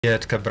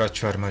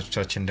የተከበራችሁ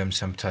አድማጮቻችን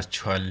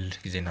እንደምሰምታችኋል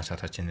ጊዜና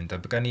ሰዓታችንን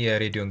ጠብቀን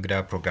የሬዲዮ እንግዳ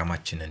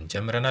ፕሮግራማችንን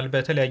ጀምረናል።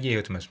 በተለያየ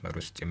ህይወት መስመር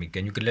ውስጥ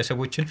የሚገኙ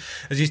ግለሰቦችን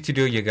እዚህ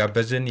ስቱዲዮ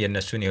እየጋበዝን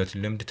የነሱን ህይወት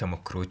ልምድ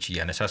ተሞክሮች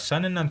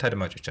እያነሳሳን እናንተ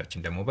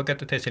አድማጮቻችን ደግሞ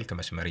በቀጥታ የስልክ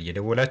መስመር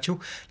እየደወላችሁ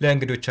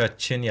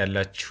ለእንግዶቻችን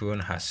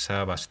ያላችሁን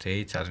ሐሳብ፣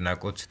 አስተያየት፣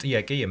 አድናቆት፣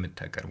 ጥያቄ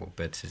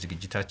የምታቀርቡበት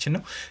ዝግጅታችን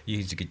ነው።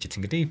 ይህ ዝግጅት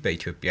እንግዲህ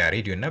በኢትዮጵያ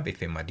ሬዲዮና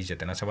በኤፍኤም አዲስ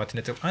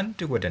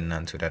 97.1 ወደ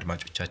እናንተ ወደ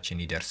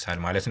አድማጮቻችን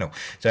ይደርሳል ማለት ነው።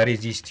 ዛሬ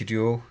እዚህ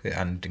ስቱዲዮ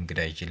አንድ እንግዳ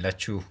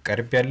ይላችሁ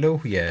ቀርብ ያለው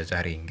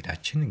የዛሬ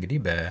እንግዳችን እንግዲህ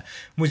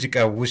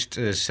በሙዚቃ ውስጥ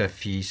ሰፊ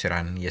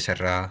ስራን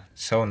የሰራ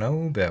ሰው ነው።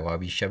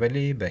 በዋቢ ሸበሌ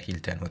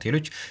በሂልተን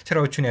ሆቴሎች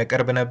ስራዎችን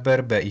ያቀርብ ነበር።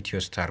 በኢትዮ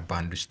ስታር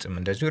ባንድ ውስጥም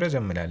እንደዚሁ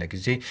ረዘም ላለ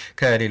ጊዜ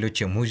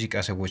ከሌሎች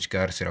የሙዚቃ ሰዎች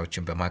ጋር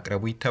ስራዎችን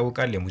በማቅረቡ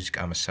ይታወቃል።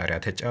 የሙዚቃ መሳሪያ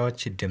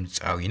ተጨዋች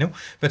ድምፃዊ ነው።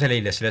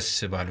 በተለይ ለስለስ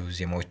ባሉ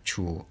ዜማዎቹ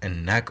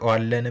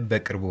እናቀዋለን።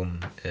 በቅርቡም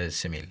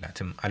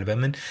ስሜላትም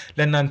አልበምን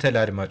ለእናንተ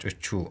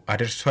ለአድማጮቹ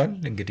አድርሷል።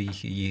 እንግዲህ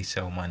ይህ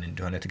ሰው ማን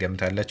እንደሆነ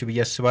ትገምታላችሁ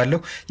ብዬ አስባለሁ።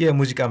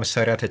 የሙዚቃ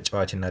መሳሪያ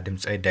ተጨዋችና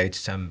ድምፃዊ ዳዊት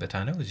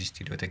ሰንበታ ነው። እዚህ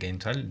ስቱዲዮ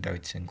ተገኝቷል።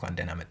 ዳዊት እንኳን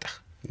ደህና መጣ።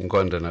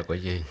 እንኳን ደህና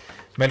ቆየኝ።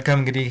 መልካም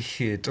እንግዲህ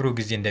ጥሩ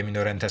ጊዜ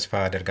እንደሚኖረን ተስፋ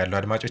አደርጋለሁ።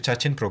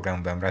 አድማጮቻችን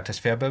ፕሮግራሙን በመምራት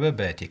ተስፋዬ አበበ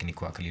በቴክኒኩ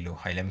አክሊሉ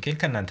ኃይለ ሚካኤል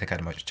ከእናንተ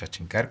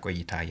ከአድማጮቻችን ጋር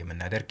ቆይታ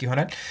የምናደርግ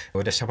ይሆናል።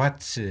 ወደ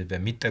 7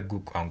 በሚጠጉ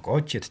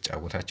ቋንቋዎች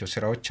የተጫወታቸው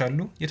ስራዎች አሉ።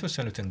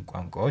 የተወሰኑትን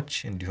ቋንቋዎች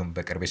እንዲሁም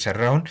በቅርብ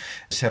የሰራውን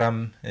ስራም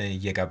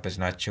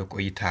እየጋበዝናቸው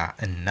ቆይታ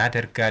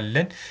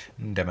እናደርጋለን።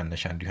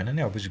 እንደመነሻ እንዲሆነን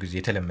ያው ብዙ ጊዜ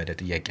የተለመደ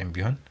ጥያቄም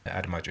ቢሆን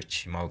አድማጮች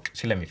ማወቅ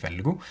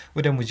ስለሚፈልጉ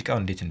ወደ ሙዚቃው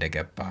እንዴት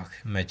እንደገባህ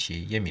መቼ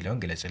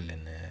የሚለውን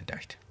ግለጽልን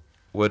ዳዊት።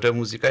 ወደ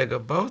ሙዚቃ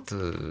የገባሁት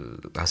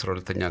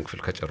 12ኛ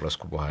ክፍል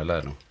ከጨረስኩ በኋላ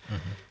ነው።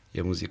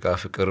 የሙዚቃ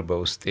ፍቅር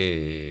በውስጤ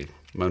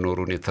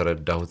መኖሩን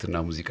የተረዳሁትና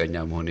ሙዚቀኛ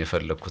መሆን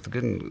የፈለኩት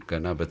ግን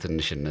ገና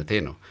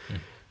በትንሽነቴ ነው።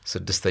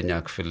 6ኛ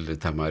ክፍል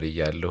ተማሪ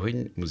ያለሁኝ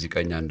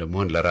ሙዚቀኛ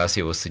እንደመሆን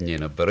ለራሴ ወስኜ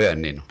የነበረው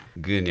ያኔ ነው።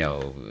 ግን ያው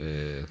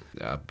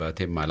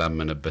አባቴም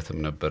አላመነበትም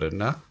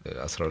ነበርና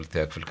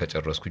 12ኛ ክፍል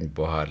ከጨረስኩኝ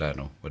በኋላ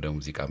ነው ወደ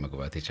ሙዚቃ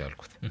መግባት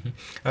የቻልኩት።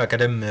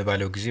 ቀደም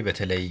ባለው ጊዜ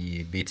በተለይ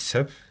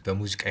ቤተሰብ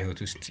በሙዚቃ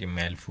ህይወት ውስጥ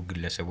የሚያልፉ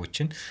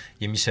ግለሰቦችን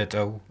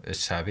የሚሰጠው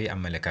እሳቤ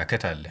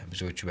አመለካከት አለ።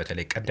 ብዙዎቹ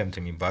በተለይ ቀደምት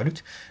የሚባሉት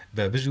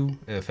በብዙ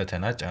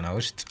ፈተና ጫና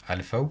ውስጥ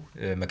አልፈው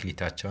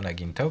መክሊታቸውን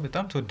አግኝተው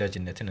በጣም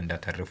ተወዳጅነትን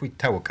እንዳተረፉ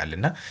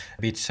ይታወቃልና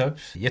ቤተሰብ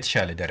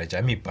የተሻለ ደረጃ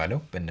የሚባለው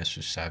በእነሱ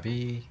እሳቤ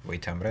ወይ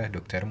ተምረህ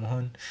ዶክተር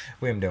መሆን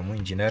ወይም ደግሞ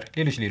ኢንጂነር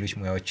ሌሎች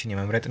ሙያዎችን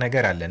የመምረጥ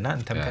ነገር አለና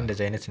አንተም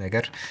እንደዚህ አይነት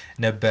ነገር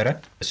ነበረ።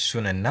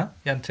 እሱንና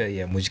ያንተ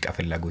የሙዚቃ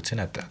ፍላጎትን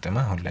አጣጥማ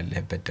አሁን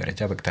ላለህበት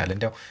ደረጃ በቅታል።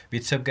 እንደው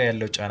ቤተሰብ ጋር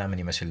ያለው ጫና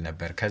ምን ይመስል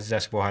ነበር?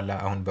 ከዛስ በኋላ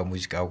አሁን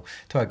በሙዚቃው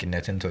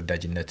ታዋቂነትን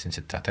ተወዳጅነትን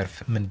ስታተርፍ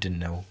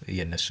ምንድነው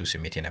የነሱ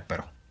ስሜት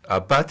የነበረው?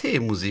 አባቴ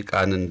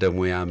ሙዚቃን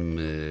እንደሙያም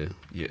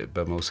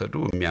በመውሰዱ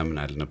የሚያምን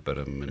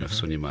አልነበረም።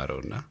 ነፍሱን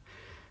ይማረውና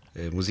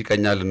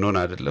ሙዚቀኛ ልንሆን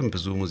አይደለም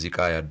ብዙ ሙዚቃ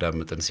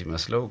ያዳምጥን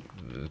ሲመስለው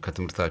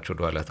ከትምርታችሁ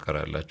ወደ ኋላ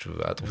ተቀራላችሁ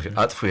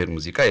አጥፉ ይሄን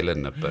ሙዚቃ ይለን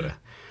ነበር።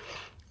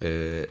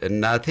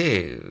 እናቴ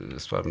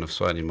እሷም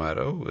ነፍሷን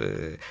ይማረው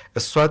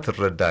እሷ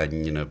ትረዳኝ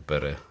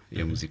ነበር።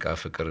 የሙዚቃ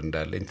ፍቅር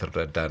እንዳለኝ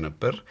ትረዳ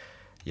ነበር።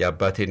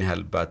 የአባቴን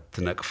ያህል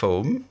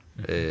ባትነቅፈውም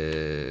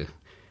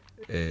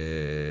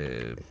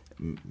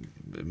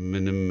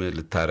ምንም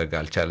ልታረጋ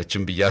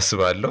አልቻለችም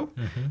ብያስባለሁ።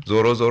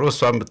 ዞሮ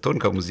እሷም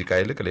ብትሆን ከሙዚቃ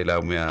ይልቅ ሌላ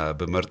ሙያ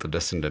በመርጥ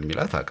ደስ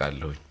እንደሚላት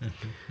አቃለሁ።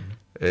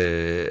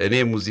 እኔ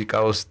ሙዚቃ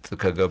ውስጥ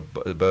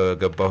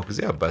በገባሁ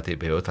ጊዜ አባቴ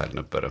በህይወት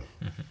አልነበረም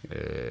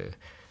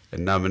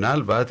እና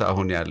ምናልባት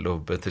አሁን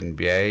ያለሁበትን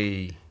ቢያይ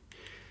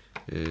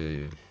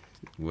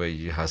ወይ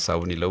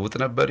ሐሳቡን ይለውጥ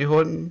ነበር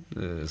ይሆን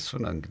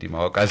እሱን እንግዲህ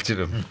ማወቅ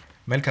አልችልም።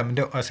 መልካም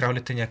እንደው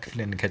 12ኛ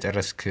ክፍልን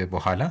ከጨረስክ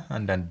በኋላ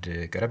አንዳንድ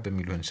ቀረብ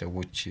የሚሉን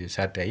ሰዎች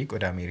ሳትጠይቅ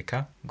ወደ አሜሪካ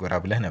ጎራ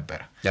ብለህ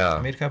ነበር።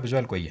 አሜሪካ ብዙ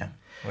አልቆየም፣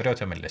 ወዲያው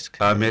ተመለስክ።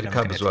 አሜሪካ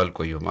ብዙ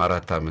አልቆየም፣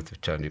 4 አመት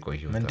ብቻ ነው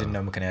የቆየሁት።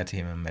 ምንድነው ምክንያት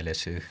ይሄ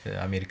መመለስህ?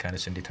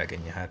 አሜሪካንስ እንዴት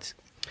አገኘሃት?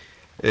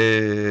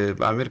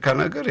 አሜሪካ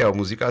ነገር ያው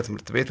ሙዚቃ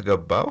ትምህርት ቤት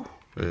ገባው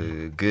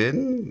ግን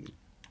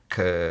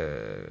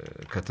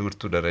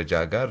ከትምህርቱ ደረጃ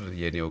ጋር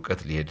የኔ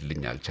ዕውቀት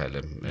ሊሄድልኝ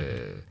አልቻለም።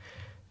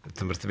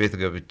 ትምህርት ቤት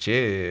ገብቼ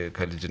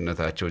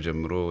ከልጅነታቸው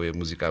ጀምሮ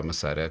የሙዚቃ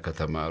መሳሪያ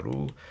ከተማሩ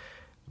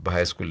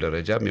በሃይ ስኩል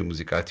ደረጃም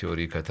የሙዚቃ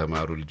ቲዮሪ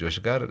ከተማሩ ልጆች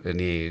ጋር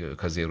እኔ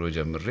ከዜሮ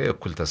ጀምሬ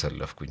እኩል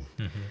ተሰለፍኩኝ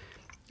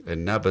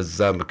እና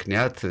በዛ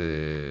ምክንያት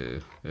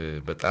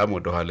በጣም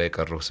ወደ ኋላ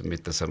የቀረው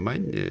ስሜት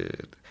ተሰማኝ።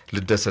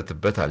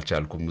 ልደሰትበት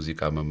አልቻልኩም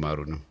ሙዚቃ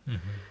መማሩንም።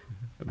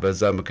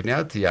 በዛ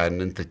ምክንያት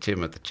ያንን ትቼ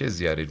መጥቼ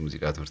ያሬድ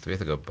ሙዚቃ ትምህርት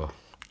ቤት ገባሁ።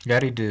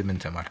 ያሬድ ምን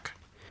ተማርክ?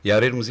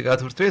 ያሬድ ሙዚቃ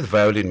ትምህርት ቤት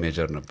ቫዮሊን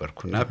ሜጀር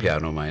ነበርኩና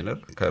ፒያኖ ማይነር፣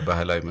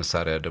 ከባህላዊ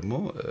መሳሪያ ደግሞ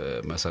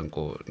መሰንቆ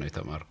ነው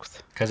የተማርኩት።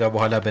 ከዛ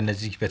በኋላ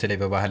በእነዚህ በተለይ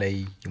በባህላዊ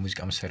የሙዚቃ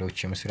መሳሪያዎች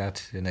የመስራት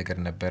ነገር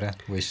ነበረ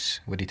ወይስ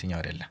ወዴትኛው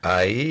አይደለ?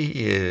 አይ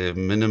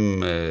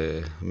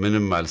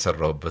ምንም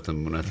አልሰራሁበትም።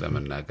 እውነት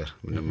ለመናገር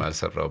ምንም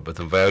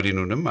አልሰራሁበትም።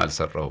 ቫዮሊኑንም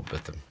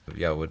አልሰራሁበትም።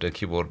 ያው ወደ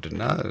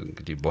ኪቦርድና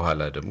እንግዲህ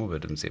በኋላ ደግሞ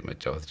በድምጽ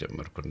መጫወት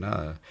ጀመርኩና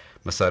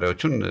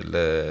መሳሪያዎቹን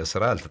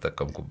ለስራ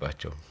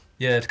አልተጠቀምኩባቸውም።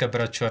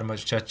 የተከበራችሁ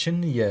አድማጮቻችን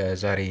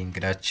የዛሬ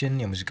እንግዳችን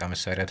የሙዚቃ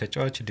መሳሪያ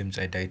ተጫዋች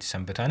ድምፃዊ ዳዊት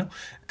ሰንበታ ነው።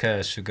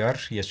 ከሱ ጋር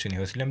የሱን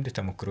ህይወት ልምድ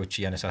ተሞክሮች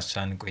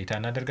ያነሳሳን ቆይታ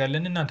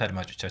እናደርጋለን። እናንተ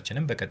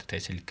አድማጮቻችንም በቀጥታ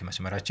የስልክ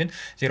መስመራችን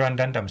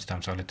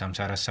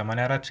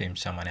 0115525484 ወይም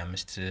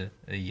 85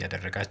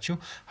 እያደረጋችሁ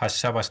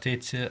ሐሳብ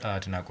አስተያየት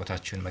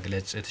አድናቆታችሁን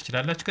መግለጽ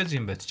ትችላላችሁ።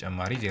 ከዚህም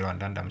በተጨማሪ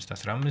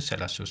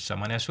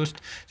 0115153383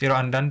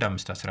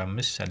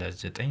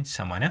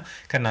 0115153980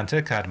 ከናንተ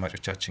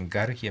ከአድማጮቻችን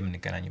ጋር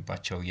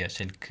የምንገናኝባቸው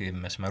የስልክ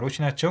መስመሮች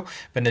ናቸው።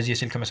 በእነዚህ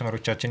የስልክ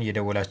መስመሮቻችን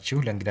እየደወላችሁ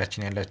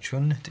ለእንግዳችን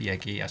ያላችሁን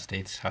ጥያቄ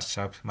አስተያየት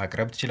ሐሳብ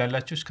ማቅረብ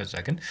ትችላላችሁ። እስከዛ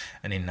ግን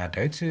እኔና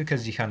ዳዊት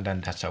ከዚህ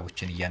አንዳንድ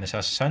ሐሳቦችን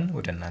እያነሳሳን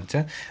ወደናንተ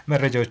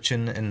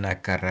መረጃዎችን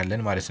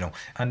እናጋራለን ማለት ነው።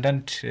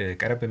 አንዳንድ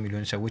ቀረብ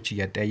የሚሉን ሰዎች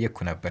እያጠያየኩ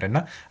ነበርና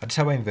አዲስ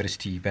አበባ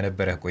ዩኒቨርሲቲ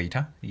በነበረ ቆይታ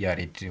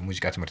ያሬድ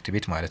ሙዚቃ ትምህርት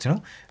ቤት ማለት ነው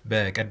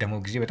በቀደመው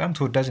ጊዜ በጣም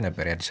ተወዳጅ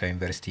ነበር የአዲስ አበባ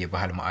ዩኒቨርሲቲ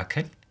የባህል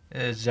ማዕከል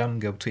እዛም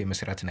ገብቶ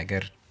የመስራት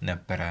ነገር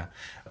ነበር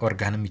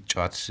ኦርጋንም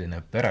ይጫወት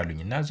ነበር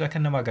አሉኝና እዛ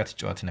ከነማጋት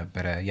ይጫወት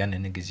ነበር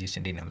ያንን ጊዜስ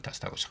እንዴት ነው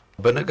የምታስታውሰው?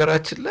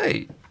 በነገራችን ላይ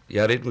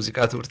ያሬድ ሙዚቃ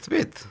ትምህርት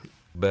ቤት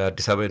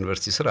በአዲስ አበባ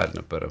ዩኒቨርሲቲ ስራ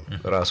አልነበረም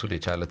ራሱን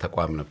የቻለ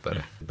ተቋም ነበር።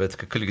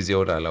 በትክክል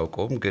ጊዜውን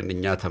አላውቀውም ግን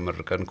እኛ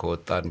ተመርቀን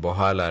ከወጣን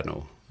በኋላ ነው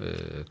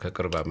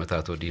ከቅርብ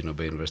አመታት ወዲህ ነው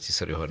በዩኒቨርሲቲ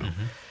ስር የሆነው።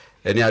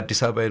 እኔ አዲስ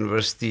አበባ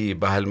ዩኒቨርሲቲ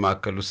ባህል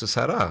ማዕከል ውስጥ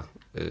ሰራ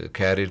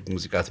ከያሬድ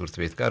ሙዚቃ ትምህርት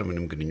ቤት ጋር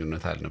ምንም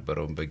ግንኙነት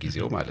አልነበረውም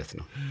በጊዜው ማለት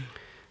ነው።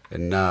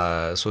 እና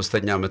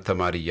ሶስተኛ አመት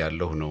ተማሪ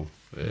ያለው ነው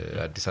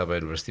አዲስ አበባ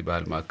ዩኒቨርሲቲ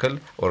ባህል ማዕከል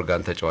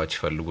ኦርጋን ተጨዋች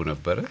ፈልጉ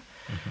ነበር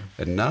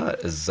እና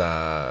እዛ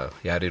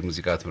ያሬድ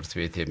ሙዚቃ ትምህርት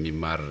ቤት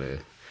የሚማር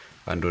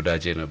አንድ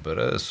ወዳጄ ነበር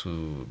እሱ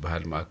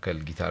ባህል ማዕከል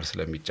ጊታር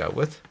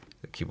ስለሚጫወት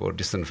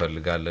ኪቦርዲስት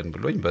እንፈልጋለን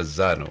ብሎኝ በዛ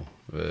ነው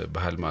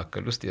ባህል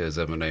ማዕከል ውስጥ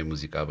የዘመናዊ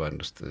ሙዚቃ ባንድ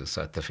ውስጥ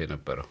ሳተፈ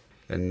የነበረው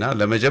እና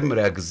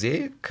ለመጀመሪያ ጊዜ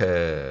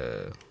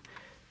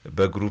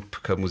በግሩፕ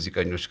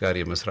ከሙዚቀኞች ጋር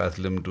የመስራት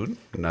ልምዱን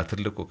እና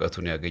ትልቅ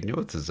ዕውቀቱን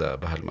ያገኘሁት እዛ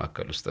ባህል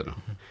ማዕከል ውስጥ ነው።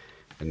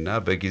 እና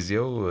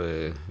በጊዜው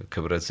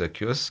ክብረት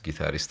ዘኪዮስ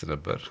ጊታሪስት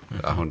ነበር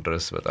አሁን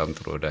ድረስ በጣም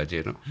ጥሩ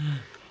ወዳጄ ነው።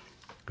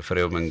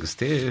 ፍሬው መንግስቴ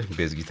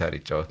ቤዝ ጊታር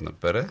ይጫወት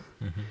ነበር።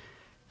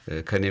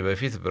 ከኔ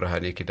በፊት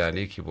ብርሃኔ ኪዳኔ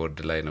ኪቦርድ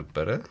ላይ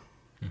ነበር።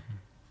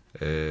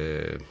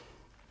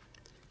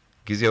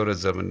 ጊዜው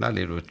ረዘምና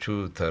ሌሎቹ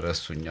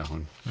ተረሱኝ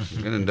አሁን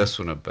ግን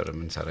እንደሱ ነበር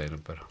ምን ሰራ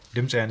ነበር።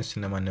 ድምፃውያንስ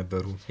እነማን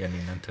ነበሩ ያኔ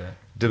እናንተ?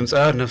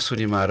 ድምፃዊ ነፍሱን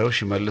ይማረው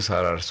ሽመልስ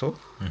አራርሶ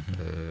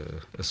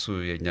እሱ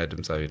የኛ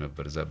ድምፃዊ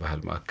ነበር እዛ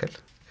ባህል ማዕከል።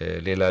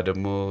 ሌላ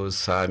ደግሞ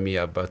ሳሚ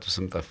አባቱ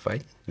ስም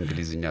ጠፋኝ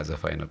እንግሊዘኛ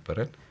ዘፋኝ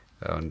ነበረን።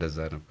 አሁን እንደዛ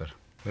ነበር።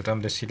 በጣም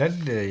ደስ ይላል።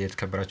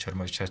 የተከበራችሁ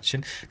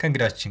አድማጮቻችን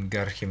ከእንግዳችን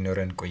ጋር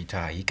የሚኖረን ቆይታ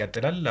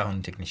ይቀጥላል። አሁን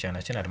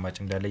ቴክኒሻናችን አድማጭ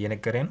እንዳለ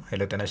እየነገረኝ ነው።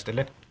 ሄሎ ጤና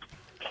ይስጥልን።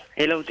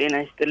 ሄሎ ጤና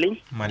ይስጥልኝ።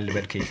 ማን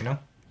ልበል ከየት ነው?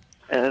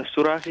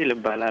 ሱራፊል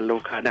እባላለሁ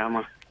ከአዳማ።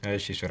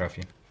 እሺ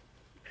ሱራፊል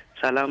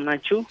ሰላም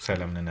ናችሁ?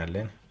 ሰላም ነን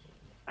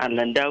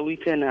አለን።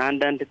 ዳዊትን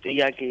አንዳንድ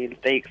ጥያቄ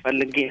ልጠይቅ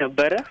ፈልጌ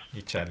ነበር።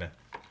 ይቻላል?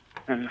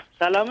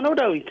 ሰላም ነው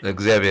ዳዊት?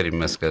 እግዚአብሔር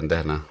ይመስገን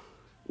ደህና።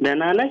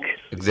 ደህና ነህ?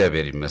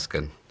 እግዚአብሔር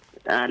ይመስገን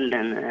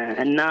አለን።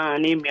 እና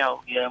እኔም ያው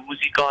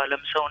የሙዚቃው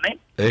ዓለም ሰው ነኝ።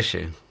 እሺ።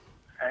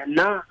 እና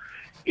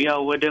ያው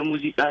ወደ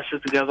ሙዚቃ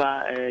ስትገባ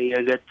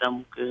የገጠሙ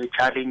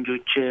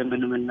ቻሌንጆች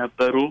ምን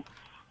ነበሩ?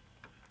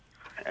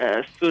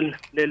 እሱን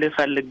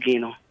ልፈልጌ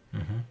ነው።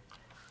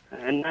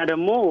 እና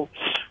ደግሞ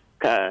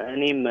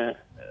ከእኔም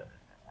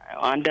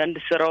አንዳንድ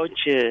ስራዎች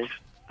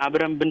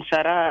አብረን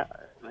ብንሰራ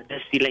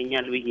ደስ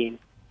ይለኛል ብዬ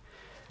ነው።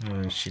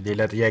 እሺ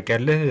ሌላ ጥያቄ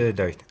አለ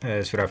ዳዊት?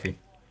 ሱራፊል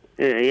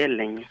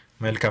የለኝም።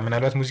 መልካም።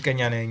 ምናልባት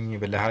ሙዚቀኛ ነኝ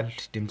ብለሃል።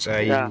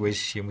 ድምፃዊ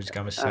ወይስ የሙዚቃ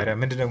መሳሪያ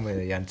ምንድነው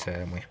ያንተ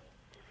ሙያ?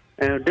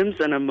 ድምጽ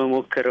ነው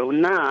የምሞክረው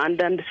እና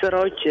አንዳንድ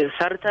ስራዎች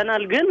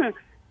ሰርተናል ግን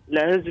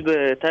ለህዝብ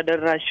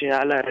ተደራሽ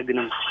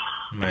አላረግንም።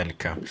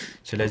 መልካም።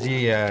 ስለዚህ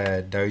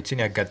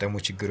ዳዊትን ያጋጠሙ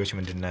ችግሮች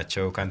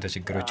ምንድናቸው? ካንተ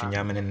ችግሮች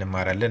እኛ ምን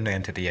እንማራለን ነው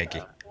ያንተ ጥያቄ?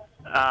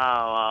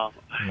 አዎ።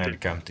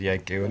 መልካም።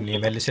 ጥያቄውን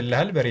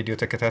ይመልስልሃል። በሬዲዮ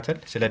ተከታተል።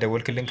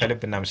 ስለደወልክልን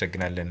ከልብ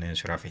እናመሰግናለን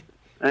ሱራፊል።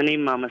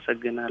 እኔም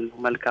አመሰግናለሁ።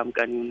 መልካም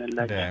ቀን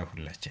ይሁንላችሁ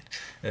ለሁላችን።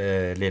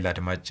 ሌላ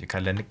አድማጭ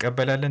ካለ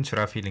እንቀበላለን።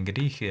 ሱራፊል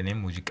እንግዲህ እኔም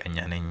ሙዚቀኛ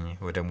ነኝ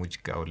ወደ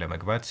ሙዚቃው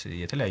ለመግባት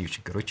የተለያዩ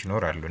ችግሮች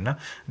ይኖራሉና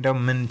እንደው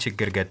ምን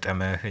ችግር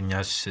ገጠመህ?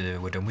 እኛስ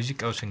ወደ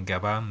ሙዚቃው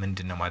ስንገባ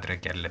ምንድነው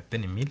ማድረግ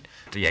ያለብን የሚል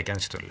ጥያቄ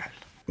አንስቶላል።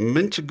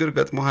 ምን ችግር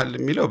ገጥሞሃል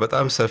የሚለው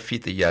በጣም ሰፊ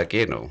ጥያቄ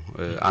ነው።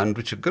 አንዱ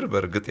ችግር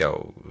በርግጥ ያው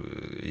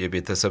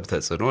የቤተሰብ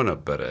ተጽዕኖ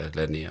ነበር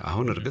ለኔ።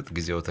 አሁን እርግጥ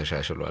ጊዜው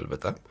ተሻሽሏል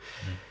በጣም።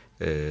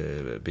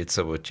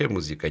 ቤተሰቦቼ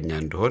ሙዚቀኛ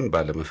እንደሆን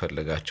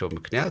ባለመፈለጋቸው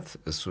ምክንያት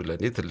እሱ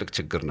ለኔ ትልቅ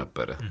ችግር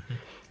ነበር።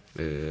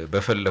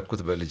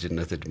 በፈለኩት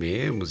በልጅነት እድሜ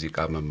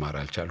ሙዚቃ መማር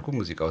አልቻልኩም፣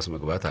 ሙዚቃ ውስጥ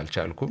መግባት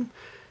አልቻልኩም።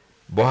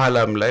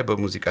 በኋላም ላይ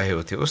በሙዚቃ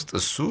ህይወቴ ውስጥ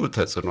እሱ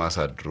ተጽዕኖ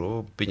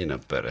አሳድሮብኝ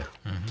ነበር።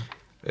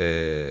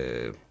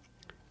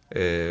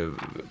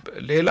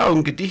 ሌላው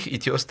እንግዲህ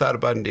ኢትዮስታር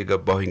ባንድ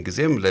የገባሁኝ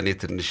ጊዜም ለኔ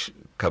ትንሽ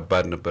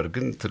ከባድ ነበር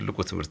ግን ትልቁ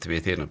ትምህርት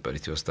ቤቴ ነበር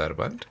ኢትዮስታር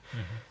ባንድ።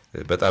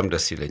 በጣም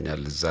ደስ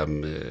ይለኛል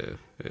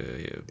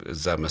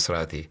እዛ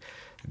መስራቴ።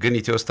 ግን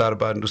ኢትዮስታር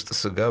ባንድ ውስጥ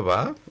ስገባ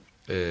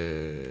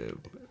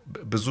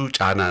ብዙ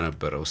ጫና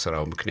ነበረው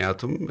ስራው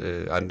ምክንያቱም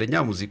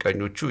አንደኛ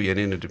ሙዚቀኞቹ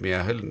የኔን እድሜ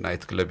ያህል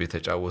ናይት ክለብ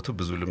የተጫወቱ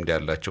ብዙ ልምድ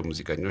ያላቸው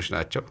ሙዚቀኞች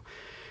ናቸው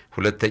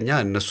ሁለተኛ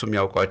እነሱም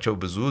ያውቋቸው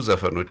ብዙ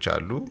ዘፈኖች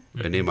አሉ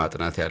እኔ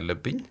ማጥናት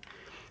ያለብኝ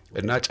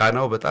እና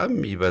ጫናው በጣም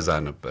ይበዛ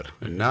ነበር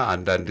እና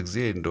አንዳንድ ጊዜ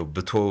እንደው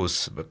ብቶስ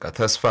በቃ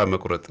ተስፋ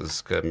መቁረጥ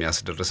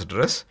እስከሚያስደርስ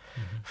ድረስ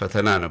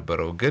ፈተና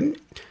ነበረው ግን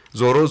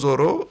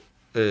ዞሮ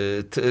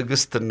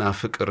ትዕግስትና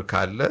ፍቅር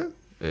ካለ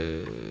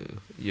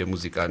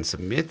የሙዚቃን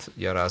ስሜት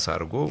የራስ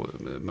አርጎ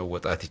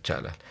መወጣት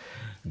ይቻላል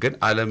ግን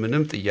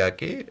ዓለምንም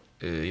ጥያቄ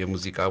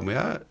የሙዚቃ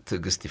ሙያ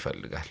ትዕግስት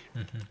ይፈልጋል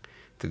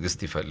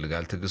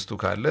ትዕግስቱ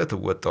ካለ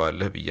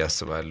ተወጣዋለህ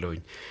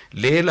በያስባለሁኝ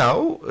ሌላው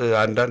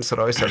አንዳንድ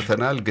ስራዎች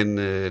ሰርተናል ግን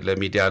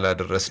ለሚዲያ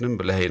አላደረስንም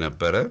ብለህ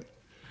ነበር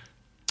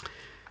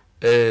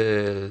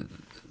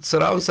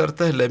ስራውን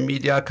ሰርተህ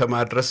ለሚዲያ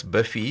ከማድረስ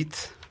በፊት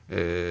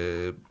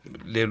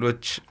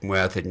ሌሎች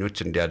ሙያተኞች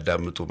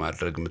እንዲያዳምጡ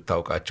ማድረግ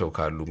መታወቃቸው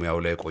ካሉ ሙያው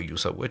ላይ ቆዩ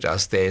ሰዎች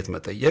አስተያየት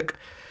መጠየቅ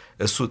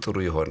እሱ ጥሩ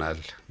ይሆናል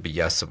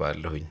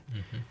በያስባለሁኝ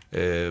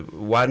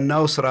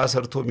ዋናው ስራ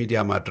ሰርቶ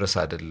ሚዲያ ማድረስ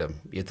አይደለም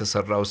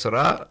የተሰራው ስራ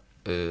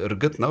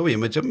እርግጥ ነው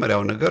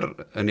የመጀመሪያው ነገር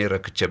እኔ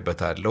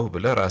ረክቼበታለሁ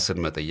ብለ ራስን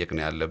መጠየቅ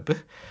ነው ያለብህ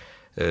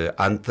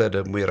አንተ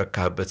ደግሞ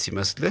የረካህበት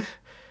ሲመስልህ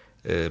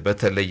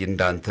በተለይ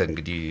እንዳንተ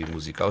እንግዲህ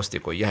ሙዚቃ ውስጥ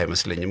የቆየ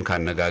አይመስለኝም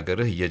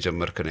ካነጋገርህ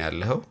እየጀመርክ ነው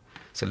ያለኸው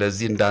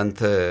ስለዚህ እንዳንተ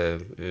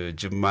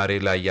ጅማሬ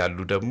ላይ ያሉ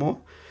ደግሞ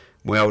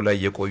ሙያው ላይ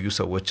የቆዩ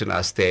ሰዎችን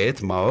አስተያየት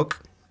ማወቅ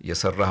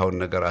የሰራውን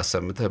ነገር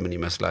አሰምተህ ምን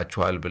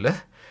ይመስላችኋል ብለህ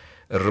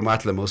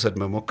እርማት ለመውሰድ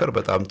መሞከር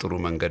በጣም ጥሩ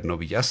መንገድ ነው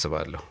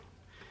በያስባለሁ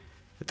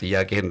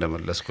ጥያቄህን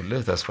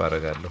እንደመለስኩልህ ተስፋ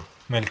አደርጋለሁ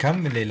መልካም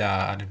ሌላ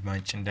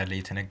አድማጭ እንዳለ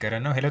እየተነገረ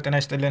ነው ሄሎ ጤና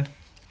ይስጥልን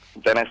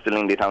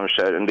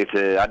እንዴት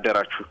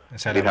አደራችሁ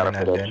ሰላም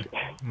ነን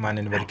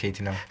ማንን በልከይት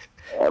ነው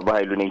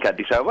በኃይሉ ነኝ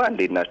ከአዲስ አበባ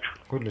እንዴት ናችሁ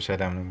ሁሉ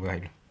ሰላም ነው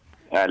በኃይሉ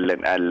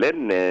አለን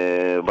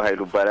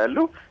በኃይሉ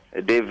ባላለው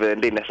ዴቭ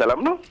እንዴት ነህ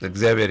ሰላም ነው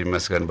እግዚአብሔር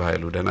ይመስገን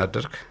በኃይሉ ደህና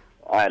አደርክ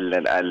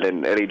አለን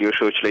ሬዲዮ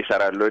ሾዎች ላይ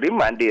ሰራለሁ ዲም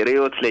አንዴ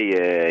ሬዮት ላይ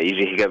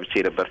ይዤህ ገብቼ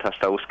ነበር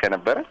ታስታውስ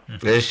ከነበረ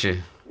እሺ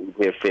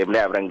ኤፍኤም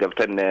ላይ አብረን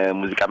ገብተን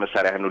ሙዚቃ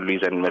መሳሪያን ሁሉ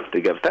ይዘን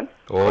ገብተን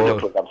ወደ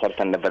ፕሮግራም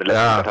ሰርተን ነበር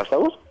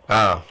ለታስታውስ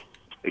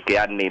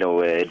ያኔ ነው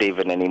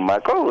ዴቭን እኔ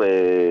ማቀው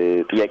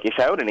ጥያቄ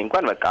ሳይሆን እኔ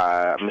እንኳን በቃ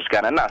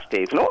ምስጋናና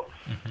አስተያየት ነው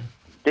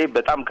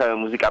በጣም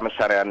ከሙዚቃ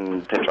መሳሪያን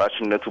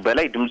ተጨዋችነቱ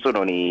በላይ ድምጹ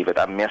ነው እኔ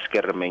በጣም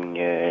የሚያስገርመኝ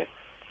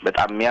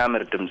በጣም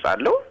የሚያምር ድምጽ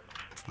አለው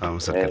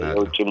አመሰግናለሁ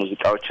የውጭ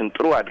ሙዚቃዎችን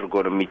ጥሩ አድርጎ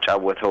ነው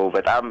የሚጫወተው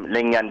በጣም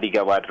ለኛ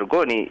እንዲገባ አድርጎ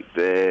እኔ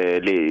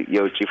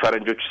የውጭ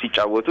ፈረንጆች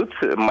ሲጫወቱት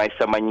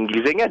የማይሰማኝ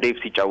እንግሊዘኛ ዴቭ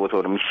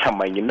ሲጫወተው ነው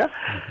የሚሰማኝና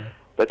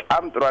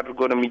በጣም ጥሩ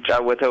አድርጎ ነው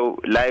የሚጫወተው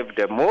ላይቭ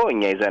ደግሞ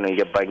እኛ ይዘነው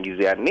የገባን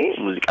ጊዜ ያኔ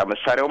ሙዚቃ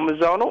መሳሪያውም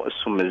እዛው ነው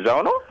እሱም እዛው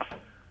ነው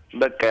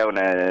በቃ የሆነ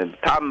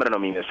ታምር ነው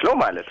የሚመስለው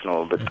ማለት ነው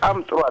በጣም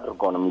ጥሩ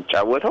አድርጎ ነው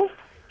የሚጫወተው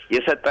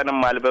የሰጠንም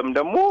አልበም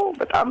ደግሞ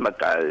በጣም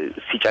በቃ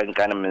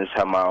ሲጨንቀን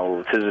እንሰማው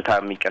ትዝታ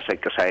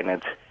የሚቀሰቅስ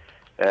አይነት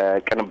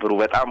ቅንብሩ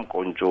በጣም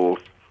ቆንጆ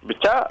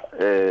ብቻ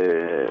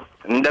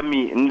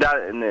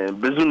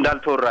ብዙ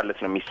እንዳልተወራለት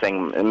ነው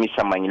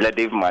የሚሰማኝ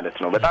ለዴቭ ማለት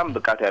ነው በጣም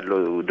ብቃት ያለው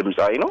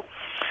ድምፃዊ ነው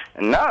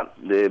እና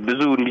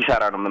ብዙ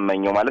እንዲሰራ ነው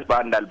የምመኘው ማለት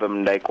በአንድ አልበም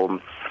እንዳይቆም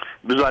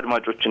ብዙ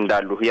አድማጮች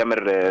እንዳሉ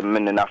የምር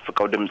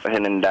ምንናፍቀው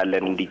ድምጽህን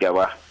እንዳለን እንዲገባ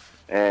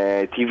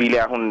ቲቪ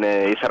ላይ አሁን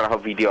የሰራው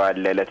ቪዲዮ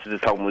አለ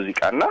ለትዝታው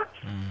ሙዚቃና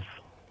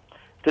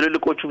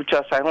ትልልቆቹ ብቻ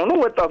ሳይሆኑ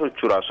ወጣቶቹ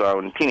ራሱ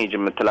አሁን ቲኔጅ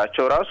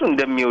የምትላቸው ራሱ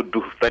እንደሚወዱ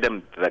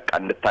በደንብ በቃ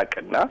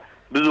እንድታቀና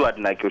ብዙ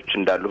አድናቂዎች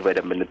እንዳሉ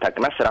በደንብ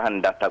እንድታቀና ስራህን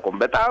እንዳታቆም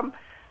በጣም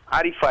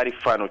አሪፍ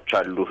ፋኖች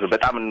አሉ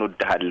በጣም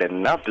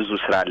እንወድሃለንና ብዙ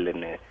ስራ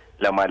አለን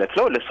ለማለት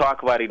ነው ለሰው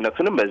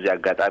አክባሪነቱንም በዚህ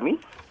አጋጣሚ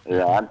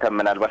አንተ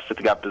ምናልባት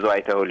ስትጋብዘው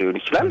አይተው ሊሆን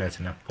ይችላል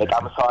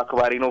በጣም ሰው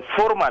አክባሪ ነው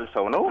ፎርማል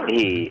ሰው ነው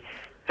ይሄ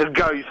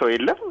ህጋዊ ሰው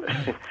የለም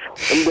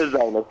እንደዛ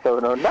አይነት ሰው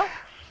ነውና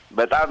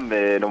በጣም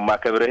ነው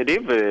ማከብረህ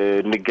ዴቭ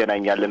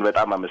እንገናኛለን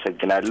በጣም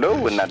አመሰግናለሁ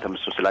እናንተም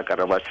እሱ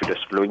ስላቀረባችሁ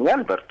ደስ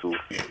ብሎኛል በርቱ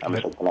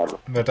አመሰግናለሁ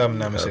በጣም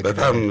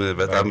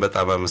እናመሰግናለን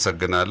በጣም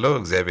አመሰግናለሁ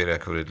እግዚአብሔር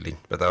ያክብርልኝ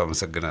በጣም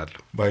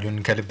አመሰግናለሁ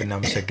ባይሉን ከልብ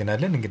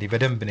እናመሰግናለን እንግዲህ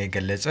በደንብ ነው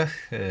የገለጸህ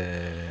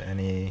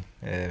እኔ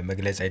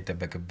መግለጽ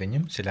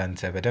አይተበቅብኝም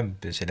ስላንተ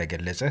በደንብ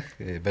ስለገለጸህ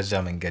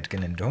በዛ መንገድ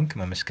ግን እንደሆንክ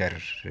መመስከር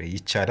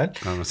ይቻላል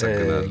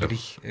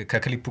እንግዲህ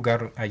ከክሊፑ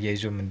ጋር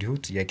አያይዞም እንዲሁ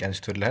ጥያቄ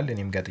አንስቶልሃል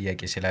እኔም ጋር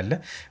ጥያቄ ስላለ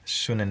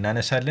እሱን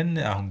እናነሳለን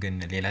አሁን ግን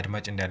ሌላ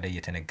አድማጭ እንዳለ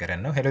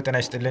እየተነገረን ነው ሄሎ ጤና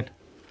ይስጥልን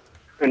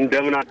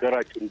እንደምን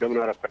አደራችሁ እንደምን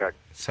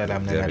አረፈዳችሁ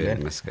ሰላም ነን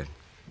ይመስገን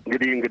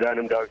እንግዲህ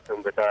እንግዳንም ዳዊት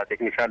ሰንበታ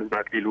ቴክኒሻል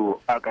ማክሊሉ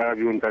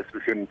አቅራቢውን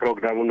ተስፍሽን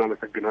ፕሮግራሙን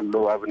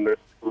አመሰግናለሁ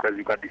አብነት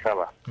ከዚህ ከአዲስ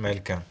አበባ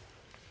መልካም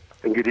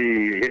እንግዲህ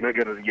ይሄ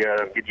ነገር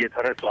እንግዲህ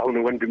የተረሱ አሁን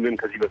ወንድምን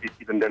ከዚህ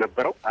በፊት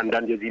እንደነበረው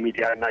አንዳንድ የዚህ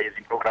ሚዲያና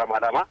የዚህ ፕሮግራም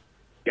አላማ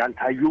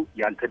ያልታዩ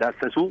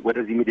ያልተዳሰሱ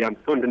ወደዚህ ሚዲያ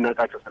አምጥቶ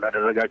እንድናጣቸው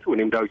ስላደረጋችሁ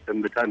እኔም ዳዊት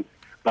ሰንበታን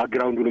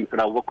ባክግራውንዱንም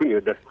ስላወቅኩኝ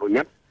ደስ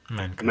ብሎኛል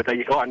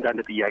መጠይቀው አንዳንድ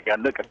ጥያቄ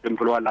አለ ቀደም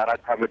ብሏል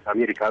 4 አመት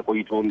አሜሪካ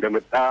ቆይቶ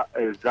እንደመጣ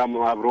እዛም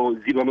አብሮ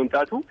እዚህ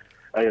በመምጣቱ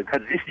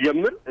ከዚህ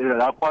ጀምር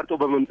አቋርጦ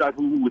በመምጣቱ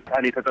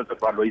ውሳኔ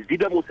ተጠጥቷል ወይ እዚህ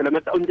ደግሞ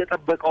ስለመጣው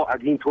እንደተጠበቀው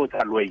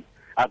አግኝቶታል ወይ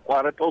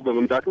አቋርጠው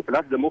በመምጣቱ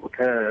ፕላስ ደግሞ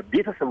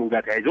ከቤተሰቡ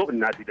ጋር ተያይዘው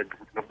እናት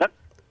ይደግፉት ነበር።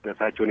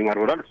 ነፍሳቸውን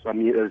ይማርወራል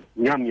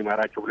እኛም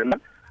ይማራቸው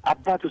ብለናል።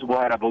 አባቱስ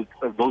በኋላ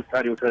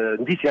በውሳኔው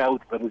እንዲህ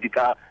ሲያዩት በሙዚቃ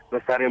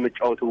መሳሪያ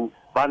መጫወቱ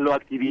ባለው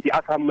አክቲቪቲ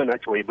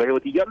አሳመናቸው ወይ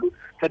በህይወት እያሉ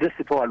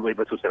ተደስተዋል ወይ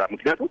በሱ ስራ?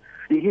 ምክንያቱም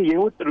ይሄ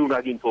የህይወት ጥሩን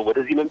አግኝቶ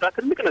ወደዚህ መምጣት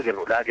ትልቅ ነገር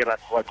ነው። ለሀገር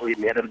አስተዋጽኦ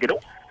የሚያደርግ ነው።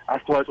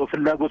 አስተዋጽኦ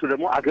ፍላጎቱ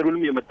ደግሞ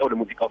አገሩንም የመጣው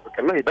ለሙዚቃው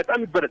ፍቅር ነው። በጣም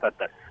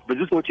ይበረታታል።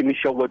 ብዙ ሰዎች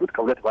የሚሸወዱት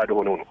ከሁለት ባዶ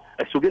ሆነው ነው።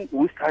 እሱ ግን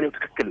ውሳኔው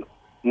ትክክል ነው።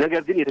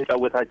 ነገር ግን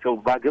የተጫወታቸው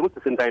በሀገር ውስጥ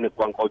ስንት አይነት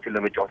ቋንቋዎችን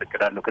ለመጫወት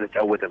እቅዳለሁ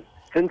ከተጫወተም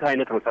ስንት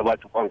አይነት ነው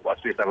 7 ቋንቋ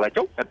እሱ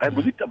የሰራቸው። ቀጣይ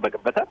ብዙ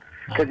ይጠበቅበታል።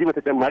 ከዚህ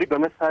በተጨማሪ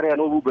በመሳሪያ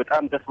ነው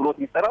በጣም ደስ ብሎት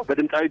የሚሰራው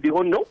በድምፃዊ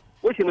ቢሆን ነው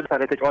ወይስ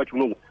የመሳሪያ ተጫዋች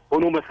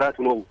ሆኖ መስራቱ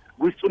ነው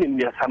ውስጡን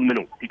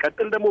የሚያሳምነው?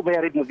 ሲቀጥል ደግሞ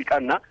በያሬድ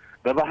ሙዚቃና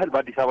በባህል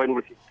በአዲስ አበባ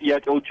ዩኒቨርሲቲ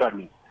ጥያቄዎች አሉ።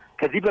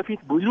 ከዚህ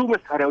በፊት ብዙ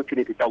መሳሪያዎችን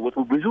የተጫወቱ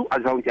ብዙ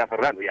አዛውንት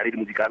ያፈራ ነው ያሬድ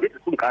ሙዚቃ ቤት።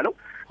 እሱም ካለው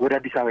ወደ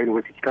አዲስ አበባ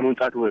ዩኒቨርሲቲ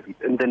ከመምጣቱ በፊት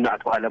እንደነ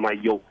አቶ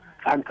አለማየሁ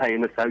ፋንታ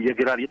የመሳዩ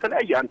የግራር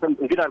የተለያየ አንተም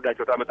እንግዳ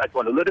አድርጋቸው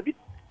ታመጣቸዋለህ ወደፊት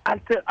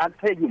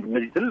አልተያዩም።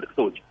 እነዚህ ትልቅ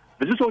ሰዎች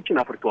ብዙ ሰዎችን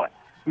አፍርተዋል።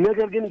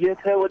 ነገር ግን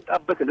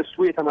የተወጣበትን እሱ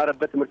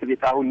የተማረበት ትምህርት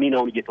ቤት አሁን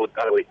ሚናውን እየተወጣ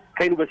ነው ወይ?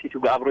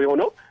 ከዩኒቨርሲቲው ጋር አብሮ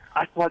የሆነው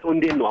አስተዋጽኦ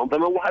እንዴት ነው? አሁን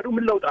በመዋሃዱ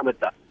ምን ለውጥ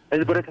አመጣ?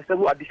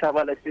 ህብረተሰቡ አዲስ አበባ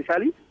ላይ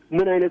ስፔሻሊ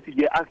ምን አይነት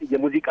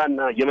የሙዚቃና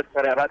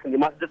የመሳሪያ ራስን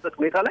የማስደሰት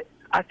ሁኔታ ላይ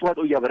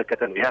አስተዋጽኦ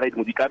እያበረከተ ነው? ያሬድ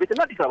ሙዚቃ ቤትና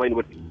አዲስ አበባ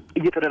ዩኒቨርሲቲ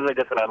እየተደረገ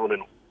ስላልሆነ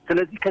ነው።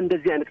 ስለዚህ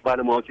ከእንደዚህ አይነት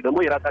ባለሙያዎች ደግሞ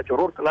የራሳቸው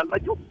ሮል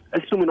ስላላቸው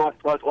እሱ ምን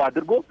አስተዋጽኦ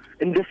አድርጎ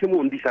እንደ ስሙ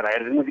እንዲሰራ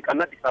ያሬድ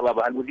ሙዚቃና አዲስ አበባ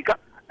ባህል ሙዚቃ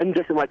እንደ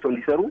ስማቸው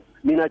እንዲሰሩ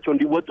ሚናቸው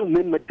እንዲወጡ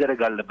ምን መደረግ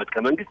አለበት?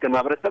 ከመንግስት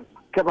ከማህበረሰብ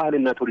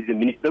ከባህልና ቱሪዝም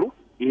ሚኒስቴሩ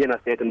ይሄን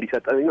አስተያየት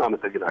እንዲሰጠኝ ነው።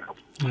 አመሰግናለሁ።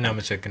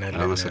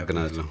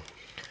 አመሰግናለሁ።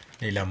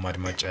 ሌላም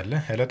አድማጭ አለ።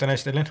 ሄሎ ጤና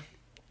ይስጥልን።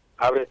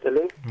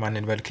 አብረትልን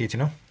ማንን በልከት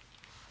ነው?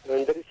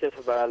 እንድሪስ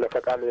ተባለ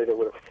ከቃል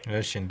ደውለው።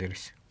 እሺ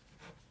እንድሪስ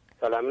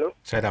ሰላም ነው?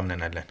 ሰላም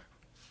ነን አለን።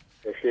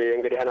 እሺ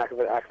እንግዲህ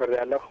አክብር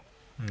ያለው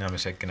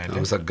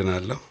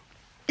አመሰግናለሁ።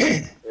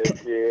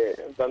 እሺ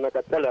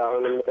በመቀጠል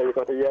አሁን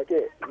የምጠይቀው ጥያቄ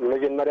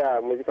የመጀመሪያ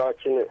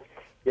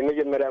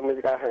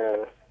ሙዚቃ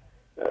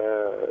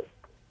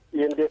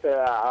እንዴት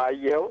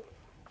አየኸው?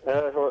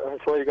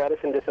 ሰዎች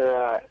ጋርስ እንዴት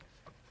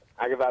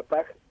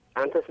አግባባህ?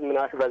 አንተስ ምን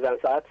አልክ በዛን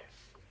ሰዓት?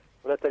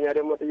 ሁለተኛ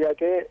ደግሞ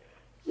ጥያቄ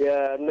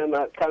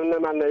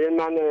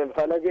የማን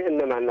ፈለግህ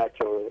እነማን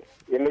ናቸው?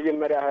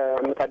 የመጀመሪያ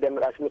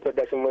የምታዳምጣቸው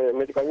የምትወዳቸው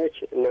ሙዚቀኞች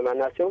እነማን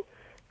ናቸው?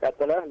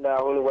 ቀጥለህ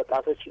ለአሁኑ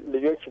ወጣቶች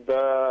ልጆች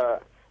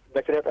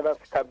በኪነ ጥበብ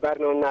ከባድ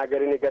ነውና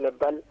ሀገርን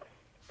ይገነባል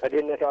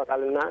ከድህነት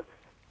ያወጣልና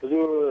ብዙ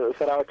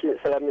ስራዎች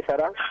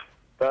ስለሚሰራ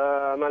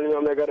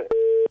በማንኛውም ነገር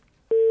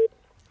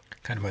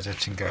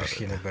ከአድማጫችን ጋር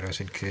የነበረው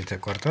ስልክ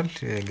ተቋርጧል።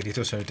 እንግዲህ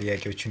የተወሰኑ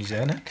ጥያቄዎችን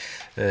ይዘናል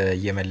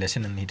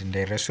እየመለስን እንሂድ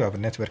እንዳይረሱ።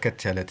 አብነት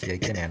በርከት ያለ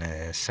ጥያቄን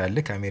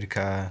ያነሳልክ አሜሪካ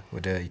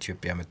ወደ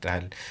ኢትዮጵያ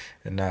መጣሃል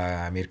እና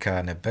አሜሪካ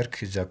ነበርክ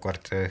እዛ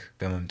አቋርጠህ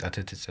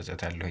በመምጣትህ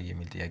ትጸጸታለህ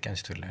የሚል ጥያቄ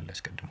አንስቶልሃል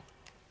አስቀድሞ።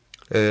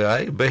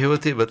 አይ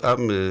በህይወቴ በጣም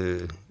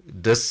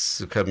ደስ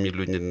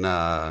ከሚሉኝና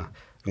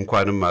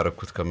እንኳንም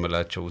ማረኩት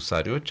ከመላቸው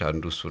ውሳኔዎች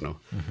አንዱ እሱ ነው።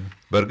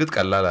 በርግጥ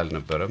ቀላል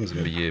አልነበረም። ዝም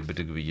ብዬ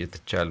ብድግ ብዬ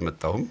ትቻ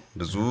አልመጣሁም።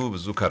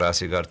 ብዙ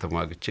ከራሴ ጋር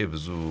ተሟግቼ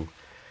ብዙ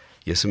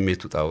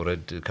የስሜቱ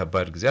ጣውረድ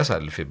ከባድ ጊዜ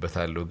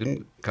አሳልፌበታለሁ። ግን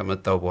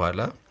ከመጣው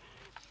በኋላ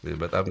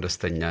በጣም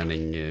ደስተኛ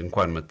ነኝ።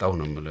 እንኳን መጣሁ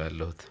ነው የምለው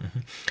ያለሁት።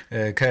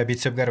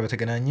 ከቤተሰብ ጋር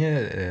በተገናኘ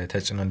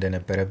ተጽዕኖ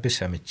እንደነበረብህ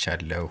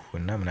ሰምቻለሁ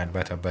እና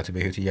ምናልባት አባት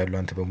በህይወት እያሉ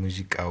አንተ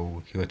በሙዚቃው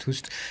ህይወት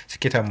ውስጥ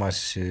ስኬታማ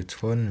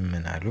ስትሆን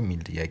ምን አሉ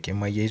የሚል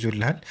ጥያቄም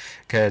አያይዞልሃል።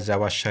 ከዛ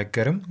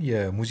ባሻገርም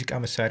የሙዚቃ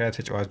መሳሪያ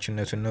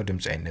ተጫዋችነቱን ነው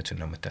ድምፃዊነቱን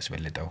ነው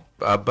የምታስበልጠው?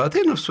 አባቴ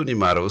ነፍሱን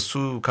ይማረው እሱ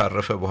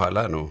ካረፈ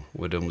በኋላ ነው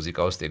ወደ ሙዚቃ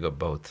ውስጥ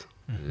የገባሁት።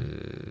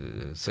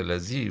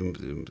 ስለዚህ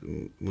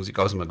ሙዚቃ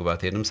ውስጥ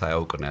መግባቴንም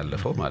ሳያውቅ ነው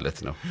ያለፈው ማለት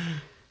ነው።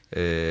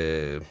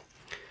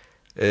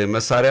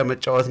 መሳሪያ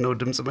መጫወት ነው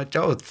ድምጽ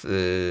መጫወት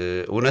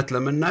እውነት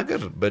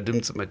ለመናገር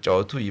በድምጽ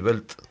መጫወቱ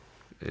ይበልጥ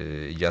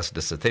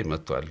እያስደሰተኝ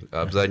መጥቷል።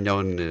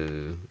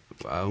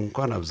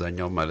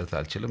 አብዛኛው ማለት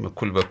አልችልም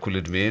እኩል በኩል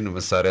እድሜን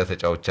መሳሪያ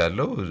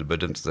ተጫውቻለሁ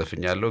በድምጽ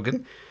ዘፍኛለሁ። ግን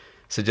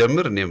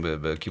ስጀምር እኔ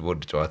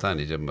በኪቦርድ ጨዋታ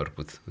ነው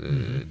የጀመርኩት።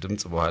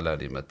 ድምጽ በኋላ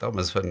ነው የመጣው።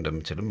 መዝፈን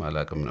እንደምችልም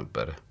አላቅም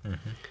ነበር።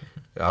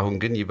 አሁን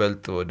ግን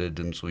ይበልጥ ወደ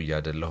ድምጹ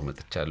እያደላሁ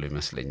መጥቻለሁ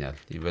ይመስለኛል።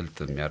 ይበልጥ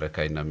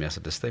የሚያረካይና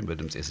የሚያስደስተኝ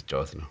በድምጽ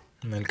የስጫወት ነው።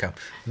 መልካም።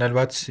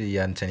 ምናልባት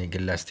ያንተን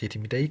የግል አስተያየት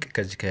የሚጠይቅ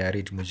ከዚህ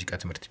ከያሬድ ሙዚቃ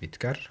ትምህርት ቤት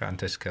ጋር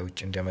አንተስ ከውጭ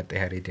እንደመጣ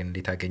ያሬድን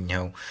እንዴት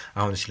አገኘኸው?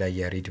 አሁንስ ላይ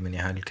ያሬድ ምን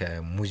ያህል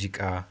ከሙዚቃ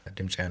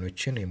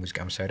ድምፃውያኖችን የሙዚቃ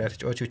መሳሪያ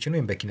ተጫዋቾችን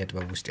ወይም በኪነ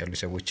ጥበብ ውስጥ ያሉ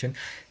ሰዎችን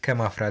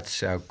ከማፍራት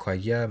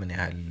አኳያ ምን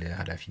ያህል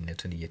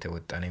ኃላፊነቱን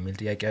እየተወጣ ነው የሚል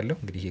ጥያቄ አለው።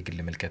 እንግዲህ የግል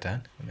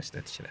ምልከታን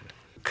መስጠት ይችላል።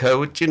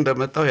 ከውጭ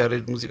እንደመጣው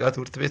ያሬድ ሙዚቃ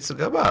ትምህርት ቤት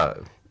ስገባ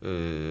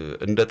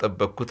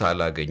እንደጠበቅኩት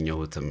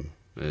አላገኘሁትም።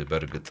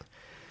 በርግጥ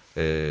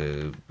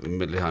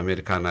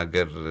አሜሪካን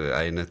ሀገር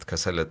አይነት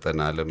ከሰለጠነ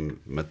ዓለም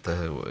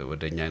መጥተህ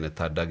ወደኛ አይነት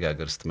ታዳጊ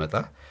ሀገር ስትመጣ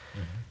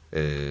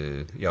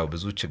ያው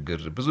ብዙ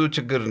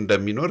ችግር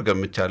እንደሚኖር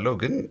ገምቻለሁ።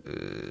 ግን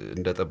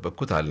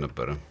እንደጠበቅኩት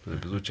አልነበረም።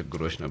 ብዙ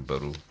ችግሮች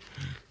ነበሩ።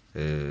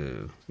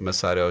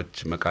 መሳሪያዎች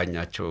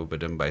መቃኛቸው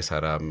በደንብ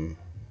አይሰራም።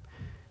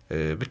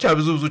 ብቻ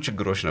ብዙ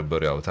ችግሮች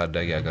ነበሩ ያው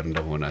ታዳጊ ሀገር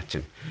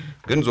እንደሆናችን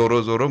ግን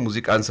ዞሮ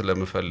ሙዚቃን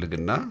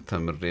ስለምፈልግና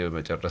ተምሬ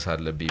መጨረስ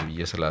አለብኝ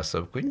ብዬ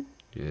ስላሰብኩኝ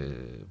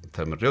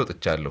ተምሬ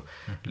ወጥቻለሁ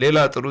ሌላ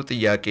ጥሩ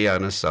ጥያቄ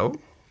ያነሳው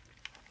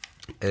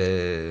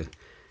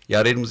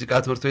ያሬድ ሙዚቃ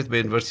ትምህርት ቤት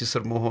በዩኒቨርሲቲ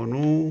ስር መሆኑ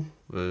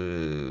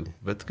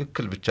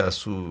በትክክል ብቻ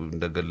እሱ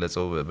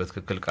እንደገለጸው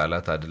በትክክል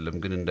ቃላት አይደለም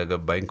ግን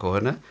እንደገባኝ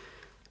ከሆነ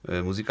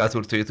ሙዚቃ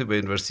ትምህርት ቤቱ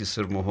በዩኒቨርሲቲ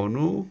ስር መሆኑ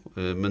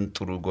ምን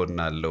ጥሩ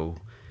ጎን አለው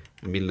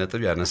የሚል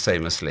ነጥብ ያነሳ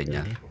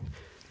ይመስለኛል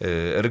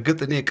እርግጥ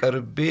እኔ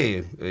ቀርቤ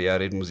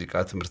ያሬድ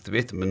ሙዚቃ ትምህርት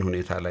ቤት ምን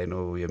ሁኔታ ላይ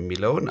ነው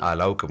የሚለውን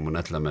አላውቅም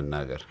እውነት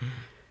ለመናገር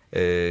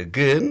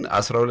ግን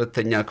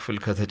 12ኛ ክፍል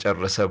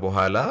ከተጨረሰ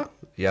በኋላ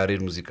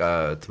ያሬድ ሙዚቃ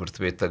ትምህርት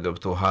ቤት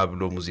ተገብቶ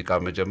ብሎ ሙዚቃ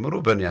መጀመሩ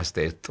በእኔ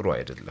አስተያየት ጥሩ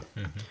አይደለም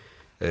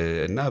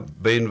እና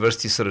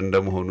በዩኒቨርሲቲ ስር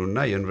እንደመሆኑና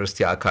የዩኒቨርሲቲ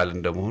አካል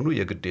እንደመሆኑ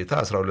የግዴታ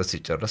 12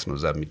 ሲጨረስ ነው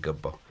ዛ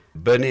የሚገባው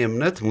በእኔ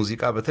እምነት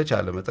ሙዚቃ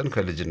በተቻለ መጠን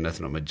ከልጅነት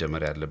ነው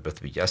መጀመር ያለበት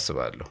ብዬ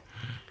አስባለሁ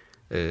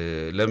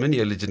ለምን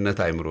የልጅነት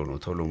አይምሮ ነው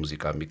ቶሎ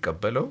ሙዚቃ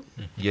የሚቀበለው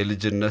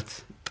የልጅነት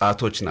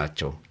ጣቶች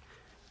ናቸው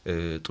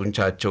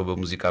ጡንቻቸው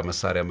በሙዚቃ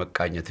መሳሪያ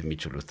መቃኘት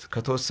የሚችሉት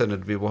ከተወሰነ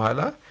እድሜ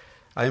በኋላ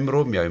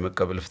አይምሮም ያው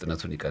የመቀበል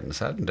ፍጥነቱን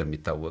ይቀንሳል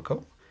እንደሚታወቀው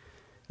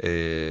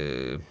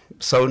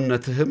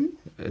ሰውነትህም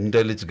እንደ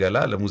ልጅ ገላ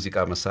ለሙዚቃ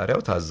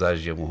መሳሪያው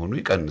ታዛዥ የመሆኑ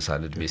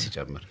ይቀንሳል እድሜ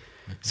ሲጨምር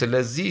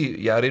ስለዚህ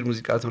ያሬድ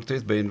ሙዚቃ ትምህርት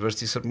ቤት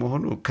በዩኒቨርሲቲ ስር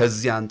መሆኑ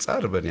ከዚህ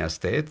አንፃር በእኔ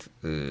አስተያየት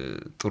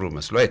ጥሩ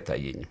መስሎ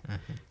አይታየኝም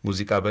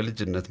ሙዚቃ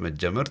በልጅነት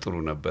መጀመር ጥሩ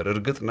ነበር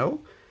እርግጥ ነው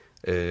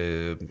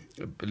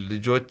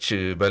ልጆች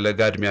በለጋ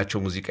እድሜያቸው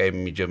ሙዚቃ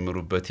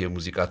የሚጀምሩበት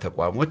የሙዚቃ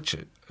ተቋሞች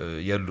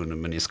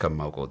የሉንም እኔ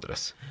እስከማውቀው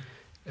ድረስ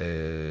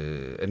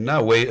እና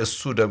ወይ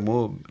እሱ ደግሞ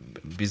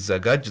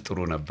ቢዘጋጅ ጥሩ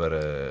ነበር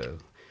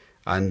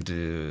አንድ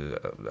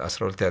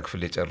 12ኛ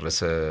ክፍል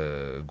የጨረሰ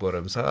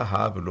ጎረምሳ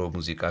ብሎ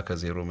ሙዚቃ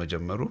ከዜሮ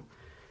መጀመሩ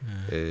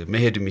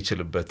መሄድ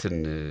የሚችልበትን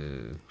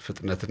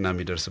ፍጥነትና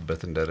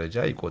የሚደርስበትን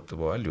ደረጃ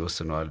ይቆጥበዋል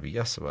ይወስነዋል ብዬ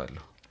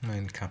አስባለሁ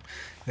መልካም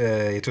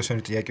የተወሰኑ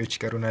ጥያቄዎች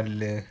ይቀሩናል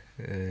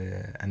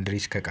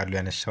አንድሪስ ከቃሉ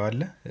ያነሳው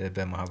አለ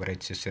በማህበራዊ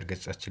ትስስር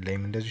ገጻችን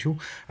ላይም እንደዚሁ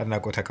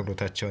አድናቆት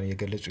አክብሮታቸውን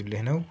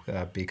እየገለጹልህ ነው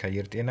አቤ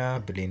ካየር ጤና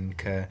ብሌን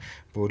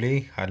ከቦሌ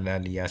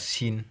ሐላል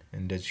ያሲን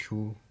እንደዚሁ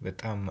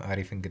በጣም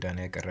አሪፍ እንግዳ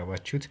ነው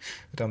ያቀረባችሁት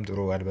በጣም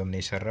ጥሩ አልበም ነው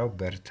የሰራው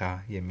በርታ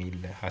የሚል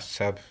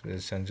ሐሳብ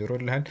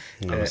ሰንዝሮልሃል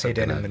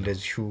ኤደንም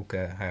እንደዚሁ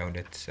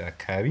ከ22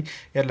 አካባቢ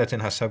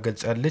ያላትን ሐሳብ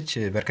ገልጻለች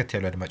በርከት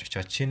ያሉ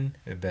አድማጮቻችን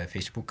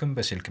በፌስቡክም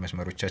በስልክ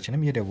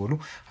መስመሮቻችንም የደወሉ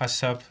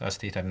ሐሳብ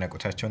አስተያየት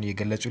አድናቆታቸውን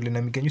እየገለጹልን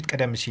ነው የሚገኙት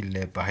ቀደም ሲል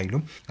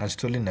በኃይሉም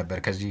አንስቶልን ነበር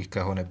ከዚህ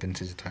ከሆነብን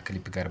ትዝታ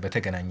ክሊፕ ጋር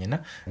በተገናኘና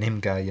እኔም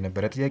ጋር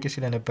የነበረ ጥያቄ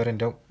ስለነበረ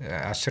እንደው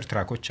 10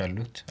 ትራኮች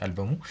አሉት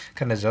አልበሙ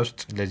ከነዛ ውስጥ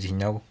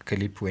ለዚህኛው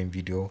ክሊፕ ወይም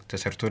ቪዲዮ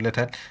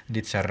ተሰርቶለታል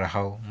እንዴት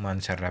ሰራው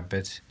ማን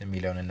ሰራበት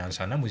የሚለውን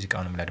እናንሳና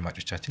ሙዚቃውንም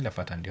ለአድማጮቻችን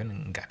ለፋታ እንዲሆን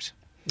እንጋብዝ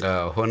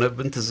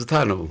ሆነብን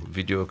ትዝታ ነው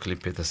ቪዲዮ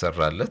ክሊፕ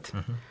የተሰራለት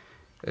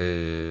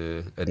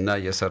እና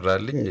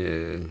የሰራልኝ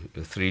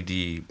 3D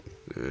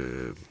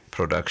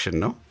ፕሮዳክሽን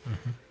ነው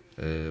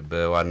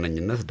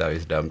በዋነኝነት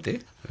ዳዊት ዳምጤ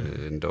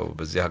እንደው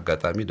በዚህ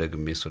አጋጣሚ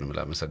ደግሜ እሱንም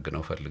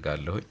ላመሰግነው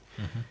ፈልጋለሁኝ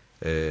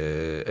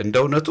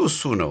እንደውነቱ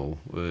እሱ ነው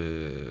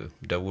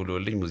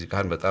ደውሎልኝ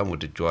ሙዚቃን በጣም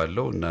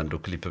ወድጄዋለሁ እና እንደው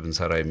ክሊፕ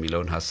ብንሰራ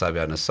የሚለውን ሐሳብ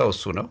ያነሳው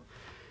እሱ ነው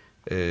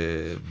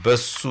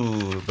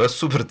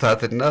በሱ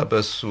ብርታትና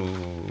በሱ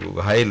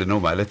ኃይል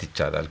ነው ማለት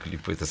ይቻላል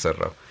ክሊፑ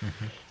የተሰራው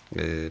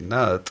እና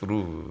ጥሩ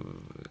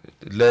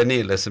ለኔ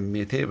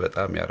ለስሜቴ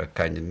በጣም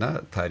ያረካኝና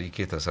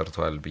ታሪኬ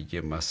ተሰርቷል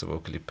ብዬ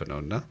ማስበው ክሊፕ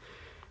ነውና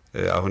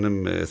አሁንም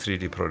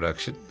 3D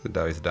ፕሮዳክሽን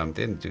ዳዊት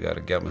ዳምጤን እጅግ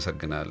አድርጌ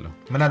አመሰግናለሁ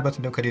ምናልባት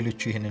እንደው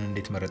ከሌሎቹ ይሄንን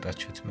እንዴት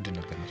መረጣችሁት ምንድን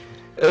ነበር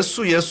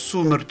እሱ የሱ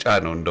ምርጫ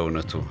ነው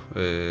እንደውነቱ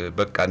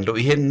በቃ እንደው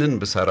ይሄንን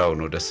በሰራው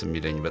ነው ደስ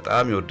የሚለኝ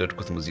በጣም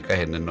የወደድኩት ሙዚቃ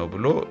ይሄንን ነው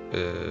ብሎ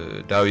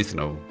ዳዊት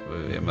ነው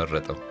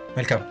የመረጠው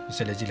መልካም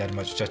ስለዚህ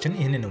ለአድማጮቻችን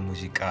ይሄንን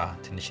ሙዚቃ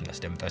ትንሽ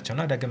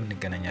እናስደምጣቸውና ዳግም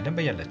እንገናኛለን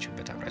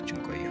በያላችሁበት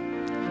አብራችሁን ቆዩ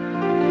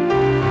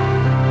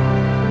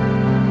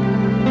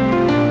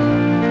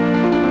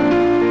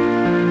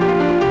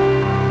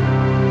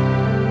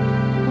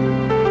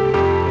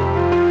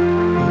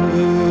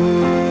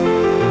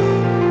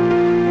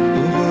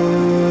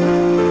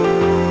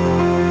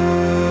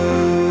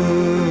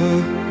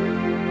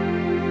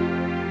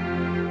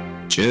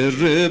ጭር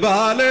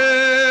ባለ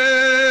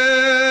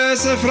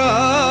ስፍራ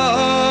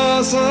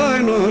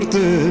ሳይኖር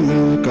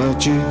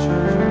ተመልካች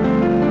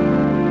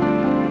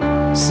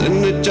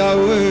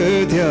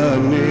ስንጫወት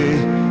ያኔ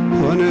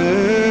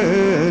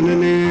ሆነን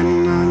እኔና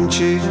አንቺ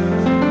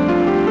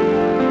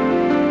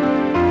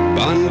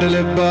በአንድ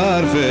ልብ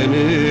አርፈን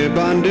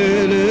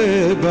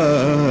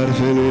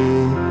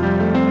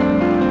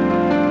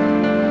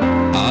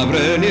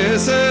አብረን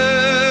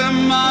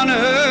የሰማነው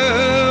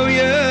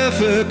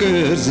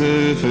የፍቅር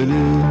ዘፈን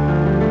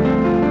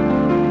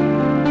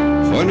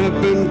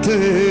ሆነብን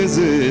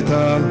ትዝታ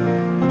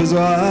ብዙ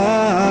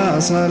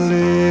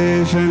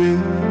አሳልፈን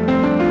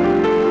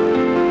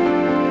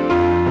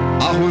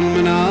አሁን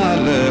ምን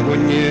አለ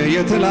ሆኜ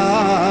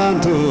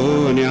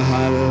የትላንቱን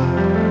ያህል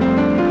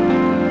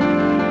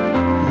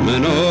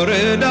መኖር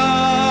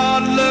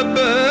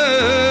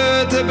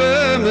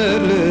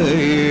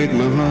በመለየት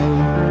መሃል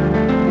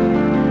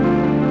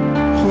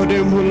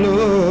ሆዴም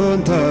ሁሉን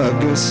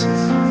ታገስ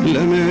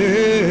ለምን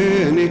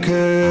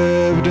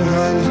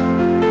ይከብድሃል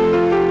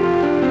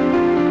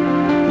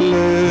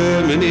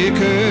ለምን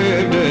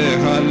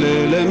ይከብድሃል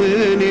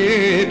ለምን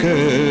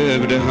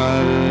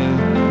ይከብድሃል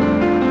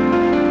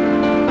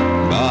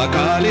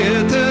በአካል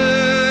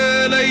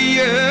የተለየን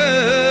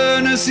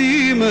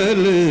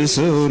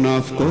ሲመልሰው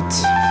ናፍቆት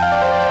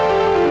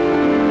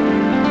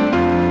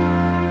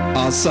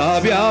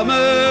ሐሳብ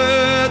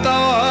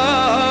ያመጣዋል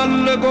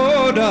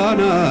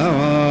ጎዳናው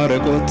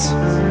አርቆት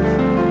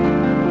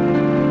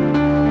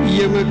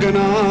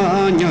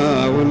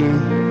የመገናኛውን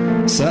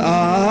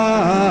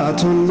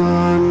ሰዓቱን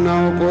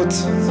ማናውቆት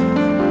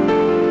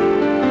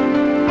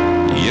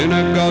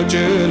የነጋው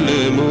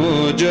ጨልሞ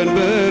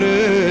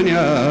ጀንበርን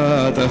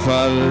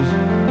ያጠፋል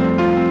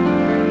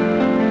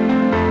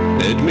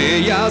እድሜ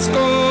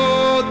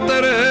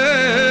ያስቆጠረ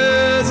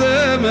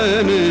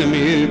ዘመንም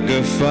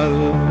ይገፋል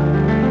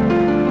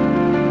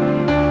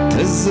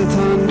ትዝታ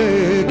እንደ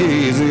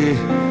ጊዜ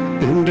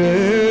እንደ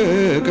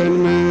ቀን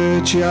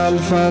መች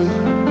ያልፋል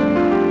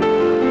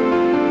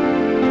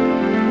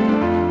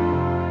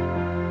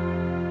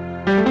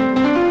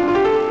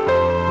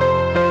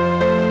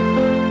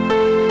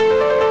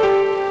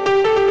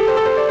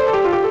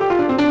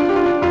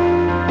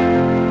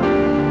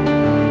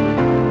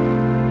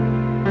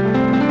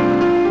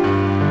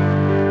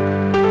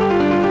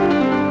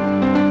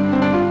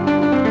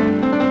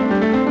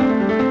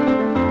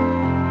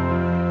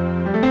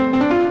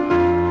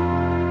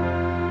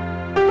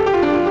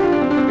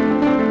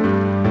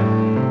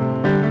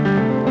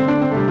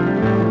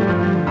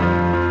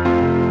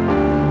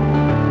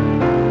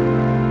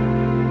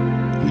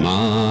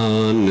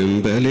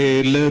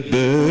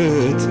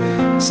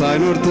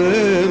ሳይኖር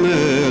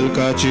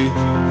ተመልካች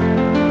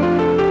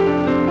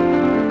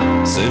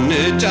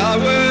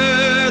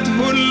ስንጫወት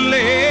ሁሌ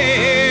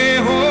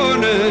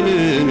ሆነን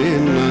እኔና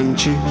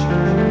አንቺ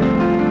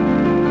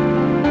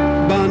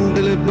ባንድ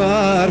ልብ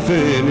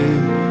አርፈን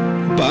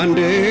ባንድ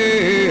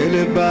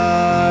ልብ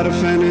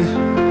አርፈን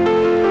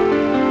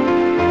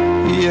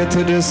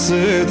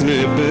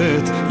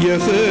የተደሰትንበት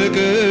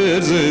የፍቅር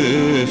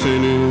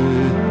ዘፈን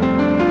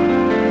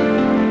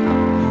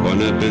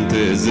ሆነብን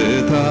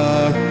ትዝታ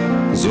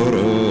ዞሮ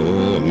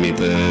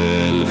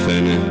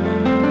ሚጠልፈን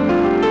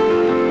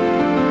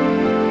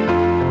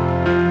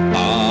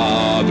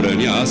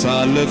አብረን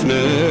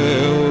ያሳለፍነው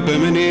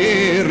በምን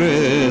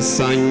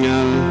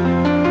ይረሳኛል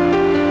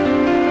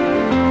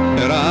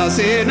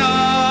ራሴን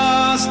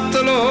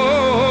አስጥሎን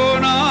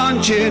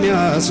አንቺን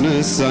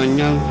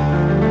ያስነሳኛል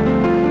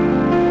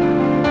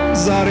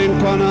ዛሬ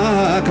እንኳን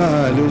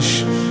አካልሽ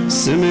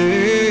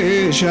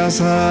ስምሽ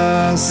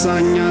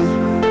ያሳሳኛል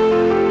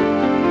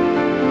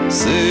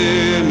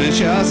ስምሽ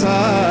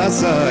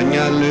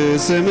ያሳሳኛል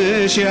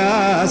ስምሽ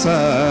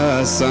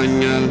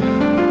ያሳሳኛል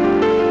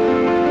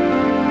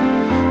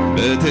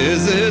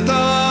በትዝታ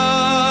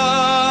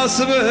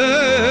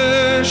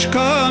ስበሽ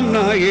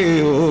ካምናዬ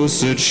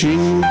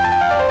ወሰድሽኝ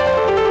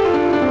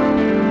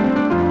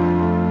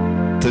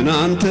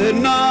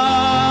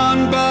ትናንትናን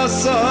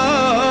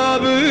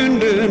በሐሳብ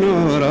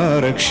እንድኖር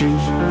አረግሽኝ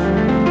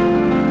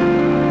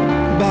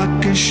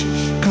ባክሽ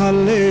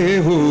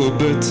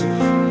ካለሁበት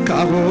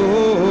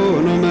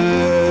ካሁኑ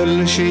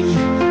መልሽኝ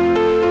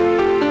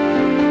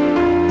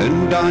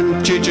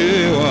እንዳንቺ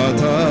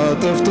ጨዋታ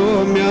ጠፍቶ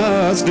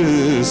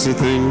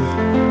የሚያስደስተኝ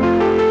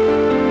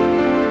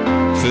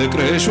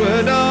ፍቅርሽ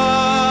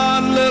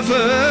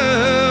ወዳለፈው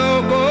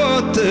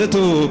ጎትቶ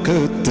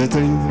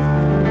ከተተኝ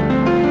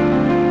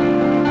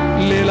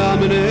ሌላ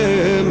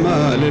ምንም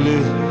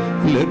አልልህ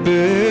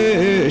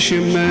ልብሽ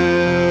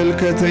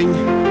ይመልከተኝ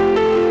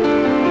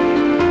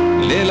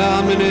ሌላ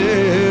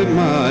ምንም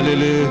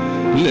አልልህ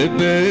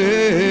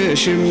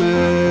ልብሽ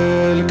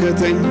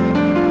ይመልከተኝ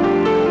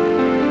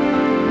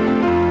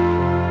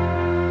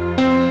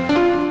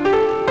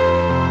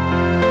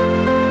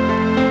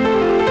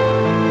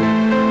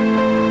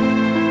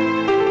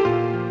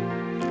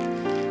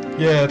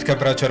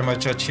የተከበራችሁ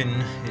አድማጮቻችን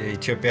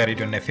ኢትዮጵያ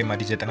ሬዲዮና ኤፍኤም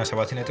አዲስ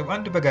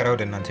 97.1 በጋራ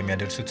ወደ እናንተ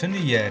የሚያደርሱትን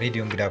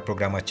የሬዲዮ እንግዳ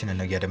ፕሮግራማችንን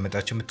ነው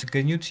እያደመጣችሁ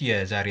የምትገኙት።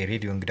 የዛሬ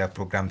ሬዲዮ እንግዳ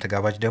ፕሮግራም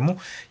ተጋባዥ ደግሞ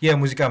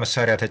የሙዚቃ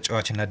መሳሪያ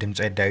ተጨዋችና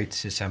ድምፃዊ ዳዊት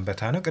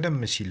ሰንበታ ነው። ቀደም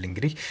ሲል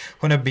እንግዲህ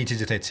ሆነብኝ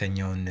ትዝታ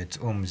የተሰኘውን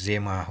ጾም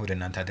ዜማ ወደ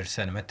እናንተ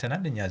አደርሰን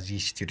መተናል። እኛ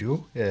እዚህ ስቱዲዮ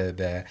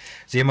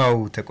በዜማው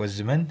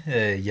ተቆዝመን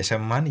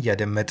እየሰማን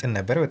እያደመጥን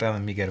ነበር። በጣም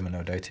የሚገርም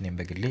ነው ዳዊት። እኔም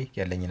በግሌ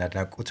ያለኝን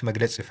አድናቆት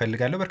መግለጽ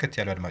እፈልጋለሁ። በርከት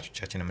ያሉ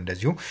አድማጮቻችንም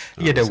እንደዚሁ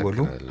እየደወሉ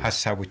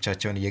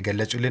ሐሳቦቻቸውን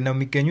እየገለጹልን ነው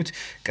የሚገኙት።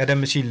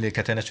 ቀደም ሲል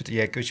ከተነሱ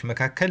ጥያቄዎች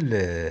መካከል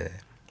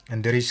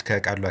እንድሪስ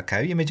ከቃሉ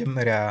አካባቢ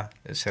የመጀመሪያ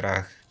ስራ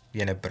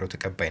የነበረው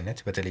ተቀባይነት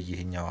በተለይ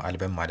ይሄኛው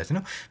አልበም ማለት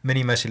ነው ምን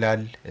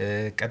ይመስላል?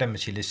 ቀደም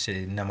ሲልስ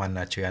እነማን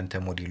ናቸው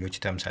ያንተ ሞዴሎች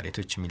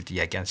ተምሳሌቶች የሚል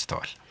ጥያቄ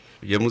አንስተዋል።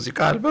 የሙዚቃ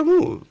አልበሙ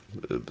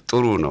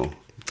ጥሩ ነው።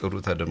 ጥሩ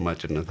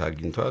ተደማጭነት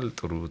አግኝቷል።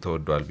 ጥሩ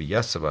ተወዷል ብዬ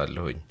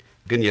አስባለሁኝ።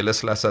 ግን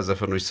የለስላሳ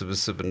ዘፈኖች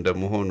ስብስብ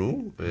እንደመሆኑ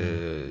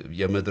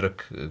የመድረክ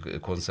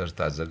ኮንሰርት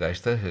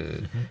አዘጋጅተህ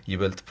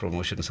ይበልጥ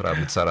ፕሮሞሽን ስራ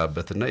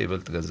የምትሰራበትና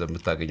ይበልጥ ገንዘብ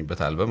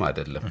የምታገኝበት አልበም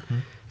አይደለም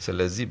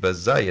ስለዚህ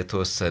በዛ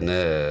የተወሰነ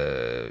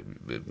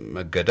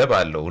መገደብ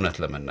አለው እውነት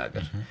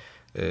ለመናገር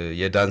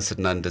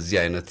የዳንስና እንደዚህ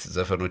አይነት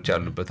ዘፈኖች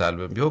ያሉበት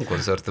አልበም ቢሆን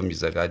ኮንሰርትም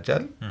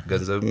ይዘጋጃል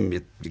ገንዘብም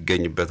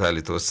ይገኝበታል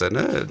የተወሰነ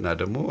እና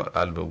ደግሞ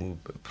አልበሙ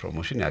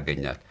ፕሮሞሽን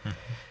ያገኛል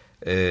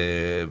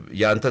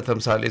ያንተ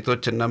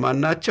ተምሳሌቶች እነማን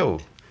ናቸው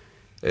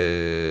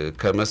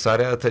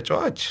ከመሳሪያ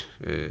ተጨዋች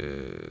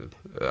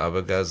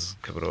አበጋዝ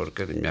ክብረ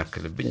ወርቅን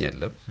የሚያክልብኝ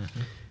የለም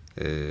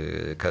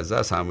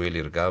ከዛ ሳሙኤል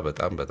ይርጋ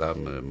በጣም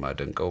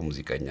ማደንቀው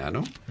ሙዚቀኛ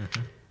ነው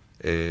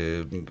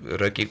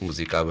ረቂቅ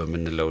ሙዚቃ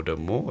በመንለው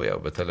ደግሞ ያው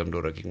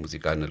በተለምዶ ረቂቅ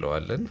ሙዚቃ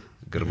እንለዋለን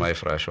ግርማይ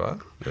ፍራሽዋ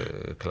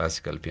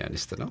ክላሲካል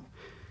ፒያኒስት ነው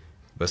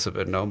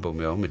በስብናውም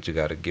በሙያውም እጅግ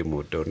አርጌ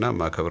የምወደውና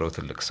ማከብረው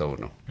ትልቅ ሰው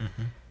ነው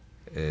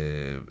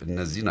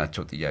እነዚህ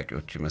ናቸው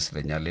ጥያቄዎች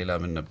ይመስለኛል ሌላ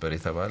ምን ነበር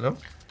የተባለው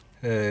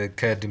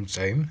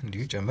ከድምፃዊም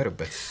እንዲሁ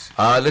ጨመርበት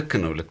ልክ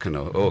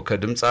ነው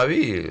ከድምፃዊ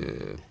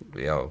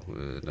ያው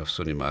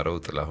ነፍሱን ይማረው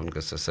ጥላሁን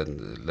ገሰሰን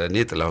ለኔ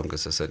ጥላሁን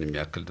ገሰሰን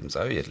የሚያክል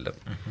ድምፃዊ የለም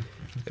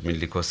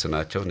ሚሊኮስ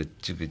ናቸው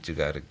እጅግ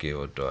አርጌ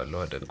ወደዋለሁ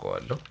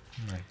አደንቀዋለሁ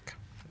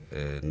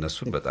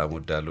እነሱን በጣም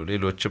ወዳለሁ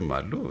ሌሎችም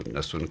አሉ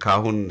እነሱን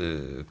ካሁን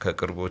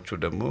ከቅርቦቹ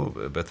ደግሞ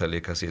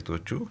በተለይ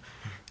ከሴቶቹ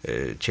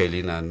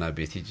ቼሊናና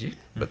ቤቲጂ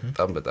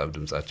በጣም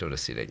ድምጻቸው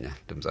ደስ ይለኛል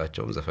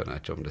ድምጻቸውም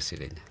ዘፈናቸውም ደስ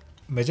ይለኛል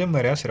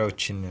መጀመሪያ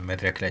ስራዎችን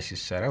መድረክ ላይ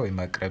ሲሰራ ወይ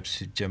ማቅረብ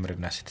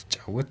ሲጀምርና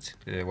ስትጫወት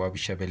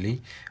ዋቢሸበሌ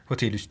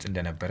ሆቴል ውስጥ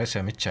እንደነበረ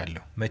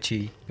ሰምቻለሁ መቼ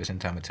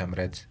በስንት ዓመተ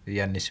ምህረት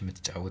ያንስ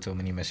የምትጫወተው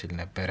ምን ይመስል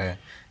ነበር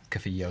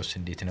ክፍያውስ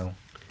እንዴት ነው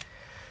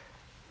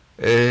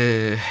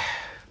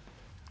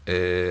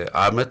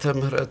ዓመተ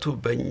ምህረቱ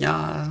በእኛ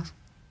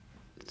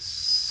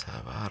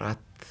 74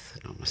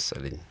 ነው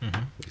መሰለኝ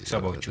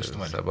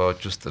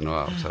ሰባዎች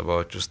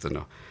ውስጥ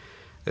ነው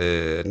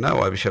እና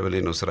ዋቢሸበሌ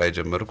ነው ስራ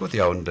የጀመርኩት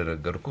ያው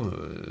እንደነገርኩ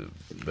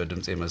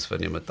በድምጼ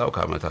መስፈን የመጣው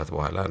ከአመታት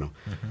በኋላ ነው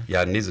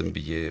ያኔ ዝም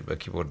ብዬ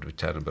በኪቦርድ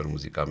ብቻ ነበር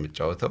ሙዚቃ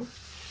የምጫወተው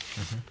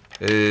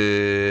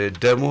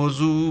ደሞዙ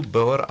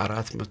በወር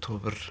 400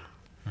 ብር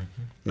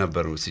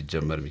ነበር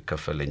ሲጀመር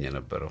የሚከፈለኝ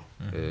የነበረው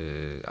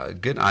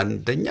ግን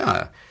አንደኛ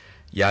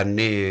ያኔ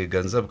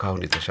ገንዘብ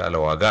ካሁን የተሻለ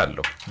ዋጋ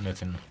አለው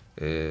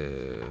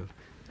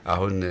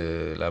አሁን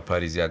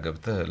ለፓሪዚያ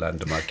ገብተህ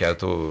ለአንድ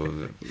ማኪያቶ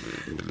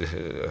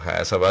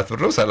 27 ብር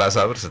ነው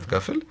 30 ብር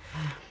ስትከፍል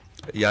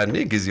ያኔ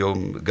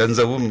ጊዜውም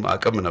ገንዘቡም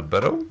አቅም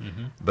ነበረው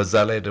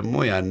በዛ ላይ ደግሞ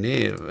ያኔ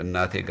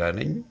እናቴ ጋር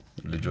ነኝ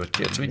ልጆች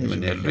የሉኝ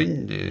ምን የሉኝ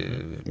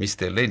ሚስት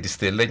የለኝ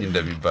ድስት የለኝ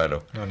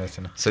እንደሚባለው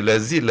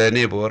ስለዚህ ለኔ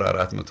በወር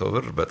 400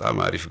 ብር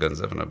በጣም አሪፍ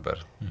ገንዘብ ነበር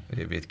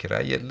የቤት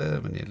ኪራይ የለ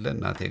ምን የለ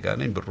እናቴ ጋር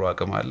ነኝ ብሩ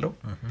አቅም አለው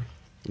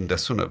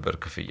እንደሱ ነበር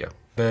ክፍያው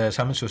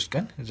በሳምንት 3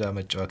 ቀን እዛ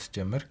መጫወት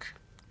ጀመርክ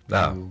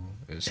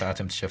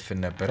ሰዓትም ተሸፍን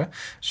ነበር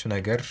እሱ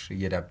ነገር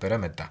እየዳበረ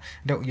መጣ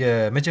እንደው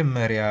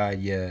የመጀመሪያ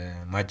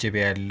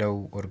የማጀቢያ ያለው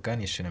ኦርጋን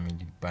የሱ ነው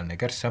የሚባል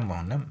ነገር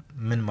ሰማሁና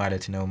ምን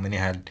ማለት ነው ምን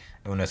ያህል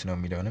እውነት ነው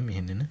የሚለውንም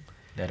ይሄንን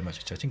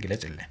ለአድማጮቻችን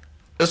ግለጽልን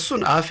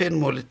እሱን አፌን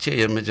ሞልቼ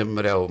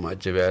የመጀመሪያው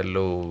ማጀቢያ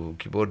ያለው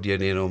ኪቦርድ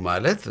የኔ ነው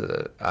ማለት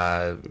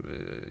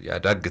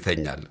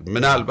ያዳግተኛል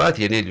ምናልባት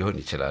የኔ ሊሆን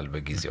ይችላል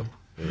በጊዜው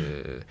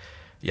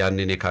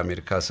ያኔ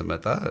ከአሜሪካ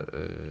ስመጣ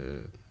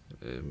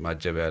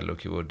ማጀቢያ ያለው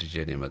ኪቦርድ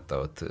ጄን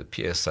የመጣውት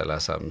ፒኤስ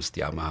 35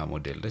 ያማሃ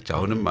ሞዴል ነች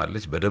አሁንም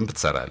አለች በደንብ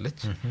ትሰራለች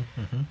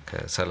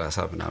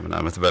ከ30 ምናምን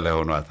አመት በላይ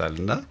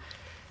ሆኗታልና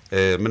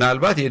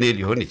ምናልባት የኔ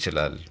ሊሆን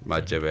ይችላል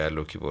ማጀቢያ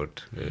ያለው ኪቦርድ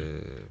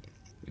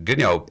ግን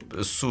ያው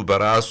እሱ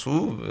በራሱ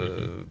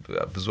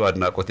ብዙ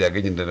አድናቆት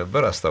ያገኝ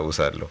እንደነበር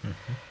አስታውሳለሁ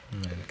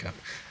መልካም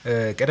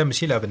ቀደም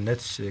ሲል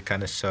አብነት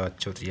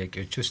ካነሳቸው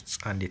ጥያቄዎች ውስጥ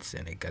አንድ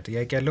የተዘነጋ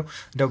ጥያቄ ያለው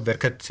እንደው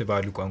በርከት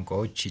ባሉ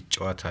ቋንቋዎች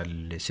ይጫወታል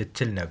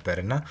ስትል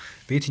ነበርና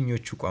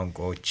በየትኞቹ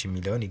ቋንቋዎች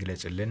የሚለውን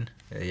ይግለጽልን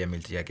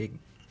የሚል ጥያቄ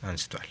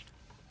አንስቷል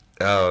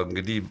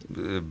እንግዲህ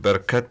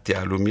በርከት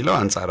ያሉ የሚለው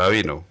አንጻራዊ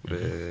ነው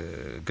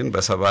ግን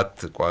በሰባት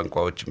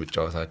ቋንቋዎች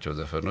የምጫወታቸው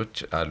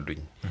ዘፈኖች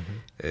አሉኝ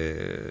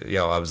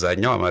ያው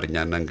አብዛኛው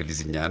አማርኛና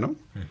እንግሊዘኛ ነው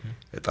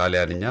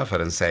ጣሊያንኛ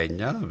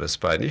ፈረንሳይኛ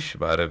በስፓኒሽ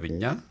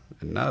በአረብኛ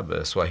እና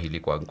በስዋህሊ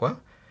ቋንቋ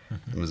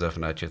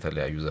ምዘፍናቸው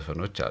የተለያዩ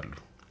ዘፈኖች አሉ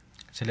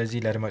ስለዚህ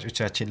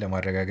ለአድማጮቻችን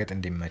ለማረጋገጥ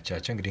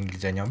እንደሚመቻቸው እንግዲህ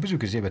እንግሊዘኛው ብዙ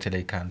ጊዜ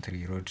በተለይ ካንትሪ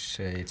ሮድስ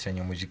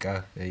የተሰኘው ሙዚቃ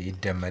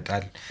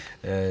ይደመጣል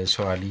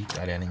ስዋህሊ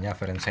ጣሊያንኛ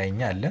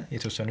ፈረንሳይኛ አለ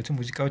የተወሰኑት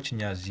ሙዚቃዎች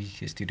እኛ እዚህ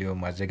ስቱዲዮ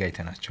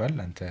ማዘጋጅተናቸዋል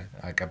አንተ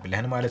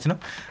አቀብለህን ማለት ነው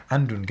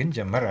አንዱን ግን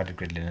ጀመር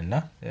አድርግልንና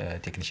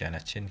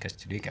ቴክኒሻናችን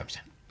ከስቱዲዮ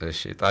ይጋብዘን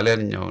እሺ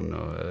ጣሊያንኛው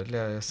ነው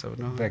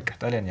ያሰብነው በቃ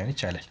ጣሊያንኛው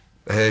ይቻላል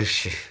እሺ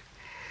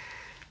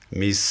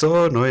Mi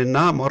sono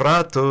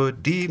innamorato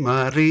di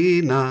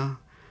Marina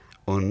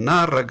una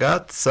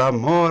ragazza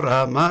mora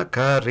ma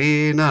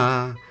carina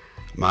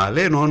ma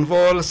lei non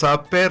vuol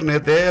saperne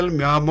del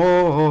mio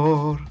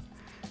amor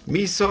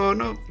mi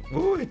sono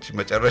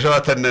መጨረሻው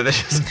ተነነሽ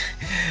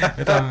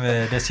በጣም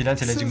ደስ ይላል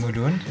ስለዚህ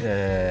ሙሉን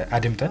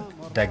አድምጠን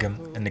ዳግም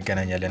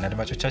እንገናኛለን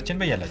አድማጮቻችን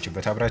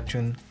በያላችሁበት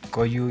አብራችሁን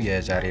ቆዩ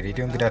የዛሬ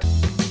ሬዲዮ እንግዳ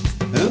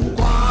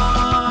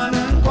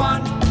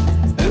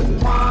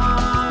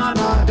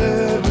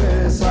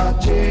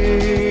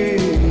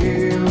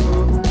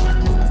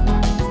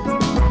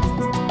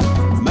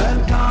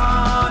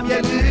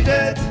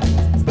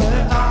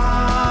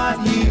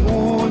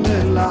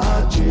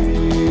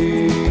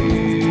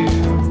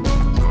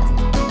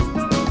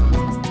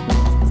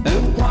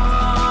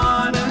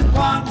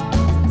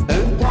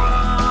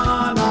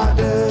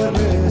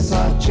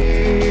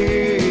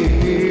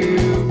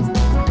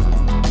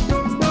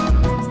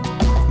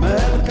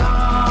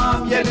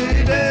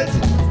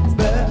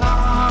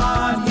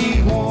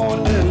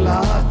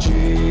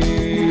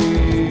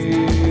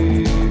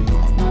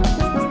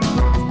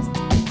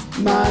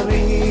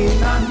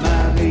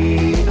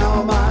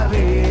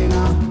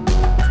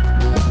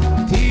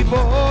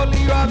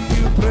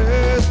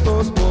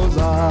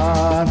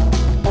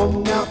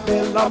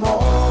bella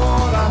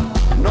mora,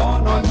 no,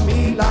 non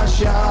mi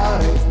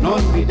lasciare,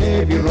 non mi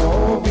devi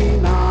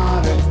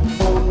rovinare,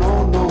 oh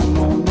no, no,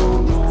 no, no,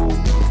 no,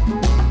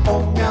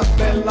 oh mia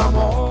bella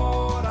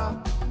mora,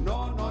 no,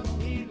 non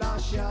mi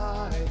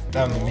lasciare.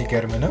 በጣም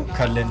የሚገርም ነው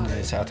ካለን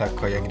ሰዓት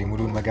አኳያ እንግዲህ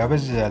ሙሉን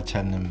መጋበዝ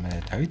አልቻልንም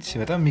ዳዊት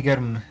በጣም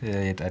የሚገርም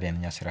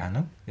የጣሊያንኛ ስራ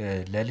ነው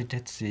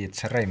ለልደት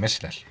የተሰራ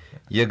ይመስላል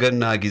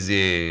የገና ጊዜ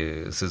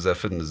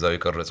ስዘፍን እዛው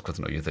የቀረጽኩት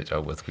ነው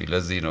እየተጫወትኩኝ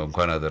ለዚህ ነው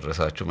እንኳን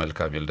አደረሳችሁ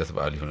መልካም የልደት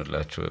በዓል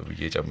ይሁንላችሁ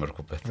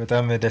እየጨመርኩበት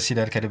በጣም ደስ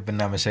ይላል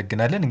ከልብና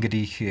መሰግናለን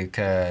እንግዲህ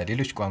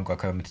ከሌሎች ቋንቋ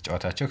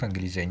ከምትጫወታቸው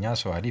ከእንግሊዘኛ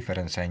ስዋህሊ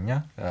ፈረንሳይኛ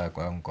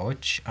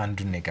ቋንቋዎች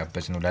አንዱን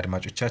የጋበዝነው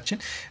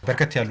ለአድማጮቻችን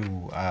በርከት ያሉ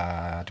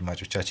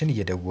አድማጮቻችን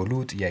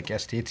እየደወሉ ጥያቄ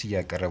አስተያየት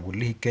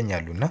ያቀርቡልህ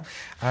ይገኛሉና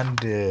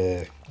አንድ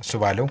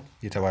ሱባለው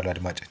የተባለ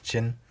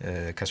አድማጫችን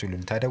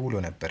ከሱሉልታ ደውሎ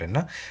ነበርና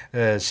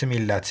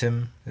ስሚላትም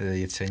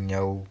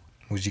የተሰኘው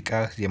ሙዚቃ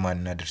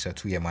የማንና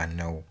ድርሰቱ የማን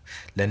ነው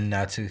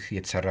ለናትህ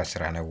የተሰራ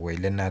ስራ ነው ወይ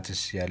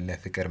ለናትስ ያለ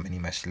ፍቅር ምን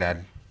ይመስላል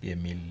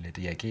የሚል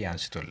ጥያቄ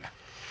አንስቶላል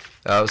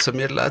አው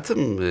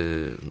ስሚላትም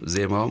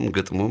ዜማውም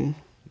ግጥሙም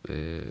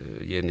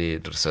የኔ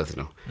ድርሰት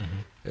ነው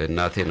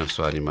እናቴ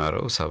ነፍሷን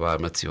ይማረው 70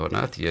 አመት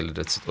ሲሆናት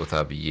የልደት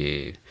ስጦታ ብዬ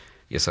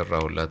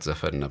የሰራሁላት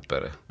ዘፈን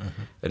ነበር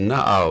እና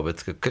አው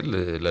በትክክል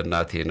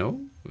ለናቴ ነው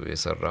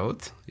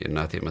የሰራሁት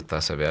የናቴ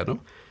መታሰቢያ ነው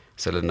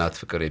ስለናት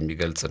ፍቅር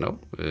የሚገልጽ ነው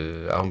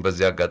አሁን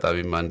በዚህ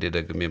አጋጣሚ ማንዴ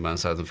ደግሜ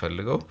ማንሳት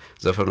እንፈልገው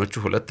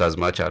ዘፈኖቹ ሁለት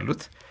አዝማች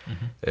አሉት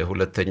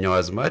ሁለተኛው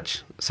አዝማች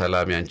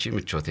ሰላም ያንቺ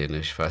ምቾቴ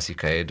ነሽ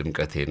ፋሲካዬ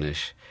ድምቀቴ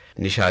ነሽ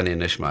ኒሻኔ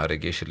ነሽ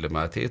ማረጌ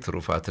ሽልማቴ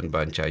ትሩፋትን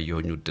ባንቻ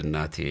ይሆኙ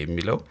ድናቴ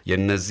የሚለው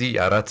የነዚህ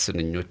አራት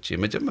ስንኞች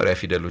የመጀመሪያ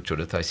ፊደሎች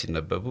ወደ ታች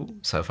ሲነበቡ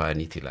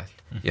ሰፋኒት ይላል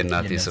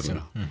የናቴ ስም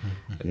ነው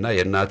እና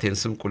የናቴን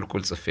ስም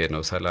ቁልቁል ጽፌ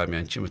ነው ሰላም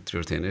ያንቺ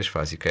ምቾቴ ነሽ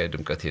ፋሲካዬ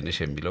ድምቀቴ ነሽ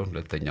የሚለው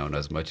ሁለተኛውን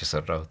አዝማች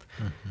የሰራሁት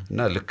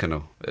እና ልክ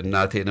ነው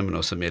እናቴንም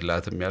ነው ስም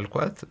የላትም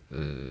ያልኳት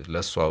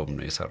ለሷውም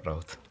ነው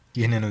የሰራሁት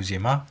ይህንን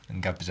ዜማ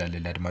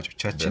እንጋብዛለን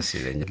ለአድማጮቻችን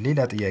ሌላ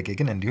ጥያቄ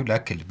ግን እንዲሁ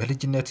ላክል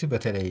በልጅነት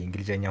በተለይ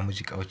እንግሊዘኛ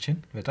ሙዚቃዎችን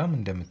በጣም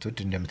እንደምትወድ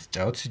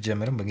እንደምትጫወት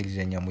ሲጀምርም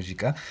በእንግሊዘኛ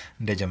ሙዚቃ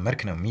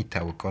እንደጀመርክ ነው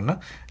የሚታወቀውና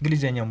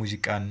እንግሊዘኛ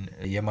ሙዚቃን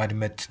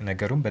የማድመጥ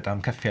ነገሩን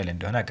በጣም ከፍ ያለ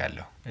እንደሆነ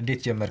አቃለሁ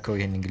እንዴት ጀመርከው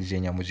ይሄን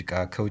እንግሊዘኛ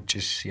ሙዚቃ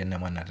ከውጭስ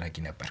የነማን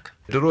አድራጊ ነበርክ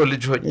ድሮ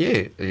ልጅ ሆኜ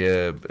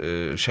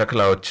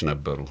ሸክላዎች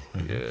ነበሩ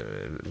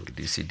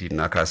እንግዲህ ሲዲ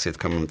እና ካሴት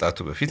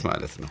ከመምጣቱ በፊት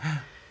ማለት ነው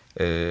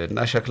እና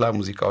ሸክላ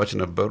ሙዚቃዎች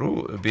ነበሩ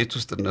ቤት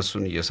ውስጥ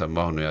እነሱን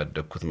እየሰማሁ ነው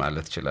ያደግኩት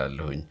ማለት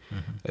ይችላልሁኝ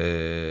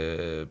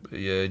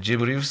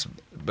የጂም ሪቭስ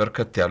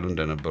በርከት ያሉ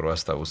እንደነበሩ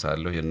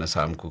አስተዋውሳለሁ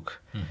የነሳምኩክ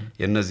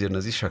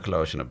የነዚህ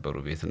ሸክላዎች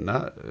ነበሩ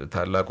ቤትና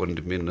ታላቅ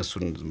ወንድሜ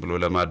እነሱን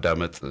ብሎ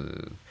ለማዳመጥ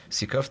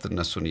ሲከፍት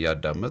እነሱን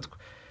ያዳመጥኩ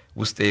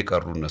ውስጤ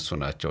የቀሩ እነሱ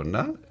ናቸውና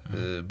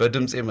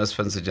በድምጼ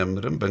መስፈን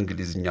ሲጀምርም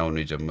በእንግሊዝኛው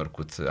ነው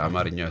የጀመርኩት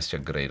አማርኛው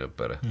ያስቸግረኝ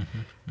ነበር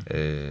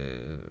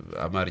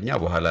አማርኛ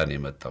በኋላ ነው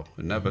የመጣው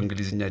እና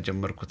በእንግሊዝኛ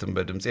ጀመርኩትም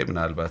በድምጼ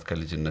ምናልባት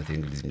ከልጅነቴ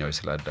እንግሊዝኛው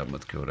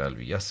ስላዳመጥኩ ይሆናል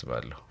ብዬ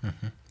አስባለሁ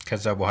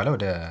ከዛ በኋላ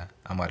ወደ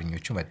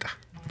አማርኞቹ መጣ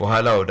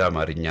በኋላ ወደ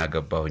አማርኛ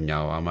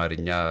ገባሁኛው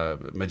አማርኛ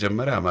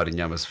መጀመሪያ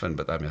አማርኛ መስፈን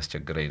በጣም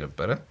ያስቸግረኝ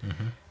ነበር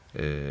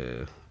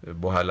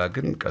በኋላ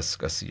ግን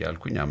ቀስ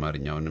ያልኩኝ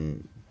አማርኛውንም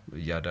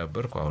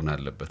ያዳበርኩ አሁን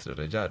አለበት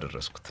ደረጃ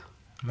አደረስኩት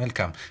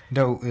መልካም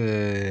እንደው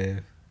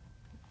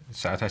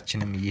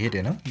ሰዓታችንም እየሄደ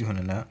ነው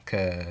ይሁንና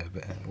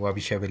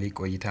ከዋቢሸበሌ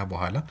ቆይታ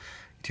በኋላ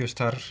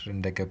ኢትዮስታር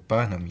እንደገባ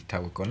ነው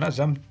የሚታወቀውና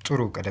ዛም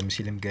ጥሩ ቀደም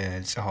ሲልም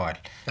ገልጸዋል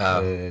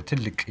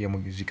ትልቅ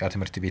የሙዚቃ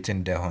ትምህርት ቤት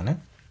እንደሆነ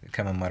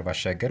ከመማር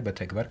ባሻገር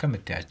በተግባር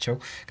ከምታያቸው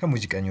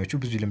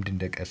ከሙዚቀኞቹ ብዙ ልምድ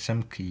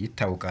እንደቀሰምክ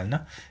ይታወቃልና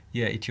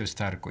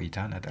የኢትዮስታር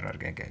ቆይታን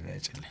አጠራርጋ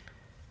ገለጽልን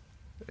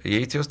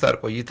የኢትዮስታር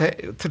ቆይታ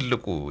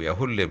ትልቁ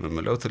ያሁሉ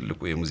የምምለው ትልቁ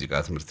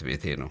የሙዚቃ ትምህርት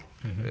ቤቴ ነው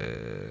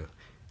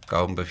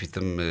ካሁን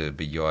በፊትም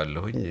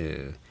ብየዋለሁኝ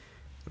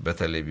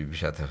በተለይ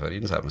ቢቢሻ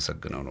ተፈሪን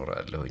ሳመሰግነው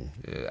ኖራለሁኝ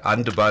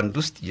አንድ ባንድ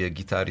ውስጥ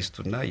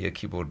የጊታሪስቱና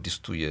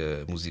የኪቦርዲስቱ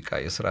የሙዚቃ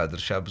የሥራ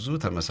ድርሻ ብዙ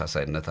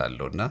ተመሳሳይነት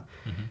አለውና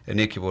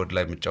እኔ ኪቦርድ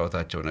ላይ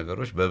የምጫወታቸው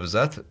ነገሮች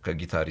በብዛት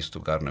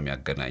ከጊታሪስቱ ጋር ነው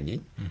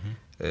የሚያገናኘኝ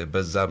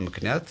በዛ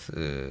ምክንያት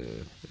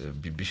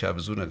ቢቢሻ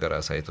ብዙ ነገር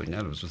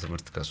አሳይቶኛል ብዙ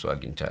ትምህርት ከሱ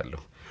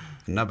አግኝቻለሁ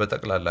እና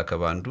በጠቅላላ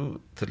ከባንዱ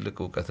ትልቅ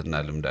ዕውቀትና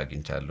ልምድ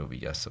አግኝቻለሁ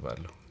ብዬ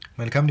አስባለሁ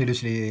መልካም ሌሎች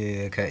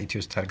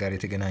ከኢትዮስታር ጋር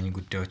የተገናኙ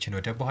ጉዳዮችን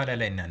ወደ በኋላ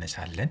ላይ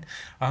እናነሳለን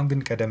አሁን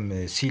ግን ቀደም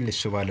ሲል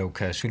ሱባለው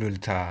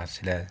ከሱሉልታ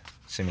ስለ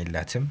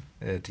ስሚላትም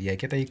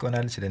ጥያቄ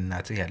ጠይቆናል ስለ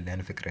እናትህ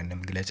ያለህን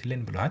ፍቅርንም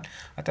ግለጽልን ብለዋል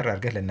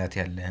አጠራርገህ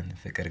ለእናትህ ያለህን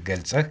ፍቅር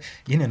ገልጸህ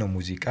ይህንን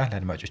ሙዚቃ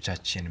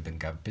ለአድማጮቻችን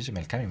ብንጋብዝ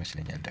መልካም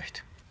ይመስለኛል ዳዊት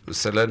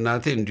ስለ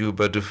እናቴ እንዲሁ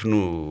በድፍኑ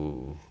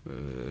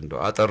እንደው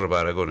አጠር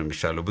ባረገው ነው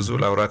የሚሻለው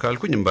ብዙ ላውራ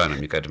ካልኩኝ እንባ ነው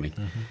የሚቀድመኝ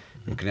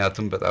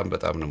ምክንያቱም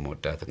በጣም ነው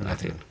የምወዳት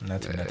እናቴን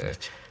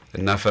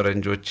እና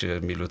ፈረንጆች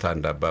የሚሉት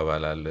አንድ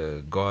አባባል አለ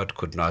God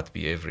could not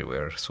be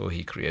everywhere so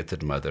he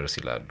created mothers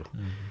ይላሉ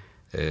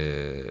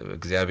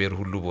እግዚአብሔር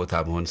ሁሉ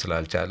ቦታ መሆን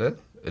ስላልቻለ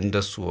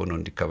እንደሱ ሆኖ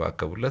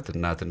እንዲከባከቡለት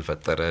እናትን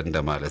ፈጠረ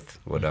እንደማለት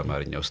ወደ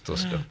አማርኛው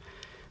ስተወስደው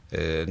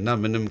እና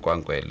ምንም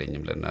ቋንቋ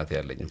የለኝም ለእናቴ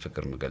ያለኝ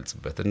ፍቅር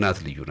መገልጽበት እናት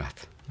ልዩ ናት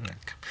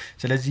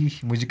ስለዚህ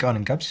ሙዚቃውን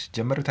እንጋብዝ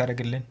ጀመሩ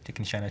ታደርግልን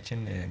ቴክኒሻናችን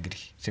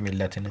እንግዲህ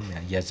ስሜላትንም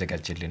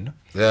ያዘጋጅልን ነው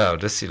ያው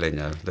ደስ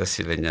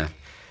ይለኛል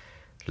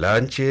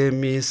ላንቺ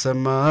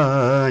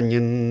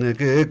የሚሰማኝን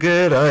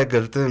ንግግር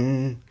አይገልጥም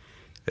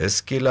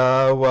እስኪ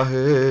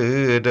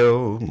ላዋህደው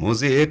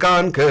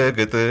ሙዚቃን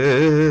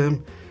ከግጥም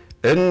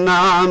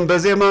እናም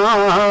በዜማ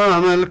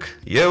መልክ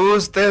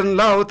የውስጤን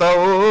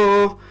ላውጣው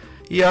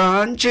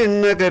ያንቺን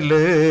ነገር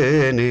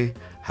ለኔ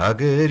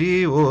ሀገሪ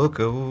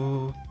ወቀው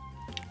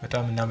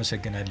በጣም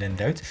እናመሰግናለን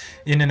ዳዊት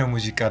ይህንን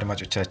ሙዚቃ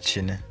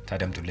አድማጮቻችን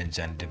ታደምጡልን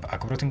ዘንድ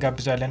በአክብሮት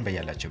እንጋብዛለን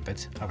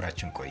በያላችሁበት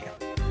አብራችን ቆዩ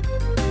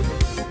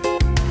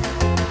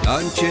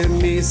አንቺ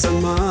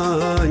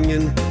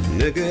የሚሰማኝን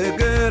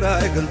ንግግር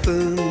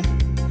አይገልጥም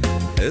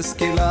እስኪ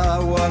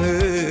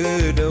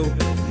ላዋህደው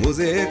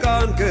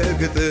ሙዚቃን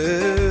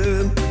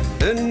ከግጥም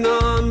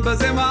እናም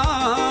በዜማ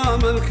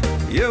መልክ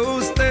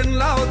የውስጤን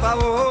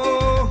ላውጣው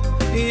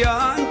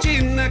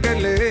ያንቺን ነገር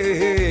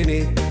ለኔ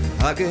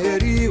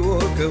ሀገሪ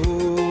ወቀው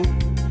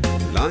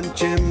ላንቺ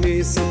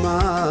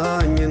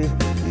የሚሰማኝን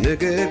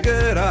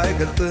ንግግር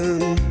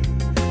አይገልጥም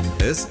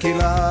እስኪ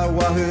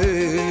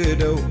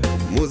ላዋህደው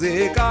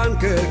ሙዚቃን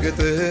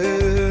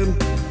ከግጥም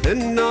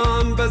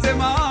እናም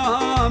በዜማ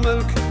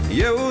መልክ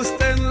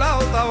የውስጤን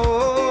ላውጣው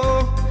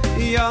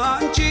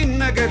ያንቺን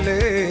ነገር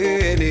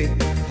ለኔ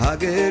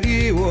ሀገሪ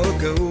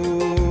ወቀው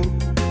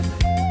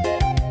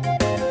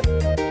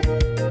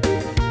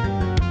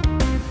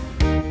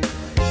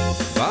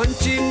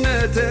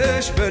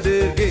ባንቺነትሽ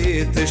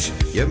በድርጊትሽ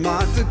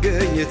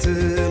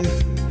የማትገኝትም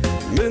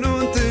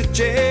ምኑን ትቼ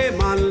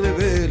ማን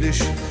ልብልሽ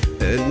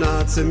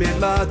እናት ስም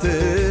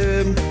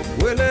የላትም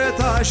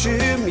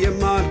ውለታሽም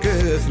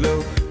የማልከፍለው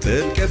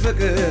ጥልቅ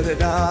ፍቅር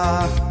ዕዳ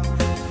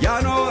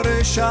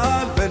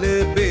ያኖርሻል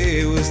በልቤ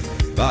ውስጥ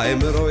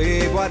በአይምሮዬ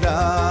ጓዳ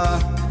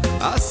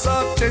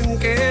አሳብ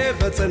ጭንቄ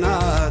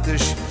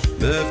በጽናትሽ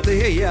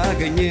መፍትሄ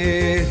ያገኘ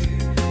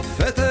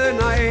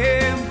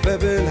ፈተናዬም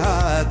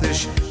በብልሃትሽ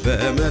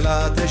በመላ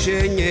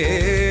ተሸኘ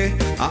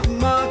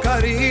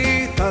አማካሪ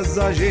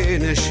ታዛዤ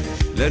ነሽ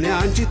ለኔ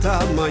አንቺ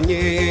ታማኜ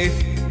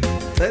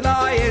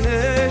ጥላዬ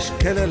ነሽ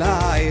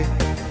ከለላዬ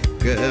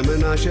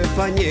ገመና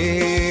ሸፋኜ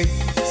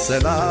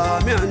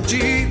ሰላም ያንቺ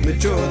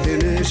ምቾቴ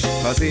ነሽ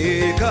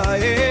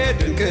ፋሲካዬ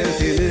ድንቅቴ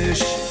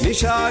ነሽ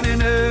ኒሻኔ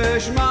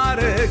ነሽ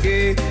ማረጌ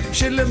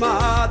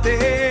ሽልማቴ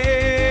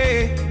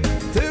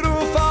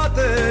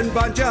ትሩፋትን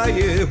ባንቺ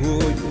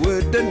አየሁኝ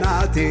ውድ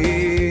እናቴ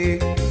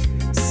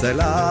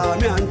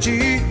ሰላም ያንቺ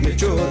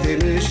ምቾቴ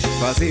ነሽ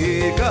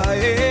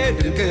ፋሲካዬ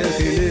ድንቅቴ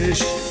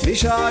ነሽ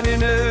ኒሻኔ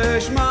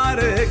ነሽ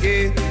ማረጌ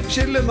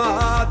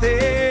ሽልማቴ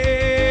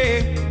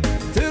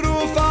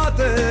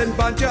ትሩፋትን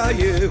ባንቺ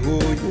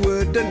አየሁኝ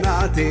ውድ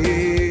እናቴ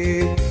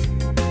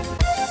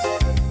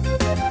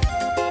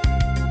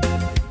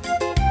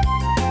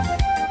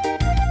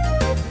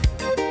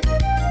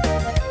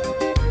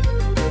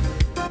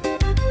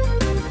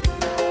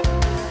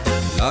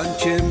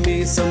ላንቺ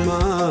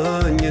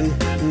የሚሰማኝን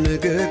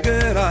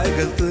ንግግር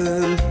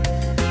አይገልጥም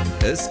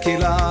እስኪ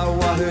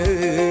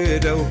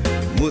ላዋህደው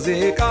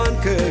ሙዚቃን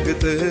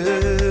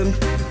ከግጥም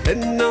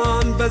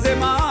እናም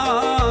በዜማ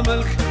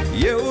መልክ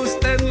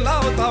የውስጤን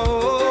ላውጣው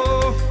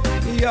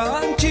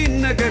ያንቺን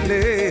ነገር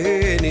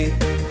ለኔ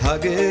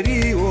ሀገሪ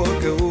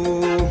ወቀው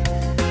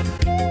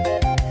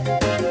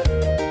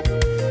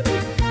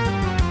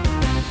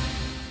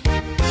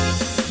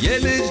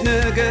የልጅ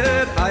ነገር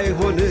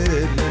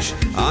አይሆንልሽ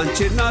አንቺ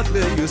እናት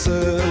ልዩ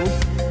ሰው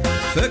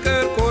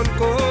ፍቅር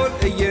ቆልቆል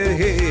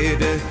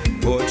እየሄደ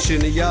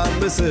ሆድሽን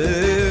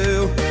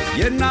ያመሰው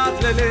የእናት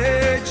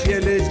ለልጅ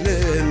የልጅ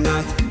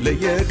ለእናት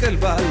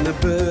ለየቅልባል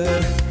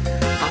ነበር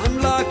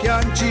አምላክ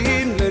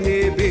ያንቺን ለኔ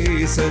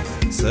ቢሰጥ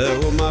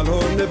ሰውም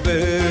አልሆን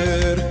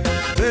ነበር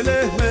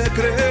ብልህ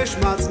ምክርሽ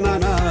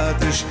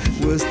ማጽናናትሽ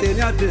ውስጤን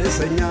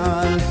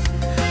ያድሰኛል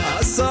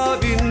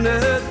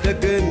አሳቢነት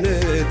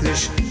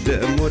ደግነትሽ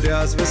ደሞ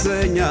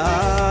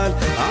ያስበሰኛል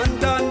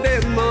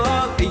አንዳንዴማ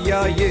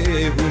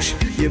እያየሁሽ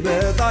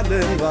ይመጣል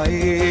እንባዬ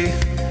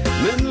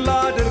ምን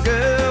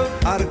ላድርገው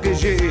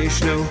አርግዤሽ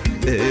ነው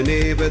እኔ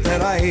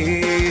በተራዬ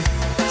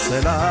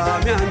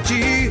ሰላም ያንቺ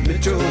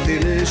ምቾቴ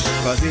ነሽ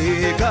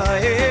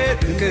ፋሲካዬ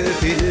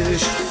ድንቅቴ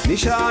ነሽ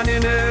ኒሻኔ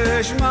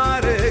ነሽ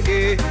ማረጌ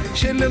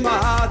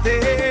ሽልማቴ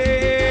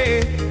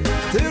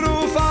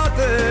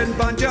ትሩፋትን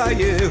ባንቺ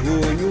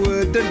አየሁኝ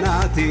ውድ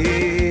እናቴ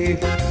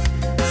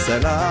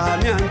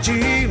ሰላም ያንቺ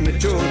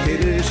ምቾቴ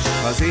ነሽ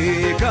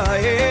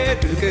ፋሲካዬ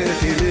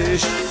ድንቅቴ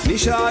ነሽ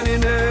ኒሻኔ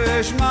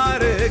ነሽ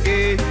ማረጌ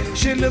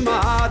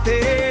ሽልማቴ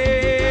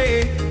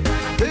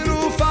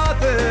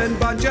ትሩፋትን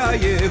ባንቺ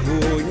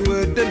አየሁኝ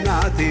ውድ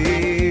እናቴ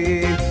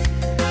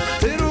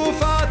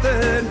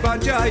ትሩፋትን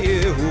ባንቺ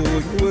አየሁኝ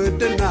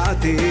ውድ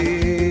እናቴ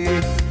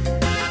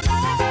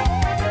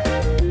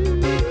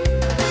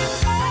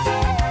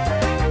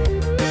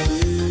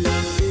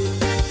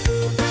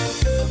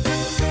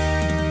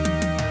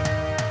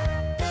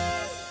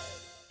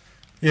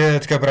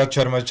የተከበራችሁ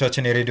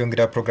አድማጮቻችን የሬዲዮ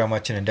እንግዳ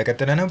ፕሮግራማችን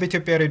እንደቀጠለ ነው።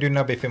 በኢትዮጵያ ሬዲዮና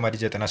በኤፍኤም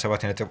አዲስ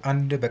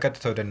 97.1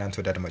 በቀጥታ ወደ እናንተ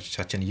ወደ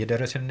አድማጮቻችን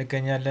እየደረስን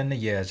እንገኛለን።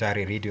 የዛሬ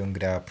ሬዲዮ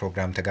እንግዳ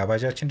ፕሮግራም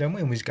ተጋባዣችን ደግሞ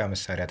የሙዚቃ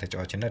መሳሪያ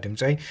ተጫዋችና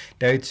ድምፃዊ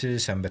ዳዊት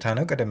ሰንበታ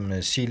ነው። ቀደም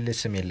ሲል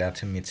ስም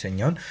የላትም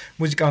የተሰኘውን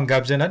ሙዚቃውን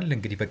ጋብዘናል።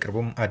 እንግዲህ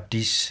በቅርቡም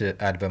አዲስ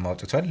አልበም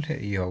አውጥቷል።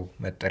 ይኸው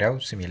መጠሪያው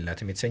ስም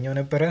የላትም የተሰኘው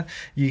ነበረ።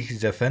 ይህ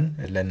ዘፈን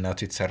ለእናቱ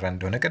የተሰራ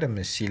እንደሆነ ቀደም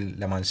ሲል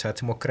ለማንሳት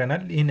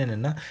ሞክረናል።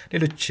 ይህንንና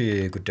ሌሎች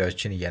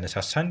ጉዳዮችን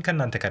እያነሳሳን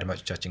ከእናንተ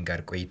ከአድማጮቻችን ጋር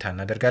ቆይታ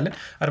እናደርጋለን።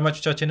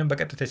 አድማጮቻችንን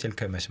በቀጥታ ስልክ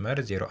መስመር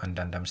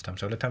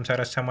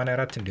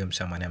 0115525484 እንዲሁም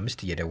 85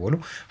 እየደወሉ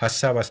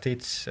ሐሳብ፣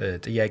 አስተያየት፣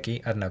 ጥያቄ፣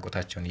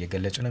 አድናቆታቸውን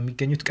እየገለጹ ነው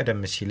የሚገኙት።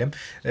 ቀደም ሲልም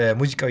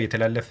ሙዚቃው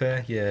እየተላለፈ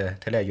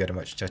የተለያዩ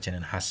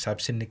አድማጮቻችንን ሐሳብ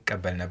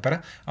ስንቀበል ነበር።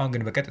 አሁን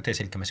ግን በቀጥታ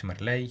ስልክ መስመር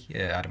ላይ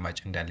አድማጭ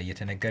እንዳለ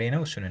እየተነገረኝ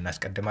ነው። እሱን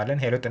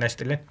እናስቀድማለን። ሄሎ ጤና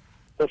ይስጥልን።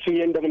 ተስፋዬ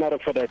እንደምን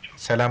አረፈዳችሁ?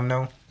 ሰላም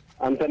ነው።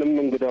 አንተንም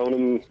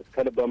እንግዳውንም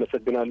ከልብ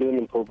አመሰግናለሁ።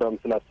 ምን ፕሮግራም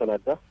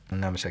ስላሰናዳ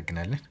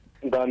እናመሰግናለን።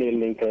 ዳንኤል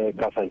ነኝ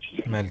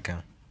ከካሳንቺስ። መልካም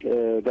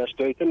ጋሽ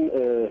ዳዊትን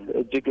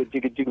እጅግ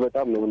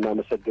በጣም ነው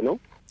እናመሰግነው።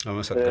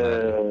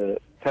 አመሰግናለሁ።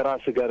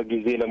 ከራስ ጋር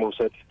ጊዜ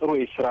ለመውሰድ ጥሩ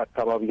የስራ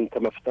አካባቢን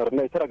ከመፍጠርና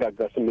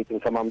የተረጋጋ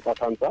ስሜትን ከማምጣት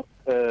አንጻር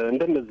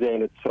እንደነዚህ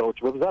አይነት ስራዎች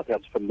በብዛት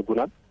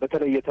ያስፈልጉናል።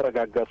 በተለይ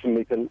የተረጋጋ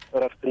ስሜትን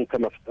እረፍትን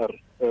ከመፍጠር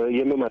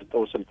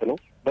የምመርጠው ስልት ነው።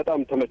 በጣም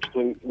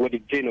ተመችቶኝ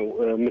ወድጄ ነው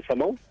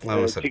የምሰማው።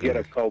 እጅግ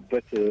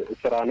የረካውበት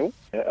ስራ ነው።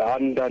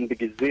 አንዳንድ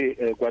ጊዜ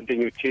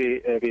ጓደኞቼ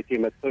ቤቴ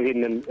መጥተው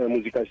ይህንን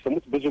ሙዚቃ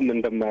ሲሰሙት ብዙም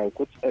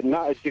እንደማያውቁት እና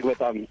እጅግ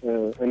በጣም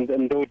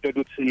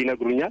እንደወደዱት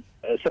ይነግሩኛል።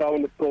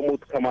 ስራውን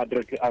ፕሮሞት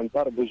ከማድረግ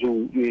አንጻር ብዙ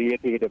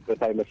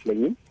የተሄደበት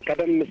አይመስለኝም።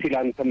 ቀደም ሲል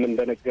አንተም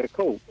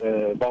እንደነገርከው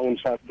በአሁኑ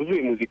ሰዓት ብዙ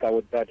የሙዚቃ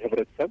ወዳድ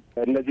ህብረተሰብ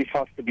እነዚህ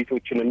ፋስት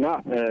ቢቶችንና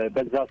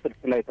በዛ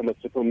ስልት ላይ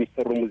ተመስርተው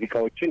የሚሰሩ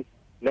ሙዚቃዎችን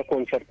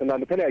ለኮንሰርትና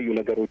ለተለያዩ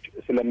ነገሮች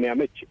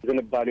ስለሚያመች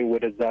ዝንባሌው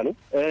ወደዛ ነው።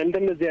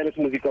 እንደነዚህ አይነት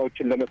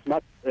ሙዚቃዎችን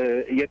ለመስማት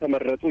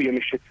የተመረጡ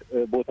የምሽት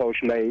ቦታዎች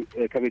ላይ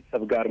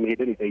ከቤተሰብ ጋር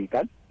መሄድን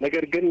ይጠይቃል።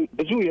 ነገር ግን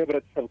ብዙ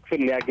የህብረተሰብ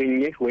ክፍል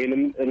ሊያገኘህ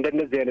ወይንም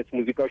እንደነዚህ አይነት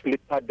ሙዚቃዎች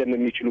ሊታደም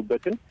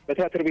የሚችሉበትን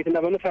በቲያትር ቤትና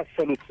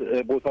በመሳሰሉት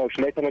ቦታዎች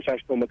ላይ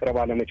ተመቻችተው መቅረብ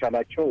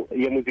አለመቻላቸው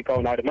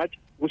የሙዚቃውን አድማጭ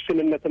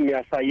ውስንነትም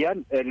ያሳያል።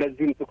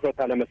 ለዚህም ትኩረት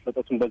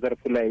አለመሰጠቱን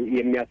በዘርፉ ላይ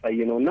የሚያሳይ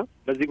ነውና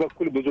በዚህ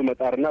በኩል ብዙ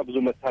መጣርና ብዙ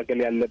መታገል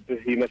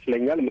ያለብህ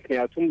ይመስለኛል።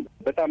 ምክንያቱም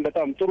በጣም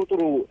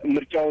ጥሩ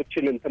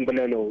ምርጫዎችን እንትን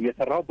ብለህ ነው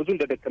የሰራው። ብዙ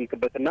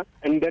እንደደከምክበትና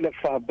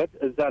እንደለፋህበት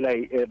እዛ ላይ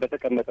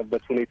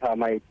በተቀመጠበት ሁኔታ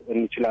ማየት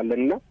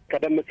እንችላለንና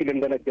ቀደም ሲል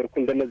እንደነገርኩ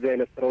እንደነዚህ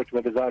አይነት ስራዎች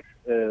በብዛት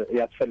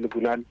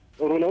ያስፈልጉናል።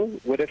 ጥሩ ነው።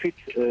 ወደፊት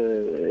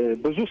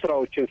ብዙ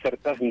ስራዎችን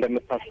ሰርተህ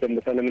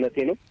እንደምታስደምጠን እምነቴ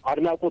ነው።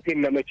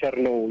 አድናቆቴን ለመቸር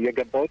ነው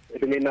የገባሁት።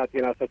 እድሜና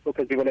ጤና ሰጥቶ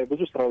ከዚህ በላይ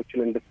ብዙ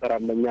ስራዎችን እንድትሰራ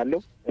እመኛለሁ።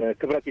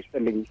 ክብረት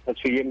ይስጥልኝ።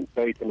 ተስፋዬም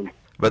ዳዊትንም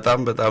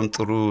በጣም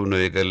ጥሩ ነው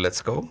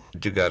የገለጽከው።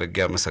 እጅግ አድርጌ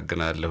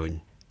አመሰግናለሁኝ።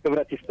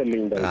 ክብረት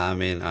ይስጥልኝ።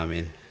 አሜን።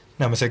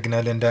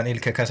 እናመሰግናለን። ዳንኤል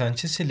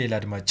ከካሳንቺስ። ሌላ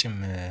አድማጭም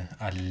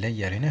አለ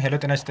እያለኝ ነው። ሄሎ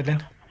ጤና ይስጥልን።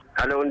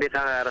 ሄሎ እንዴት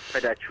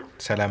አረፈዳችሁ?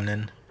 ሰላም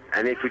ነን።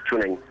 እኔ ቹቹ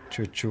ነኝ።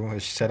 ቹቹ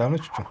እሺ፣ ሰላም ነው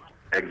ቹቹ?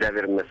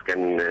 እግዚአብሔር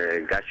ይመስገን።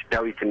 ጋሽ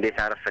ዳዊት እንዴት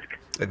አረፈድክ?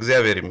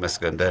 እግዚአብሔር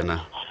ይመስገን ደህና።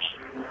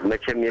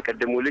 መቼም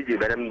የቀደሙ ልጅ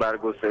በደንብ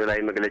አድርጎ ላይ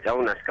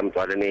መግለጫውን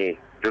አስቀምጧል። እኔ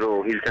ድሮ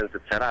ሂልተን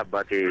ስትሰራ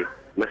አባቴ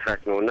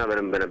መስራች ነውና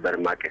በደንብ ነበር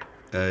ማቀ።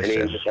 እኔ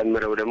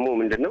ተጨምረው ደግሞ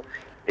ምንድነው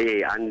ይሄ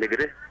አንድ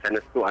እግርህ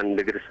ተነስቶ አንድ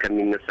እግር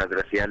እስከሚነሳ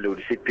ድረስ ያለው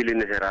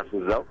ዲሲፕሊንህ ራሱ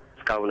እዛው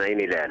እስካሁን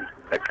አይኔ ላይ አለ።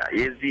 በቃ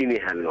የዚህን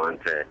ያህል ነው።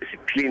 አንተ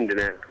ዲሲፕሊን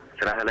እንደነ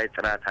ስራህ ላይ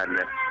ጥራት አለ፣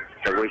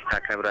 ሰዎች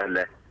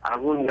ታከብራለህ።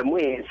 አሁን ደግሞ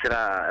ይሄ ስራ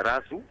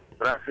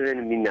ራስህን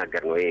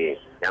የሚናገር ነው። ይሄ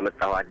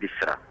ያመጣው አዲስ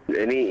ስራ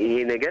እኔ ይሄ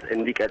ነገር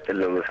እንዲቀጥል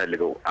ነው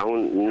የምፈልገው። አሁን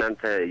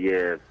እናንተ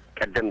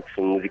የቀደምት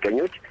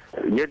ሙዚቀኞች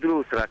የድሮ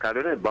ስራ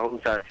ካልሆነ በአሁኑ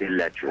ሰዓት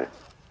የላችሁም።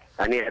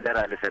 እኔ አደራ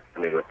ልሰጥ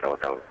ነው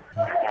የወጣሁት። አሁን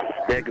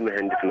ደግመህ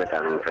እንድትመጣ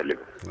ነው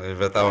የምፈልገው።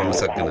 በጣም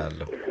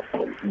አመሰግናለሁ።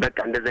 በቃ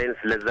እንደዚህ አይነት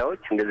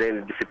ስለዛዎች እንደዚህ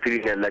አይነት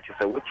ዲሲፕሊን ያላቸው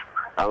ሰዎች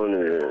አሁን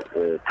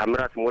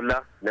ታምራት ሞላ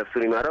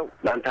ነፍሱን ይማረው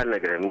ላንተ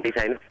አልነግርህም እንዴት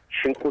አይነት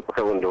ሽንቁጥ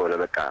ሰው እንደሆነ።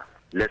 በቃ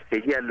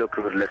ለስቴጅ ያለው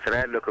ክብር፣ ለስራ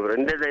ያለው ክብር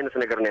እንደዚህ አይነት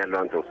ነገር ነው ያለው።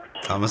 አንተ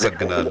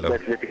አመሰግናለሁ።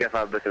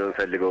 ልትገፋበት ነው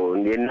የምፈልገው።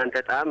 የእናንተ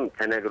ጣም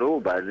ተነግሮ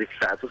በዚህ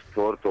ሰዓት ውስጥ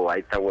ተወርቶ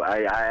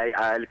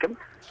አያልቅም፣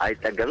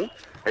 አይጠገብም።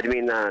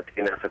 እድሜና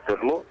ጤና ሰጥቶ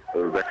ደግሞ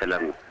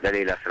በሰላም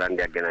ለሌላ ስራ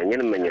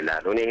እንዲያገናኘን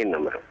እመኝልሃለሁ። እኔ ይሄን ነው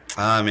የምለው።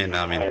 አሜን።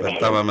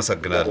 በጣም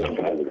አመሰግናለሁ።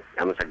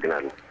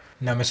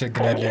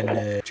 እናመሰግናለን።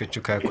 ቹቹ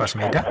ከኳስ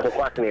ሜዳ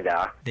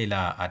ሌላ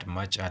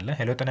አድማጭ አለ።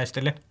 ሄሎ ጤና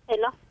ይስጥልን።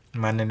 ሄሎ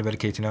ማንን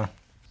በልከት ነው?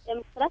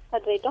 የምስራች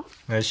ከድሬዳዋ።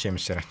 እሺ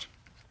የምስራች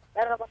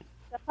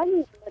በጣም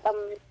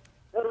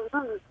ጥሩ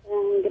ነው።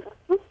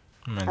 እንግዳችሁ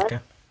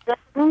መልካም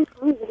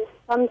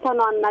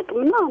ሰምተነው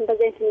አናውቅምና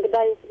እንደዚህ አይነት እንግዳ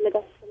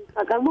የፈለጋችሁ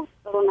ታቀርቡ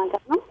ጥሩ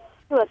ነገር ነው።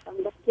 በጣም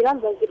ደስ ይላል።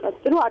 በዚህ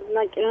ቀጥሉ።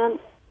 አድናቂ ነን።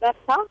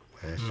 በርታ።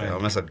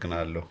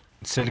 አመሰግናለሁ።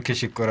 ስልክሽ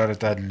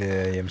ይቆራረጣል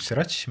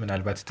የምስራች።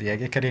 ምናልባት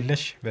ጥያቄ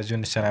ከሌለሽ በዚሁ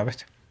እንሰናበት።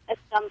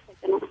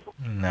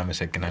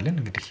 እናመሰግናለን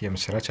እንግዲህ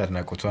የምስራች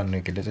አድናቆቷን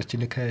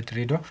ገለጸችልኝ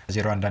ከድሬዳዋ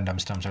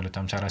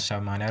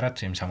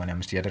 0115525484 ወይም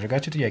 85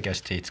 ያደረጋችሁ ጥያቄ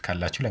አስተያየት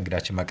ካላችሁ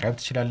ለእንግዳችን ማቅረብ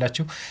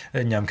ትችላላችሁ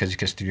እኛም ከዚህ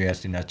ከስቱዲዮ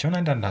ያስደናቸውን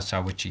አንዳንድ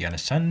ሀሳቦች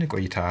እያነሳን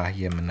ቆይታ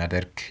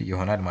የምናደርግ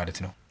ይሆናል ማለት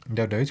ነው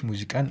እንደው ዳዊት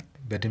ሙዚቃን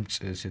በድምጽ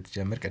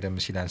ስትጀምር ቀደም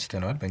ሲል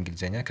አንስተናል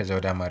በእንግሊዘኛ ከዛ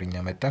ወደ አማርኛ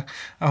መጣ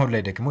አሁን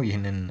ላይ ደግሞ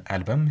ይህንን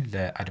አልበም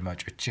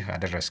ለአድማጮች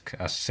አደረስክ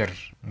 10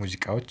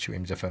 ሙዚቃዎች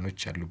ወይም ዘፈኖች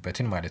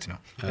ያሉበትን ማለት ነው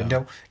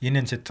እንደው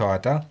ይህንን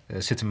ስትዋጣ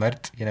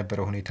ስትመርጥ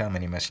የነበረው ሁኔታ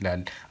ምን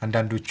ይመስላል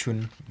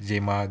አንዳንዶቹን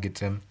ዜማ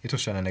ግጥም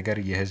የተወሰነ ነገር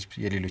የህዝብ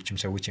የሌሎችም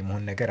ሰዎች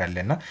የመሆን ነገር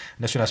አለና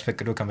እነሱን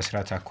አስፈቅዶ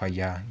ከመስራት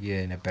አኳያ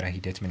የነበረ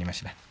ሂደት ምን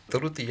ይመስላል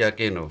ጥሩ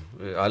ጥያቄ ነው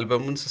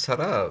አልበሙን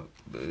ስሰራ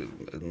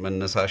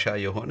መነሳሻ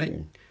የሆነኝ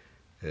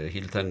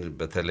ሂልተን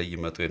በተለይ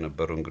መጡ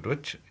የነበሩ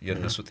እንግዶች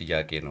የነሱ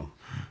ጥያቄ ነው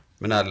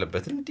ምን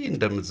አለበት እንዴ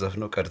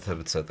እንደምትዘፍነው ቀርተህ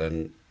ብትሰጠን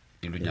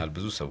ይሉኛል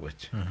ብዙ ሰዎች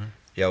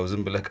ያው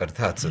ዝም ብለህ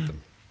ቀርተህ አትሰጥም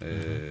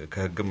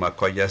ከህግም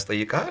አኳያ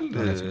ያስጠይቃል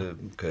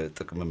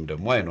ከጥቅምም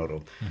ደግሞ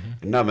አይኖርም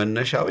እና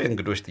መነሻው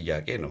የእንግዶች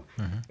ጥያቄ ነው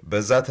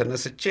በዛ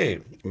ተነስቼ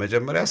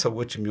መጀመሪያ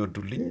ሰዎች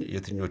የሚወዱልኝ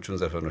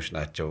የትኞቹን ዘፈኖች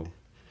ናቸው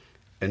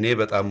እኔ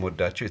በጣም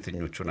ወዳቸው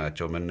የትኞቹ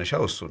ናቸው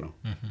መነሻው እሱ ነው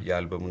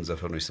የአልበሙን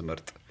ዘፈኖች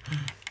ስመርጥ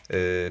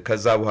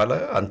ከዛ በኋላ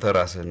አንተ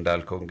ራስህ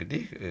እንዳልከው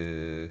እንግዲህ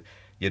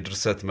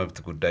የድርሰት መብት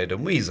ጉዳይ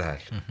ደግሞ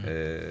ይዛል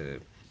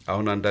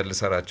አሁን አንዳንድ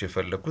ልሰራቸው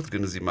የፈለኩት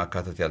ግን እዚህ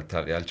ማካተት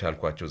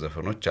ያልቻልኳቸው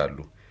ዘፈኖች አሉ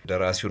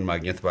ደራሲውን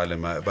ማግኘት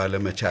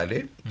ባለመቻሌ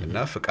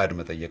እና ፍቃድ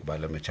መጠየቅ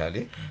ባለመቻሌ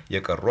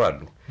የቀሩ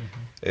አሉ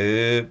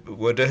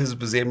ወደ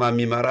ህዝብ ዜማ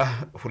የሚመራ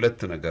ሁለት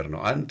ነገር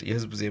ነው አንድ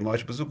የህዝብ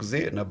ዜማዎች ብዙ ጊዜ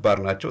ነባር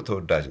ናቸው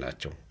ተወዳጅ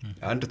ናቸው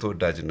አንድ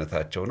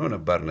ተወዳጅነታቸው ነው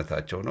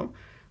ነባርነታቸው ነው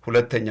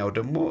ሁለተኛው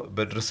ደግሞ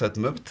በድርሰት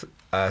መብት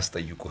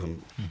አያስጠይቁህም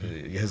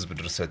የህዝብ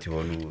ድርሰት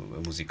የሆኑ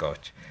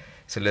ሙዚቃዎች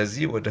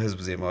ስለዚህ ወደ ህዝብ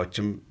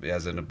ዜማዎችም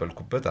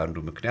ያዘነበልኩበት አንዱ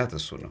ምክንያት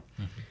እሱ ነው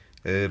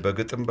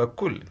በግጥም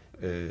በኩል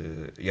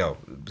ያው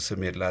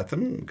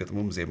ስሜላትም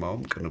ግጥሙም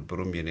ዜማውም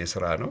ቅንብሩም የኔ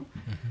ስራ ነው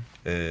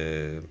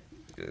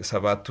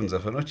ሰባቱን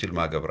ዘፈኖች ይልማ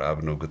ገብረአብ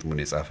ነው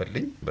ግጥሙን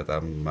የጻፈልኝ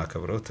በጣም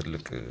ማከብረው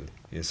ትልቅ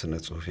የስነ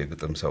ጽሁፍ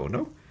የግጥም ሰው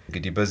ነው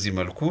እንግዲህ በዚህ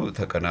መልኩ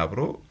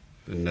ተቀናብሮ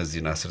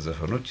እነዚህን 10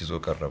 ዘፈኖች ይዞ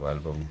ቀርቧል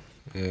አልበሙ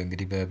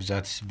እንግዲህ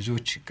በብዛት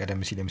ብዙዎች ቀደም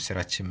ሲል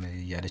የምስራችም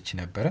ያለች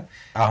ነበር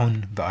አሁን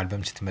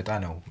በአልበም ስትመጣ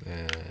ነው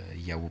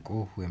ያውቁ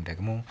ወይም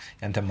ደግሞ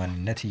ያንተ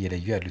ማንነት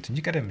እየለዩ ያሉት እንጂ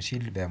ቀደም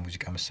ሲል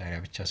በሙዚቃ መሳሪያ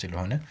ብቻ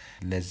ስለሆነ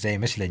ለዛ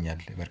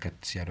ይመስለኛል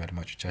በርከት ያሉ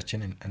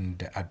አድማጮቻችን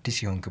እንደ አዲስ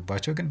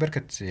ይሆንክባቸው ግን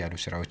በርከት ያሉ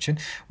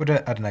ስራዎችን ወደ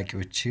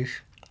አድናቂዎችህ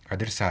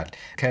አድርሰሃል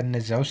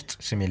ከነዛ ውስጥ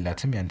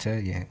ስሜላትም ያንተ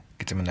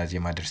የግጥምና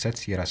ዜማ ድርሰት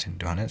የራስ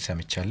እንደሆነ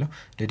ሰምቻለሁ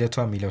ልደቷ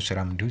የሚለው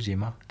ስራም እንዲሁ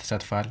ዜማ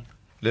ተሳትፈሃል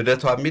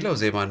ልደቷ የሚለው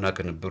ዜማና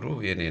ቅንብሩ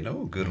የኔ ነው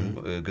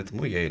ግጥሙ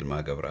የይልማ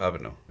ገብረአብ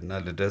ነው እና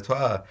ልደቷ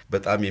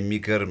በጣም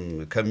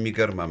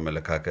ከሚገርም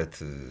አመለካከት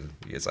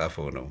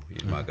የጻፈው ነው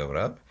ይልማ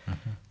ገብረአብ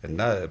እና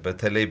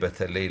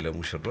በተለይ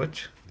ለሙሽሮች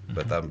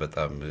በጣም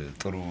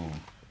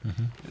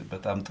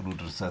ጥሩ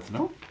ድርሰት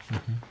ነው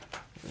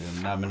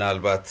እና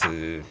ምናልባት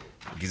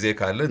ጊዜ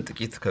ካለን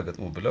ጥቂት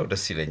ከግጥሙ ብለው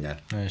ደስ ይለኛል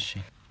እሺ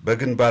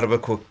በግንባር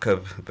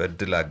በኮከብ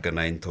በእድል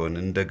አገናኝቶን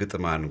እንደ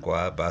ግጥም አንጓ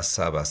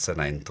በሐሳብ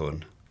አሰናኝቶን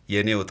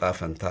የኔው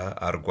ጣፈንታ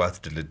አርጓት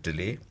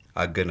ድልድሌ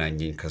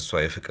አገናኝኝ ከሷ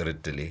የፍቅር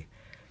እድሌ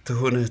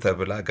ትሁንህ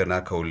ተብላ ገና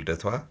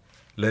ከውልደቷ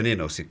ለኔ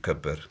ነው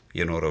ሲከበር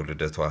የኖረው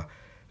ልደቷ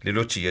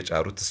ሌሎች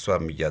እየጫሩት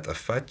እሷም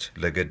እያጠፋች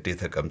ለገዴ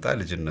ተቀምጣ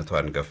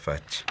ልጅነቷን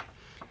ገፋች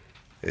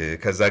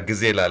ከዛ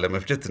ጊዜ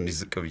ላለመፍጀት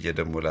እንዲዝቅ ብዬ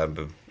ደሞ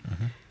ላንብብ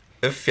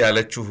እፍ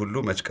ያለችው ሁሉ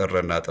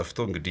መጭቀረና ጠፍቶ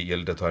እንግዲህ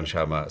የልደቷን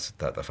ሻማ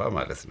ስታጠፋ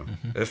ማለት ነው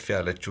እፍ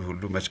ያለችው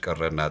ሁሉ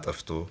መጭቀረና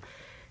ጠፍቶ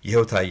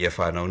ይሄው ታየፋ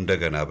ነው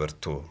እንደገና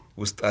በርቶ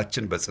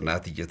ውስጣችን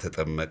በጽናት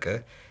እየተጠመቀ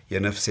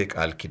የነፍሴ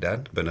ቃል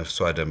ኪዳን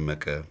በነፍሷ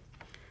ደመቀ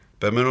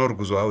በመኖር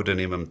ጉዟ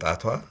ወደኔ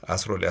መምጣቷ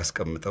አስሮ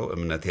ሊያስቀምጠው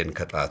እምነቴን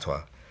ከጣቷ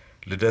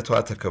ልደቷ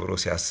ተከብሮ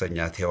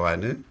ሲያሰኛት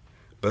ሔዋን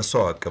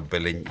በሷ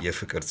አቀበለኝ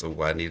የፍቅር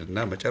ጽዋኔልና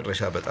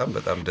መጨረሻ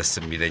በጣም ደስ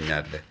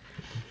የሚለኛል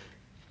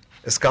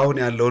እስካሁን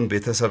ያለውን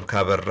ቤተሰብ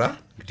ካበራ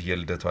እንግዲህ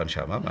የልደቷን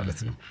ሻማ ማለት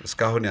ነው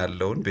እስካሁን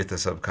ያለውን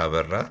ቤተሰብ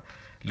ካበራ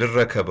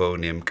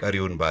ልረከበውንም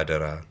ቀሪውን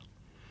ባደራ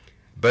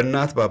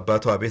በእናት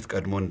በአባቷ ቤት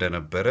ቀድሞ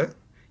እንደነበረ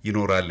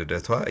ይኖራል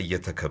ልደቷ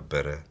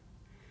እየተከበረ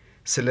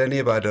ስለኔ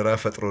ባደራ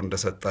ፈጥሮ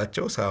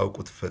እንደሰጣቸው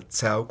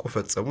ሳያውቁ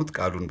ፈጸሙት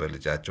ቃሉን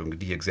በልጃቸው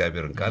እንግዲህ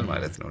የእግዚአብሔርን ቃል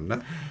ማለት ነውና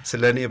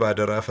ስለኔ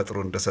ባደራ ፈጥሮ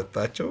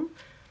እንደሰጣቸው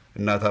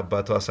እናት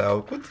አባቷ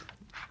ሳያውቁት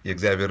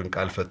የእግዚአብሔርን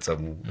ቃል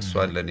ፈጸሙ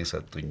እሷን ለኔ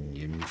ሰጡኝ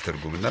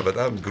የሚትርጉምና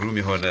በጣም ግሩም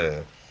የሆነ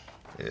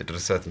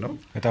ድርሰት ነው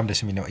በጣም ደስ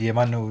የሚል ነው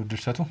የማን ነው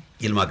ድርሰቱ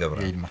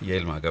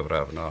የይልማ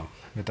ገብረአብ ነው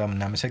በጣም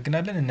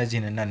እናመሰግናለን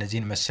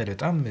እነዚህን መሰል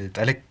በጣም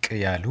ጠለቅ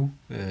ያሉ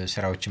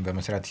ስራዎችን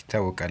በመስራት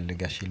ይታወቃል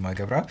ጋሽ ይልማ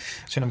ገብረአብ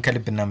እሱንም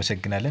ከልብ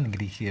እናመሰግናለን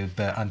እንግዲህ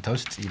በአንተ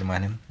ውስጥ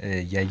ይልማንም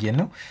ያየን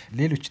ነው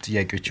ሌሎች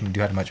ጥያቄዎችም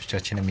እንዲሁ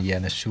አድማጮቻችንም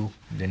እያነሱ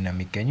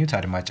ለናሚገኙት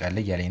አድማጭ አለ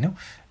ያለኝ ነው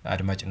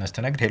አድማጭ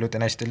እናስተናግድ ሄሎ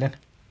ጤና ይስጥልን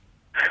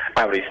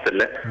አብሬ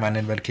ይስጥልን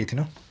ማንን በልኬት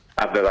ነው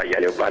አበባ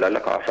ያለው ባላላ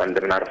ካፋ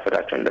እንደምን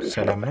አረፈዳቸው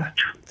ሰላም ነው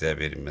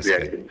እግዚአብሔር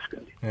ይመስገን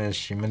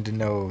እሺ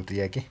ምንድነው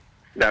ጥያቄ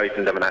ዳዊት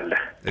እንደምን አለ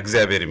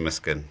እግዚአብሔር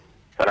ይመስገን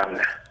ሰላም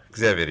ነህ?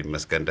 እግዚአብሔር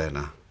ይመስገን ደህና።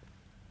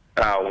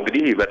 አዎ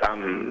እንግዲህ በጣም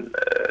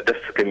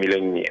ደስ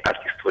ከሚለኝ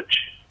አርቲስቶች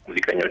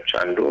ሙዚቀኞች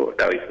አንዱ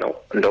ዳዊት ነው።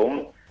 እንደውም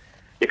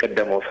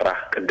የቀደመው ስራ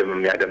ቀደም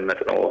የሚያደምጥ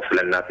ነው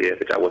ስለናት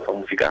የተጫወተው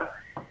ሙዚቃ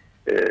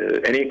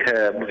እኔ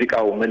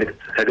ከሙዚቃው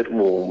መልእክት ከግጥሙ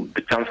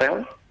ብቻም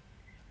ሳይሆን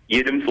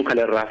የድምጹ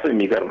ከለር ራሱ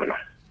የሚገርም ነው።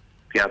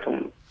 ምክንያቱም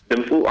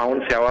ድምጹ አሁን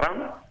ሲያወራም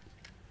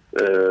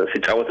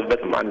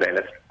ሲጫወትበትም አንድ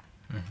አይነት ነው።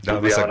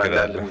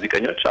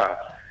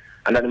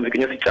 አንዳንድ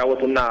ሙዚቀኞች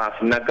ሲጫወቱና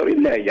ሲናገሩ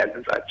ይለያያል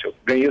ድምጻቸው፣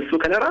 ግን የእሱ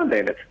ከለር አንድ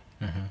አይነት።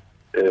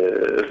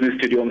 እዚህ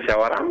ስቱዲዮም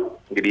ሲያወራም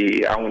እንግዲህ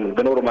አሁን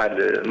በኖርማል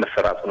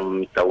መሰራቱንም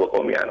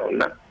የሚታወቀው ያ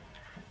ነውና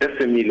ደስ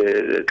የሚል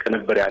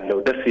ቅንብር ያለው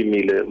ደስ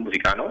የሚል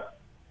ሙዚቃ ነው።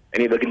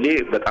 እኔ በግሌ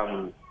በጣም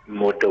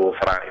የምወደው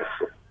ስራ ነው እሱ።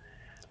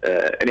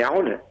 እኔ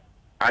አሁን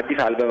አዲስ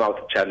አልበም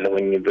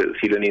አውጥቻለሁኝ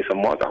ሲል እኔ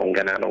የሰማሁት አሁን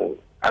ገና ነው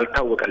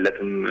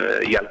አልታወቀለትም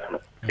እያልኩ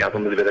ነው።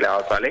 ምክንያቱም እዚህ በተለይ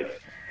ሐዋሳ ላይ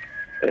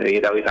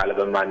የዳዊት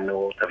አልበም ማን ነው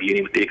ተብዬ ነው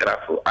የምጠይቅ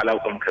ራሱ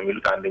አላውቅም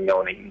ከሚሉት አንደኛው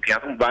ነኝ።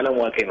 ምክንያቱም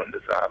ባለሟቄ ነው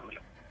እንደዛ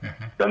የምለው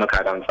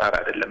በመካድ አንጻር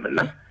አይደለምና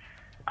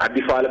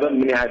አዲሱ አልበም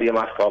ምን ያህል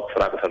የማስተዋወቅ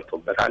ስራ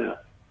ተሰርቶበታል።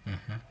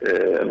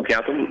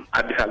 ምክንያቱም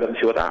አዲስ አልበም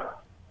ሲወጣ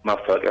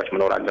ማስተዋወቂያዎች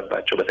መኖር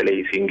አለባቸው። በተለይ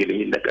ሲንግል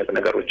የሚለቀቅ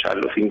ነገሮች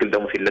አሉ። ሲንግል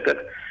ደግሞ ሲለቀቅ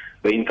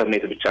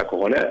በኢንተርኔት ብቻ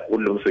ከሆነ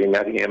ሁሉም ሰው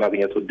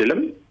የማግኘቱ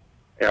እድልም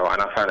ያው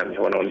አናሳ ነው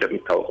የሚሆነው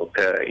እንደሚታወቀው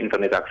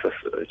ከኢንተርኔት አክሰስ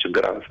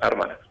ችግር አንጻር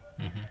ማለት ነው።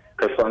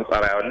 ከሱ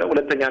አንጻር ያለው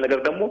ሁለተኛ ነገር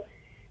ደግሞ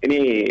እኔ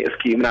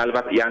እስኪ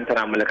ምናልባት ያንተን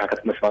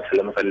አመለካከት መስማት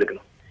ስለምፈልግ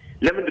ነው።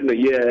 ለምንድን ነው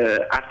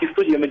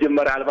የአርቲስቶች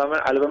የመጀመሪያ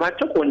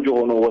አልበማቸው ቆንጆ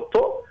ሆኖ ወጥቶ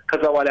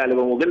ከዛ በኋላ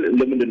አልበሙ ግን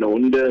ለምንድን ነው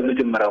እንደ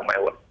መጀመሪያው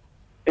ማይሆን?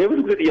 ይሄ ብዙ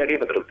ጊዜ ጥያቄ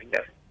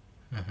ይፈጥርብኛል።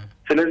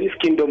 ስለዚህ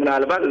እስኪ እንደው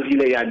ምናልባት እዚህ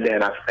ላይ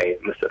ያለህን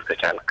አስተያየት መስጠት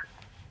ከቻልክ፣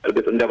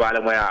 እርግጥ እንደ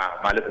ባለሙያ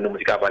ማለት እንደ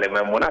ሙዚቃ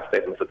ባለሙያ ሆነ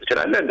አስተያየት መስጠት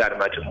ትችላለህ፣ እንደ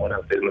አድማጭም ሆነ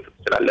አስተያየት መስጠት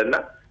ትችላለህና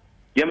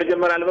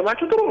የመጀመሪያ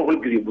አልበማቸው ጥሩ ነው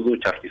ሁልጊዜ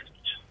ብዙዎች አርቲስቶች፣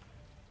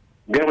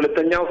 ግን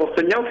ሁለተኛው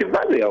ሶስተኛው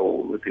ሲባል ያው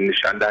ትንሽ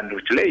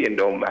አንዳንዶች ላይ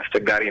እንደውም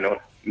አስቸጋሪ ነው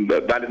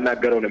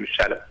ባልናገረው ነው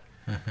የሚሻለው።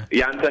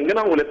 ያንተን ግን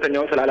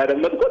ሁለተኛውን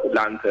ስላላደመጥኩት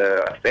ለአንተ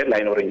አስተያየት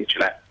ላይኖረኝ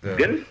ይችላል።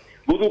 ግን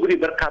ብዙ ጊዜ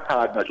በርካታ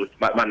አድማጮች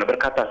ማነው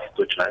በርካታ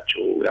አርቲስቶች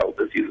ናቸው ያው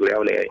በዚህ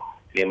ዙሪያው ላይ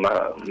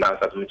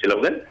ማንሳት የምችለው።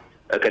 ግን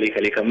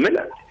ከሌ ከምል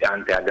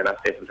አንተ ያለን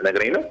አስተያየት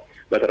ትነግረኝ ነው።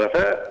 በተረፈ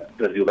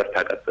በዚሁ በርታ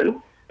ቀጥል፣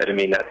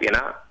 እድሜና ጤና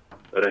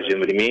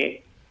ረጅም እድሜ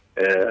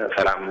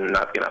ሰላምና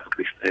ጤና ፍቅር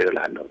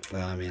ይስጥልሃለሁ።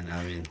 አሜን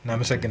አሜን።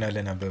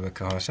 እናመሰግናለን አበበ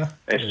ከሐዋሳ።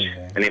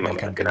 እኔ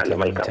አመሰግናለሁ።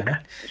 መልካም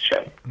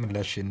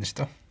ምላሽ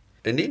እንስጠው።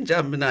 እኔ እንጃ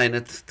ምን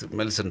አይነት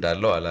መልስ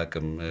እንዳለው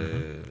አላቅም።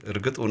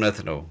 እርግጥ እውነት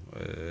ነው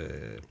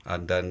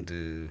አንዳንድ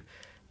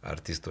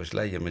አርቲስቶች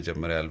ላይ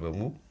የመጀመሪያ አልበሙ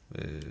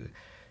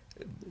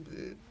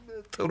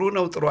ጥሩ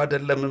ነው ጥሩ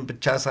አይደለም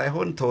ብቻ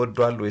ሳይሆን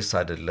ተወዷል ወይስ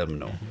አይደለም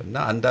ነው። እና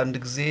አንዳንድ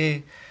ጊዜ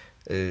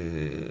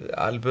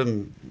አልበም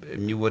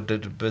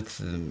የሚወደድበት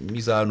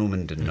ሚዛኑ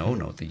ምንድነው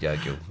ነው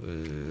ጥያቄው።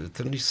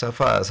 ትንሽ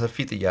ሰፊ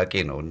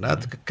ጥያቄ ነው እና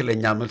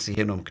ትክክለኛ መልስ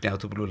ይሄ ነው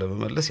ምክንያቱ ብሎ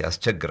ለመመለስ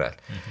ያስቸግራል።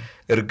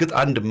 እርግጥ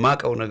አንድ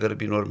ማቀው ነገር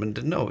ቢኖር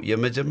ምንድነው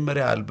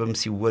የመጀመሪያ አልበም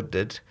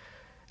ሲወደድ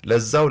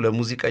ለዛው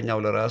ለሙዚቀኛው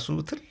ለራሱ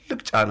ትልቅ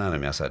ጫና ነው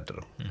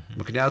የሚያሳድረው።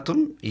 ምክንያቱም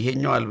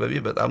ይሄኛው አልበሜ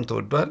በጣም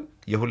ተወዷል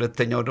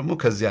የሁለተኛው ደግሞ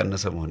ከዚህ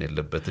ያነሰ መሆን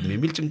የለበትም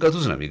የሚል ጭንቀት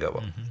ውስጥ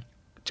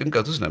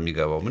ነው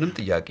የሚገባው። ምንም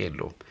ጥያቄ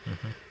የለውም።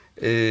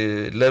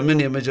 ለምን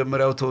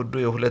የመጀመሪያው ተወዶ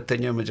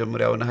የሁለተኛው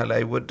የመጀመሪያውን ያህል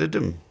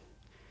አይወደድም?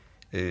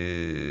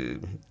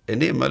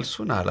 እኔ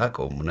መልሱን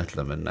አላቀውም እውነት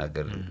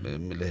ለመናገር።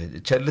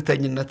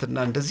 ቸልተኝነትና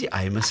እንደዚህ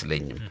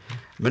አይመስለኝም።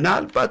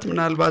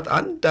 ምናልባት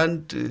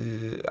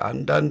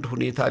አንዳንድ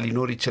ሁኔታ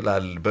ሊኖር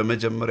ይችላል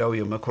በመጀመሪያው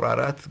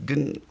የመኩራራት፣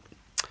 ግን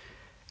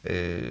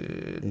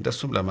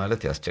እንደሱም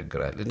ለማለት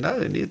ያስቸግራል እና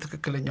እኔ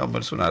ትክክለኛው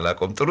መልሱን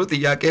አላቀውም። ጥሩ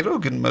ጥያቄ ነው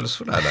ግን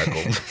መልሱን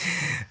አላቀውም።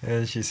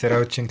 እሺ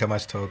ስራዎችን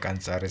ከማስተዋወቅ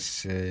አንፃርስ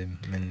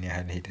ምን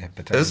ያህል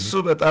ሄደህበታል? እሱ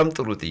በጣም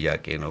ጥሩ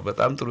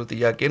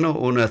ጥያቄ ነው።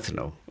 እውነት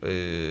ነው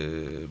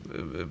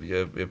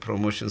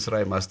የፕሮሞሽን ስራ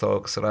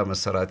የማስተዋወቅ ስራ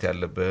መሰራት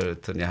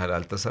ያለበትን ያህል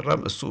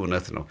አልተሰራም። እሱ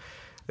እውነት ነው።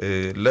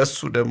 ለሱ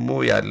ደግሞ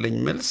ያለኝ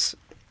መልስ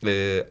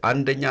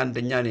አንደኛ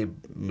እኔ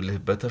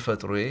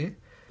በተፈጥሮዬ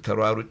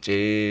ተሯሩጬ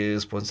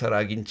ስፖንሰር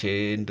አግኝቼ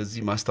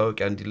እንደዚህ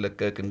ማስተዋወቂያ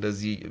እንዲለቀቅ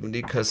እንደዚህ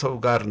እኔ ከሰው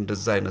ጋር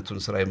እንደዛ አይነቱን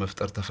ስራ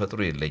የመፍጠር ተፈጥሮ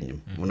የለኝም።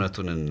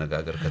 እውነቱን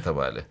እንነጋገር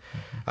ከተባለ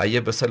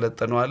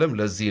በሰለጠነው ዓለም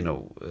ለዚህ ነው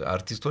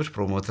አርቲስቶች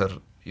ፕሮሞተር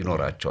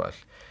ይኖራቸዋል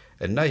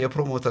እና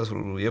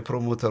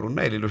የፕሮሞተሩና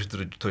የሌሎች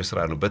ድርጅቶች ስራ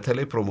ነው።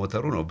 በተለይ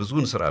ፕሮሞተሩ ነው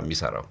ብዙውን ስራ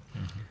የሚሰራው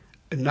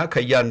እና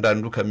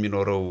ከያንዳንዱ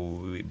ከሚኖረው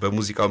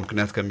በሙዚቃው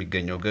ምክንያት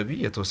ከሚገኘው ገቢ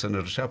የተወሰነ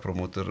ድርሻ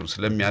ፕሮሞተሩ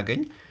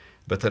ስለሚያገኝ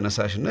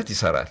በተነሳሽነት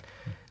ይሰራል።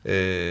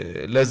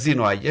 ለዚህ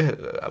ነው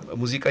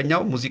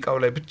ሙዚቃው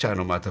ላይ ብቻ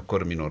ነው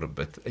ማተኮር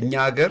የሚኖርበት። እኛ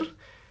ሀገር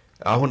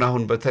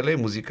አሁን በተለይ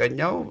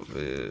ሙዚቀኛው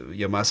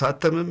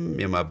የማሳተምም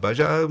የማባዣ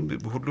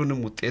ሁሉንም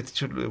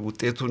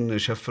ውጤቱን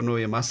ሸፍኖ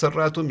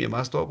የማሰራቱም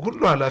የማስተዋወቅ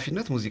ሁሉ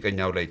ኃላፊነት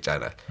ሙዚቀኛው ላይ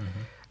ይጫናል።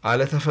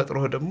 አለ ተፈጥሮ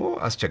ደግሞ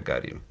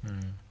አስቸጋሪ ነው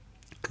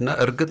እና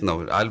እርግጥ ነው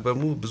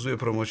አልበሙ ብዙ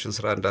የፕሮሞሽን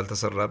ስራ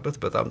እንዳልተሰራበት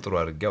በጣም ጥሩ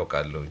አድርጌ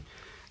አውቃለሁ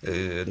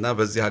እና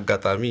በዚህ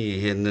አጋጣሚ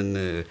ይሄንን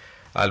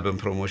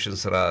አልበም ፕሮሞሽን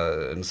ስራ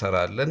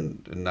እንሰራለን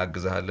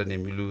እናግዛለን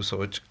የሚሉ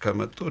ሰዎች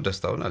ከመጡ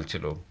ደስታውን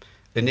አልችለውም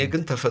እኔ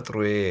ግን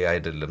ተፈጥሮዬ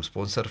አይደለም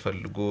ስፖንሰር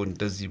ፈልጎ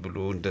እንደዚህ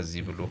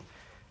ብሎ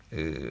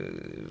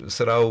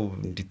ስራው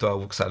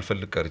እንዲተዋወቅ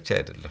ሳልፈልግ ቀርቼ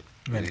አይደለም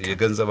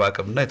የገንዘብ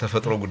አቅምና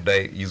የተፈጥሮ ጉዳይ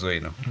ይዞይ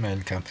ነው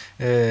መልካም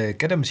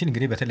ቀደም ሲል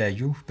እንግዲህ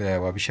በተለያዩ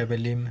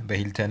በዋቢሸበሌም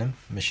በሂልተንም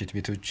ምሽት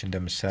ቤቶች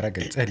እንደምሰራ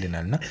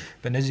ገልጸህልናልና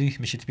በእነዚህ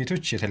ምሽት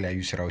ቤቶች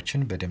የተለያዩ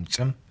ስራዎችን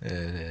በድምጽም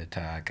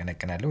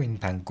ታቀነቅናለህ ወይ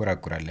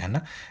ታንጎራጉራለህና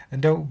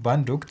እንደው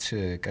ባንድ ወቅት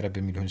ቀረብ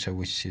የሚሉን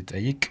ሰዎች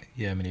ሲጠይቅ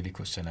የምኒልክ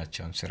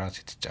ወሰናቸውን ስራ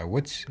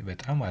ስትጫወት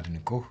በጣም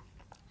አድንቆ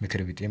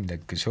ምክር ቢጤም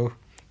ለግሶ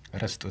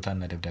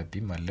ረስጦታና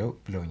ደብዳቤም አለው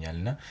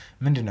ብለውኛልና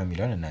ምንድነው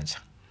የሚለውን እናንሳ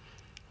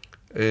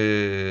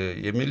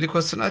የሚኒሊክ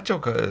ወሰናቸው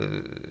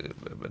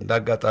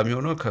እንዳጋጣሚ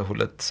ሆኖ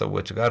ከሁለት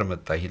ሰዎች ጋር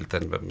መጣ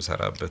ሂልተን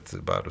በመሰራበት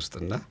ባር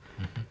ውስጥና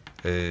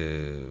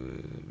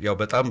ያው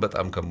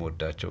በጣም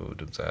ከመወዳቸው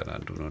ድምፃውያን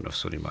አንዱ ነው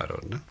ነፍሱን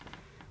ይማረውና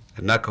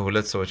እና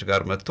ከሁለት ሰዎች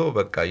ጋር መጥቶ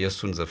በቃ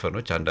የሱን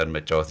ዘፈኖች አንዳንድ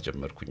መጫወት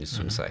ጀመርኩኝ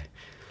እሱን ሳይ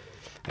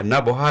እና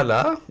በኋላ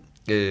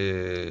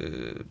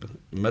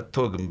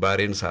መጥቶ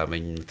ግንባሬን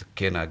ሳመኝ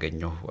ትኬን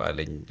አገኘው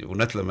አለኝ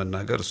እውነት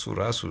ለመናገር እሱ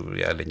ራሱ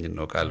ያለኝ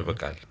ነው ቃል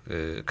በቃል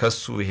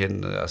ከሱ ይሄን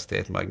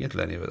አስተያየት ማግኘት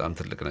ለኔ በጣም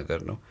ትልቅ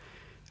ነገር ነው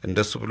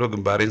እንደሱ ብሎ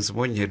ግንባሬን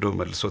ስሞኝ ሄዶ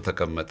መልሶ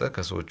ተቀመጠ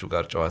ከሰዎቹ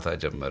ጋር ጨዋታ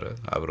ጀመረ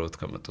አብረውት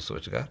ከመጡ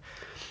ሰዎች ጋር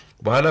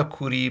በኋላ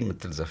ኩሪ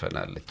ምትል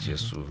ዘፈናለች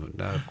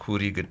የሱና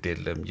ኩሪ ግድ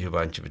የለም ይህ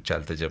ባንቺ ብቻ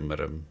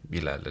አልተጀመረም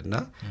ይላልና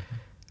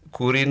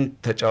ኩሪን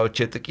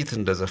ተጫውቼ ጥቂት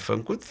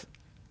እንደዘፈንኩት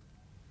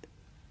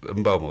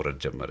እንባው መውረድ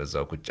ጀመረ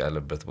እዛው ቁጭ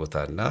ያለበት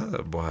ቦታና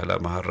በኋላ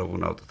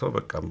ማህረቡን አውጥቶ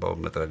በቃ እንባው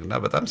መጥረግና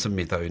በጣም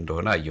ስሜታዊ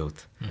እንደሆነ አየሁት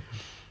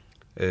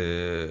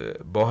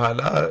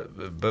በኋላ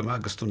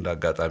በማግስቱ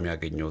እንዳጋጣሚ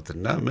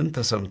ያገኘሁትና ምን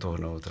ተሰምቶ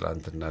ነው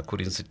ትላንትና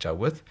ኩሪን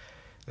ስጫወት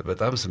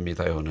በጣም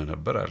ስሜታዊ ሆነ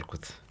ነበር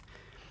አልኩት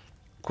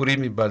ኩሪ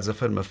የሚባል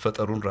ዘፈን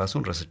መፈጠሩን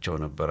ራሱን ረስቸው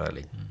ነበር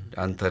አለኝ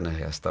አንተ ነህ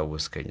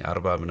ያስታወስከኝ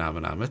 40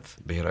 ምናምን አመት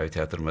ብሔራዊ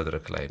ቲያትር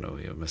መድረክ ላይ ነው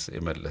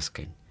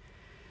የመለስከኝ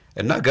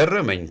እና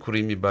ገረመኝ ኩሪ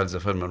የሚባል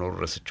ዘፈን መኖር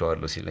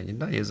ረስቸዋለሁ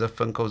ሲለኝና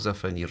የዘፈንከው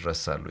ዘፈን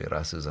ይረሳሉ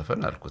የራስ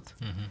ዘፈን አልኩት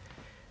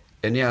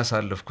እኔ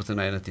ያሳለፍኩትን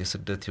አይነት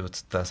የስደት ህይወት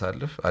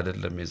ስታሳልፍ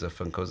አይደለም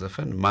የዘፈንከው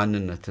ዘፈን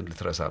ማንነትን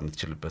ልትረሳ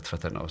የምትችልበት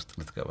ፈተና ውስጥ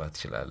ልትገባ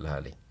ትችላለህ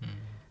አለኝ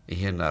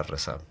ይሄን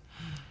አረሳም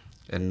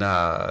እና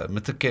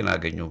ምትኬን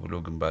አገኘው ብሎ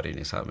ግንባሬን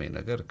የሳመኝ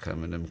ነገር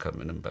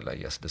ከምንም በላይ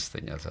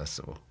ያስደስተኛል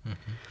ሳስበው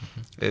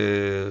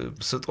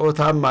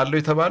ስጦታም አለው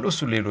የተባለው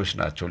እሱ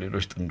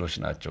ሌሎች ጥንዶች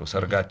ናቸው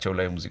ሰርጋቸው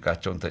ላይ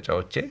ሙዚቃቸውን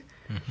ተጫውቼ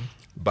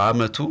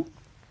በአመቱ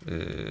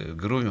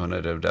ግሩም የሆነ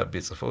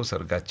ደብዳቤ ጽፈው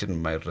ሰርጋችን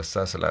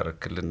የማይረሳ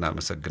ስላረክልን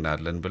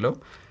እናመሰግናለን ብለው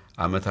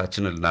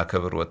አመታችንን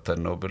ልናከብር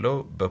ወጥተን ነው ብለው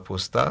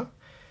በፖስታ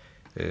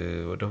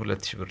ወደ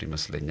 2000 ብር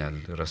ይመስለኛል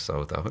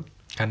ረሳሁት አሁን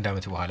ከአንድ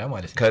አመት በኋላ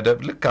ማለት ነው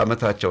ከደብልክ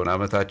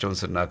አመታቸውን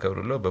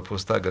ስናከብርለው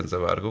በፖስታ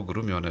ገንዘብ አድርገው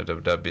ግሩም የሆነ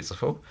ደብዳቤ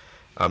ጽፈው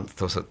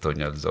አምጥተው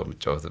ሰጥተውኛል እዛው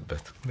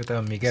መጫወትበት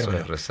በጣም የሚገርም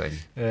ነው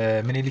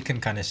ምኒልክን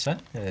ካነሳን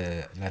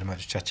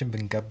ለአድማጮቻችን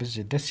ብንጋብዝ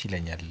ደስ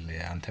ይለኛል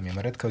አንተም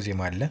የመረጥከው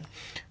ዜማ አለ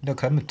እንደው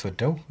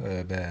ከምትወደው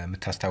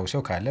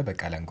በመታስታውሰው ካለ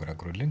በቃል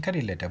አንጎራጉሩልን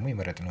ከሌለ ደግሞ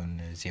የመረጥነውን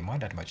ዜማ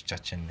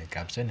ለአድማጮቻችን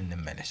ጋብዘን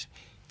እንመለስ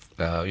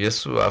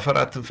የሱ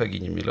አፈራትን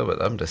ፈግኝ የሚለው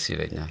በጣም ደስ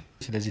ይለኛል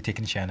ስለዚህ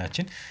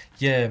ቴክኒሻናችን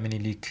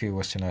የምኒልክ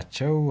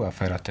ወሰናቸው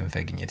አፈራትን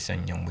ፈግኝ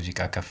የተሰኘው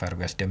ሙዚቃ ከፍ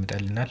አድርጎ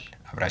ያስደምጣልናል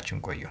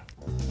አብራችሁን ቆዩ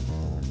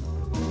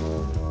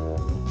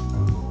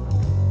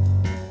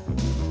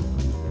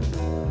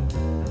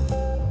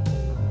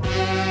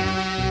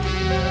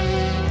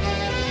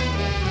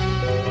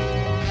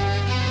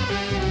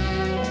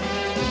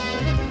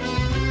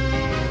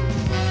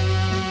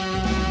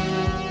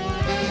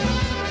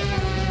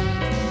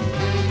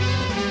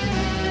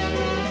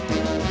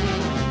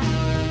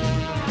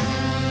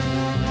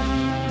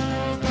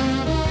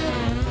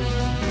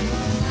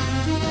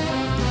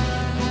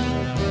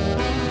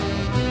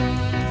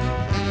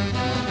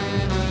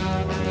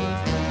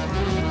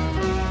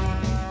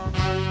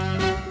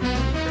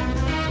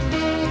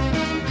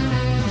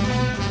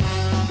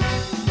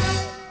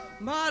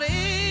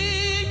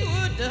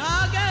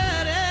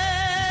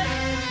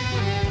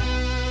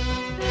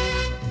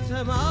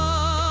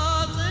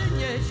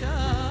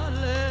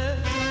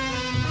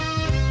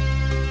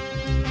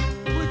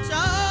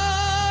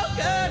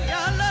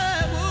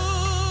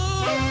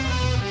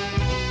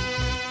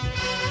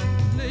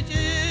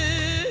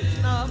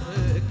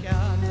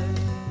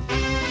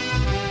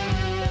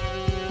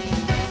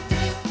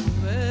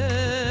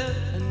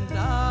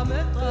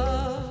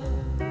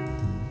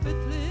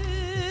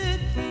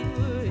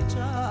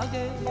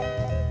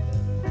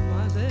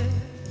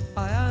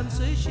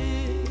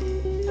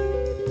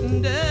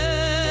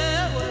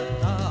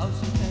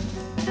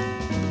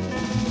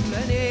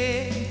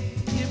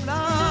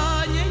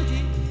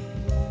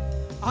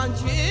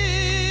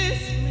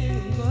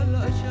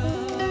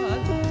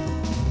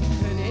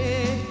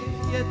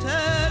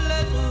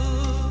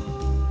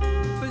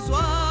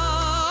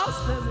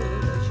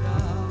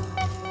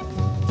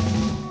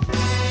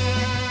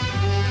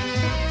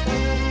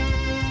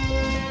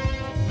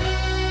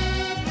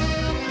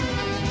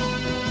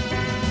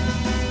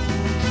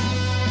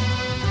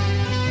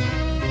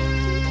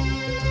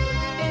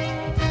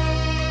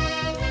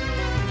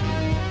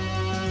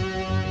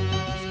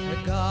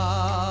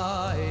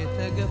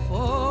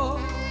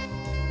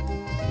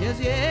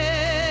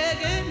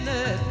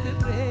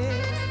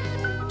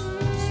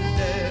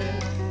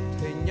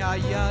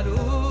ያያሉ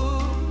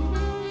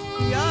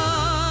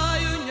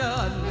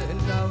ያዩኛል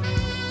እንዳው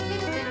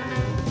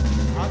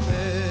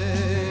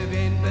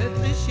አበቤን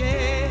በጥሼ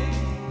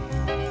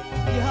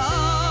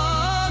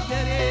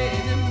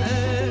የሀገሬን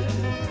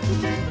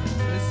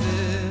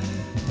እስር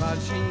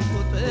ባልሽኝ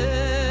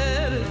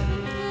ቁጥር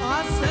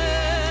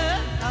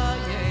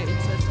አሰቃየኝ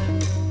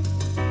ጸጸት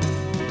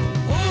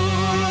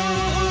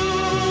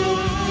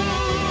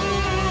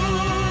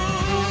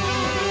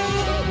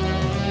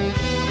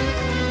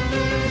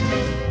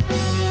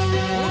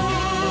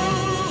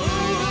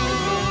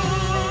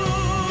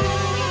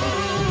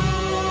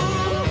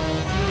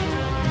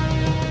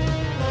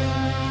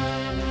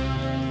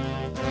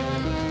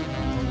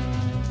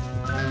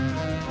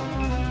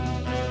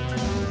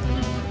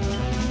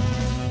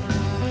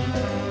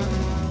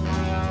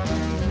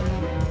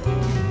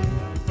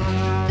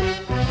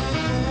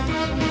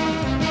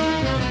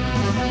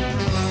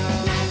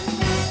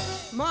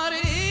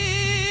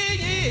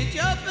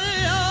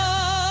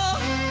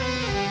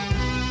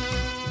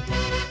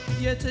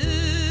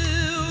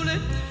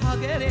የትውልድ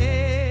ሀገሬ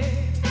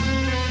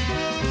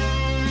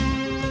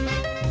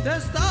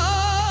ደስታ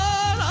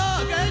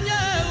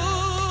ላገኘው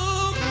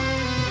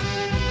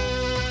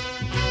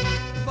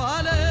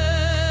ባለም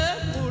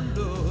ሁሉ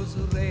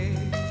ዙሬ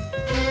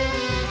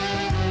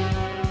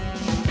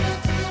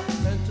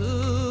ከንቱ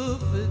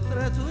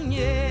ፍጥረቱኜ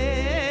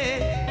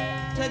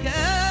ተገዥ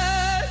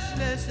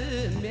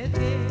ለስሜቴ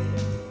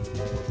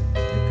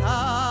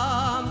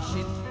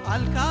ድካምሽን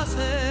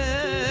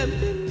አልካሰም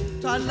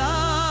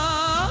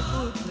ታላቁ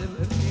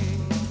ትምህርቴ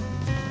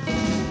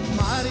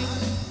ማሪ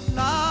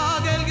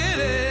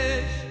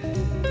ላገልግልሽ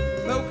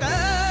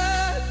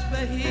በእውቀት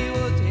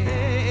በሕይወቴ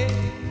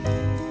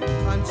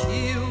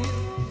አንቺው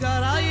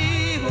ጋራ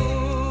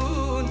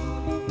ይሁን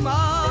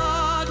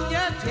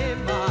ማግኘቴ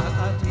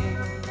ማጣቴ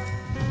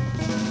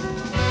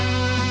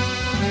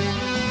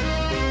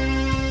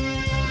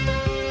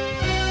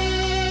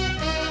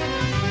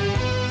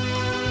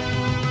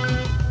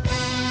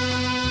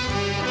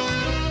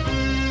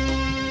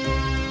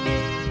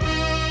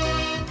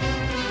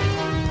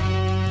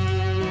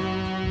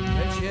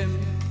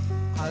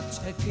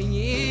ጨክኝ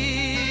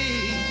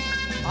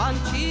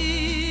አንቺ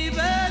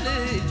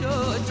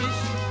በልጆችሽ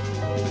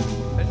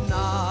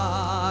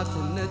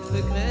እናትነት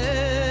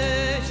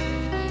ፍቅርሽ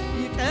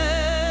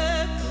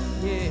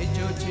ይቀፍኝ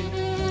እጆችሽ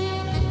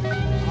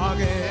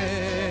ሀገር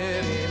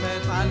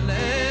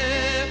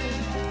እመጣለሁ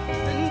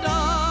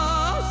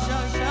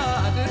እንዳሻሽ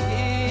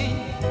አድርጊኝ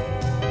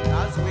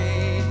ናዝሜ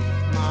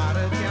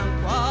ማረፊያ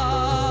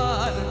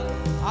እንኳን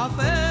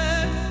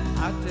አፈር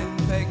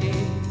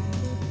አትንፈጊኝ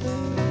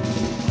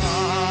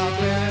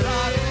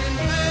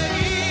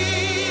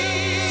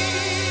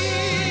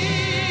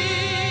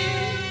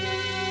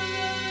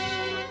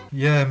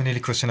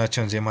የምኒልክ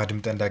ወስናቸውን ዜማ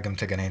ድምጠን ዳግም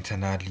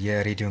ተገናኝተናል።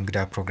 የሬዲዮ እንግዳ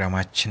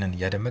ፕሮግራማችንን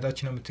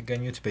ያደመጣችሁ ነው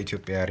የምትገኙት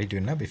በኢትዮጵያ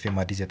ሬዲዮና በኤፍኤም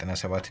አዲስ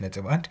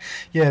 97.1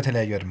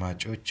 የተለያዩ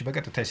አድማጮች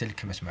በቀጥታ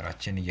ስልክ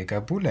መስመራችን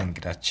እየገቡ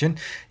ለእንግዳችን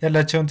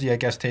ያላቸውን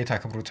ጥያቄ፣ አስተያየት፣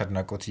 አክብሮት፣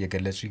 አድናቆት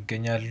እየገለጹ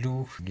ይገኛሉ።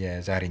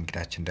 የዛሬ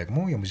እንግዳችን ደግሞ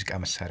የሙዚቃ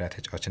መሳሪያ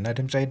ተጫዋችና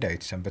ድምፃዊ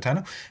ዳዊት ሰንበታ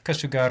ነው።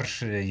 ከሱ ጋር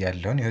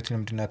ያለውን የህይወት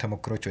ልምድና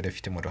ተሞክሮች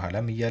ወደፊትም ወደ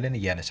ኋላም እያለን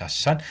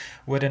እያነሳሳን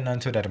ወደ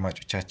እናንተ ወደ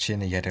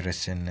አድማጮቻችን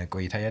እያደረስን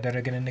ቆይታ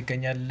እያደረግን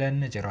እንገኛለን።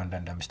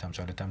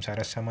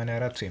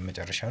 0115525484 ወይም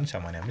መጨረሻውን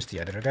 85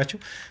 እያደረጋችሁ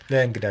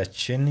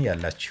ለእንግዳችን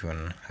ያላችሁን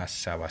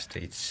ሀሳብ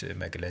አስተያየት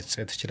መግለጽ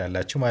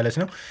ትችላላችሁ ማለት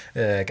ነው።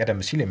 ቀደም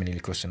ሲል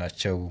የምኒልክ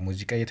ወስናቸው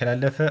ሙዚቃ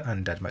እየተላለፈ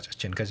አንድ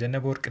አድማጫችን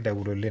ከዘነበ ወርቅ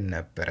ደውሎልን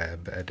ነበረ።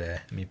 በእደ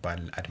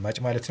የሚባል አድማጭ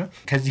ማለት ነው።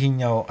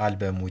 ከዚህኛው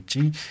አልበም ውጪ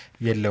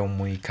የለውም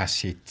ወይ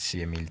ካሴት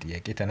የሚል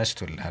ጥያቄ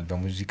ተነስቶልሃል።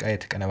 በሙዚቃ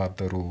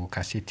የተቀነባበሩ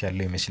ካሴት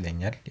ያለው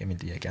ይመስለኛል የሚል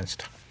ጥያቄ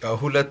አንስቷል።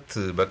 ሁለት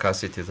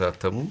በካሴት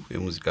የታተሙ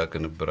የሙዚቃ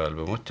ቅንብር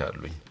አልበሞች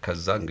አሉኝ።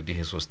 ከዛ እንግዲህ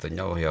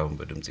የሶስተኛው ያውን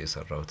በድምጽ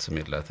የሰራሁት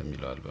ስሜላት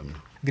የሚለው አልበም ነው።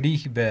 እንግዲህ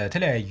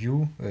በተለያዩ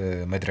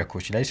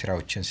መድረኮች ላይ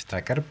ስራዎችን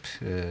ስታቀርብ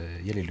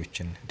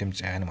የሌሎችን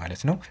ድምፃውያን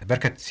ማለት ነው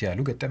በርከት ያሉ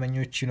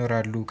ገጠመኞች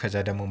ይኖራሉ። ከዛ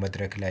ደግሞ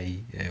መድረክ ላይ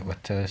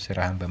ወጥተህ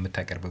ስራህን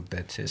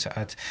በምታቀርብበት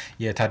ሰዓት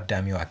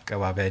የታዳሚው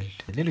አቀባበል፣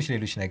 ሌሎች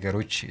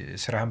ነገሮች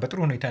ስራህን በጥሩ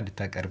ሁኔታ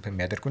እንድታቀርብ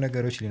የሚያደርጉ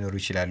ነገሮች ሊኖሩ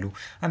ይችላሉ።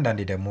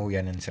 አንዳንዴ ደግሞ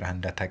ያንን ስራህን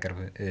እንዳታቀርብ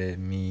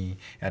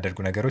የሚያደርጉ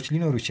ነገሮች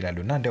ሊኖሩ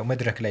ይችላሉና እንደው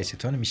መድረክ ላይ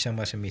ስትሆን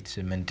የሚሰማ ስሜት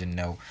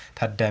ምንድነው?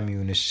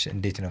 ታዳሚውንስ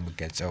እንዴት ነው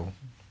የምትገልጸው?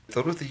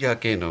 ጥሩ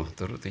ጥያቄ ነው።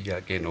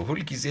 ሁሉ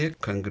ጊዜ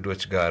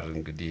ከእንግዶች ጋር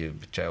እንግዲህ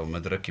ብቻ ያው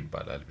መድረክ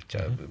ይባላል ብቻ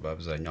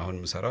በአብዛኛው አሁን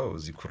ምሰራው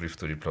እዚህ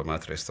ኩሪፍቱ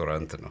ዲፕሎማት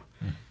ሬስቶራንት ነው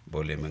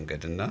ቦሌ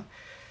መንገድና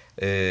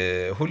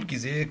ሁሉ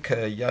ጊዜ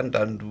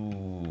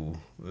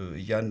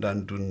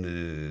ከእያንዳንዱን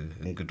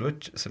እንግዶች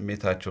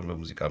ስሜታቸውን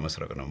በሙዚቃ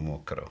መስረቅ ነው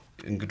የምሞክረው።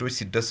 እንግዶች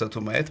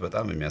ሲደሰቱ ማየት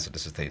በጣም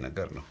የሚያስደስተኝ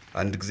ነገር ነው።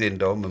 አንድ ጊዜ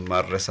እንደውም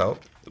ማረሳው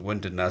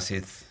ወንድና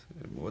ሴት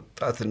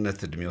ወጣትነት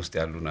እድሜ ውስጥ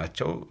ያሉ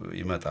ናቸው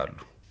ይመጣሉ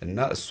እና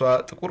እሷ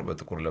ጥቁር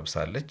በጥቁር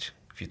ለብሳለች።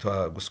 ፊቷ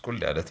ጉስቁል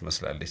ያለ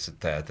ትመስላለች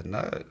ስታያትና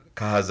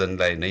ከሀዘን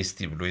ላይ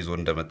ነይስቲ ብሎ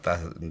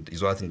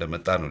ይዟት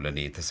እንደመጣ ነው ለኔ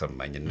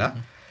የተሰማኝና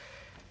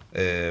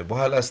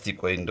በኋላ እስቲ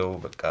ቆይ እንደው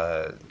በቃ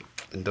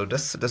እንደው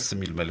ደስ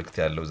የሚል መልእክት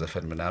ያለው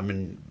ዘፈን ምናምን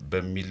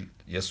በሚል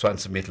የሷን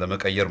ስሜት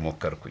ለመቀየር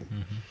ሞከርኩኝ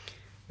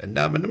እና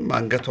ምንም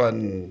አንገቷን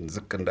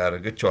ዝቅ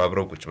እንዳረገችው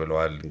አብረው ቁጭ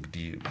ብለዋል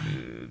እንግዲህ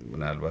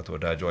ምናልባት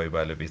ወዳጇ ወይ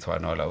ባለቤቷ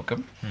ነው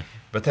አላውቅም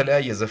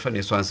በተለያየ ዘፈን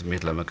የሷን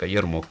ስሜት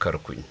ለመቀየር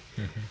ሞከርኩኝ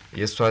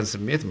የሷን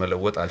ስሜት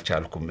መለወጥ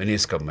አልቻልኩም እኔ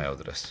እስከማየው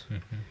ድረስ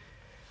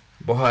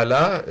በኋላ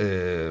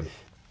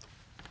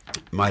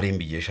ማሪም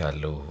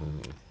ብዬሻለሁ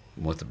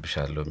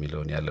ሞትብሻለሁ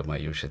ሚሊዮን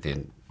ያለማየሁ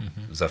ሸቴን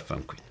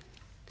ዘፈንኩኝ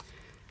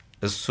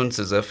እሱን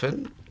ስዘፍን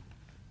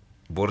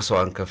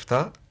ቦርሳዋን ከፍታ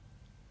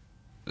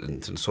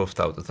እንትን ሶፍት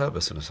አውጥታ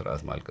በስነ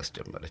ስርዓት ማልቀስ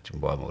ጀመረች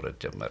እንባዋ መውረድ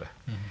ጀመረ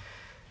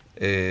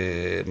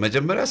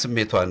መጀመሪያ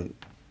ስሜቷን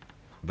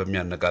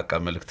በሚያነቃቃ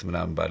መልእክት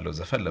ምናምን ባለው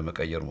ዘፈን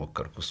ለመቀየር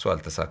ሞከርኩ እሱ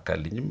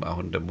አልተሳካልኝም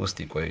አሁን ደግሞ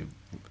እስቲ ቆይ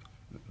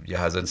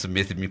የሐዘን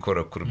ስሜት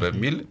የሚኮረኩር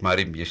በሚል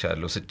ማሪም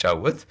ብዬሻለሁ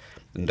ስጫወት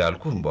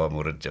እንዳልኩ እንባዋ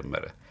መውረድ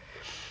ጀመረ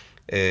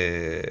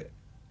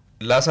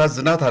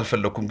ላሳዝናት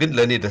አልፈለኩም ግን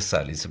ለኔ ደስ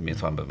አለኝ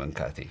ስሜቷን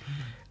በመንካቴ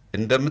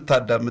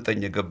እንደምታዳምጠኝ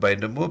የገባኝ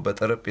ደግሞ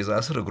በጠረጴዛ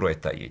ስር እግሯ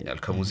ይታየኛል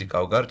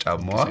ከሙዚቃው ጋር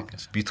ጫማዋ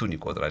ቢቱን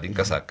ይቆጥራል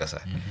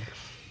ይንቀሳቀሳል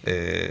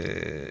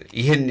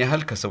ይሄን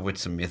ያህል ከሰዎች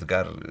ስሜት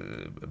ጋር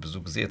ብዙ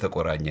ጊዜ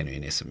የተቆራኘ ነው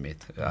የኔ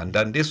ስሜት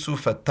አንዳንዴ እሱ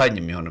ፈታኝ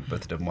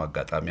የሚሆንበት ደግሞ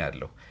አጋጣሚ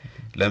አለው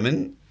ለምን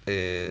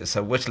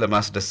ሰዎች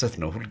ለማስደሰት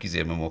ነው ሁሉ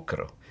ጊዜ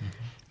መሞክረው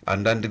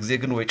አንዳንድ ጊዜ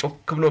ግን ወይ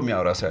ጮክ ብሎ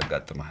የሚያወራ ሰው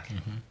ያጋጥማል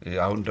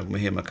አሁን ደግሞ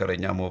ይሄ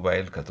መከረኛ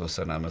ሞባይል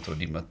ከተወሰነ አመት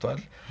ወዲህ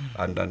መጥቷል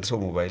አንዳንድ ሰው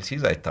ሞባይል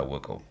ሲይዝ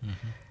አይታወቀው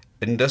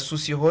እንደሱ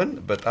ሲሆን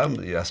በጣም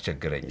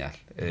ያስቸግረኛል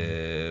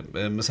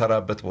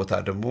መሰራበት ቦታ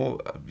ደግሞ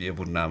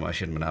የቡና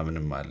ማሽን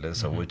ምናምንም አለ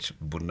ሰዎች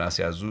ቡና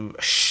ሲያዙ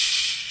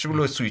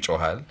ብሎ እሱ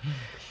ይጮሃል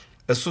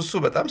እሱ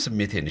በጣም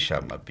ስሜቴን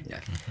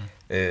ይሻማብኛል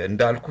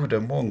እንዳልኩ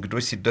ደግሞ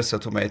እንግዶች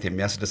ሲደሰቱ ማየት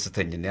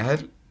የሚያስደስተኝን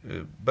ያህል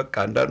በቃ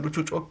አንዳንዶቹ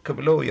ጮክ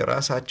ብለው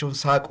የራሳቸውን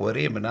ሳቅ ወሬ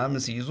ምናምን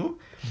ሲይዙ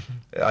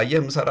አየህ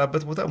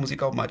መሰራበት ቦታ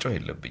ሙዚቃው ማጮህ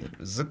የለብኝ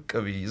ዝቅ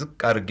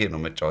አድርጌ ነው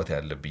መጫወት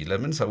ያለብኝ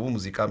ለምን ሰው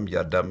ሙዚቃም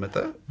ያዳመጠ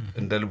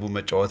እንደ ልቡ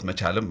መጫወት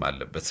መቻልም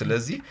አለበት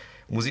ስለዚህ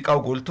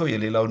ሙዚቃው ጎልቶ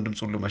የሌላውን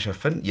ድምጽ ሁሉ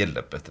መሸፈን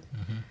የለበትም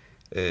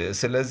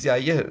ስለዚህ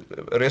አየህ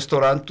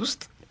ሬስቶራንት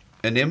ውስጥ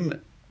እኔም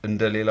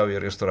እንደ ሌላው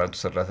የሬስቶራንቱ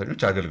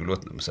ሰራተኞች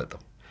አገልግሎት ነው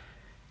የምሰጠው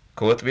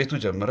ከወጥ ቤቱ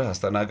ጀምረ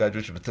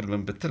አስተናጋጆች ብትል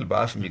ምን ብትል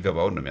በአፍ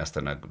የሚገባው ነው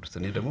የሚያስተናግዱት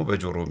እኔ ደግሞ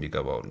በጆሮ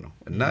የሚገባው ነው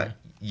እና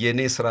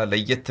የኔ ስራ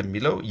ለየት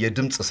የሚለው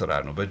የድምጽ ስራ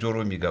ነው በጆሮ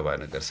የሚገባ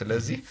ነገር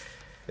ስለዚህ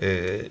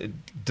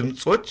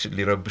ድምጾች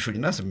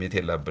ሊረብሹኝና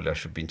ስሜቴን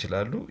ላበላሹብኝ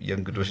ይችላሉ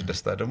የእንግዶች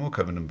ደስታ ደግሞ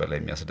ከምንም በላይ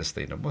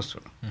የሚያስደስተኝ ደግሞ እሱ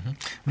ነው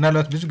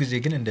ምናልባት ብዙ ጊዜ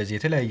ግን እንደዚህ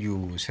የተለያዩ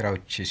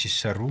ስራዎች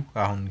ሲሰሩ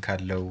አሁን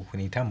ካለው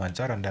ሁኔታ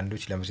አንፃር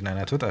አንዳንዶች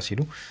ለመዝናናት ወጣ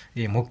ሲሉ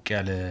ሞቅ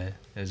ያለ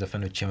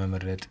ዘፈኖች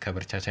የመመረጥ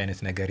ከበርቻቻ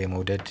አይነት ነገር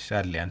የመውደድ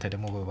አለ አንተ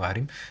ደግሞ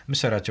በባህሪም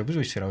ምሰራቸው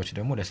ብዙ ስራዎች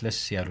ደግሞ ለስለስ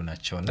ያሉ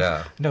ናቸውና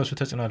እንደው እሱ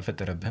ተጽዕኖ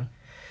አልፈጠረብህም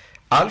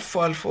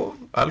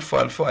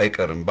አልፎ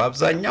አይቀርም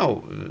በአብዛኛው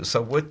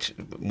ሰዎች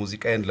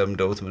ሙዚቃን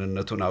ለምደውት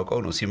ምንነቱን አውቀው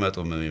ነው ሲመጡ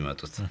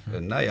የሚመጡት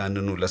እና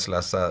ያንኑ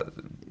ለስላሳ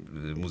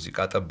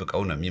ሙዚቃ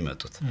ጠብቀው ነው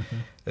የሚመጡት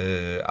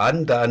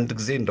አንድ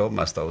ጊዜ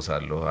እንደውም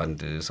አስተዋውሳለሁ አንድ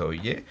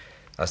ሰውዬ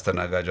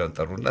አስተናጋጇን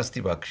ጠሩና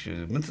እስቲ ባክሽ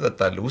ምን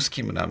ትጠጣለህ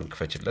ውስኪ ምናምን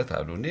ክፈችለት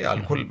አሉ እኔ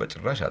አልኮል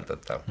በጭራሽ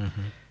አልጠጣም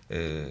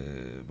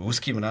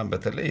ውስኪ ምናምን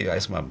በተለይ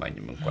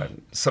አይስማማኝም እንኳን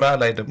ስራ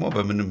ላይ ደግሞ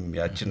በምንም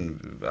ያችን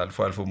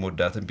አልፎ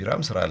ሞዳትን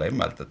ቢራም ስራ ላይም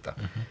አልጠጣም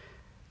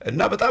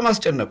እና በጣም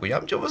አስጨነቁኝ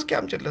ያምጨው ውስኪ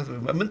ያምጨለት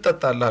ምን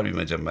ተጣጣለህ አሉኝ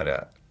መጀመሪያ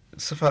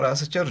ስፈራ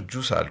ስቸር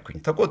ጁስ አልኩኝ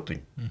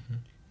ተቆጡኝ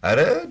አረ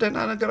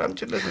ደና ነገር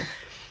አምጨለት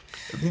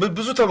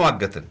ብዙ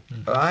ተማገትን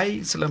አይ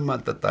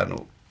ስለማልጠጣ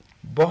ነው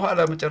በኋላ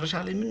መጨረሻ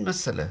ላይ ምን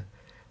መሰለ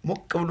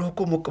ሞቅ ብሎ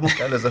እኮ ሞቅ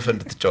ያለ ዘፈን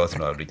እንድትጫወት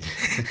ነው አሉኝ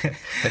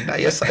እና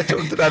የሳቸው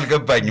እንትን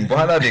አልገባኝም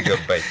በኋላ ነው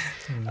የገባኝ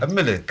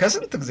እምልህ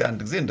ከስንት ጊዜ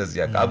አንድ ጊዜ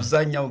እንደዚህ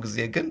አብዛኛው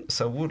ጊዜ ግን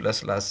ሰው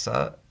ለስላሳ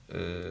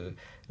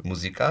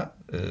ሙዚቃ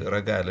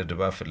ረጋ ያለ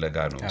ድባብ ፍለጋ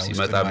ነው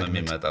ሲመጣም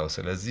የሚመጣው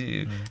ስለዚህ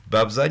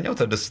በአብዛኛው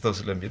ተደስተው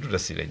ስለሚሄዱ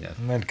ደስ ይለኛል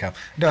መልካም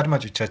እንደ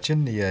አድማጮቻችን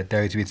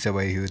የዳዊት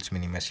ቤተሰባዊ ህይወት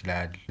ምን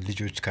ይመስላል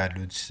ልጆች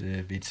ካሉት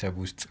ቤተሰብ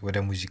ውስጥ ወደ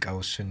ሙዚቃው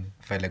እሱን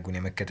ፈለጉን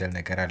የመከተል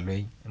ነገር አለ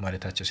ወይ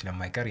ማለታቸው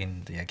ስለማይቀር ይሄን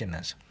ጥያቄ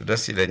እናንሳ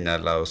ደስ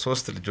ይለኛል አዎ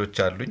 3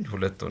 ልጆች አሉኝ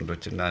 2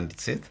 ወንዶችና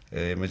አንዲት ሴት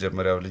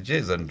የመጀመሪያው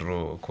ልጄ ዘንድሮ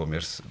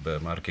ኮሜርስ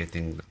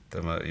በማርኬቲንግ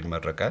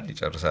ይመረቃል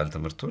ይጨርሳል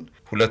ትምርቱን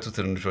ሁለቱ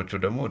ትንንሾቹ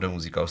ደግሞ ወደ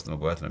ሙዚቃ ውስጥ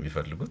መግባት ነው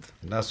የሚፈልጉት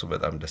እና እሱ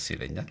በጣም ደስ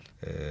ይለኛል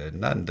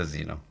እና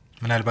እንደዚህ ነው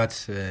ምናልባት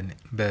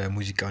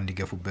በሙዚቃው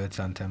እንዲገፉበት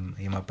አንተም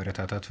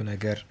የማበረታታቱ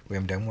ነገር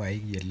ወይም ደግሞ አይ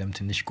የለም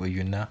ትንሽ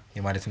ቆዩና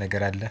የማለት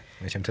ነገር አለ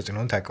መቼም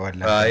ተጽዕኖን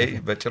ታቀዋለህ አይ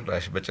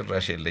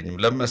በጭራሽ የለኝም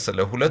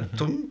ለምሳሌ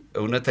ሁለቱም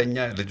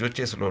እውነተኛ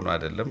ልጆቼ ስለሆኑ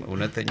አይደለም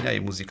እውነተኛ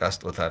የሙዚቃ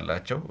ስጦታ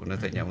አላቸው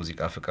እውነተኛ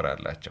ሙዚቃ ፍቅር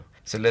አላቸው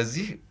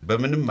ስለዚህ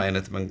በምንም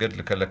አይነት መንገድ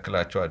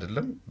ልከለክላቸው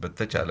አይደለም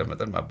በተቻለ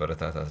መጠን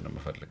ማበረታታት ነው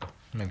የምፈልገው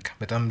መልካም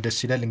በጣም ደስ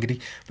ይላል እንግዲህ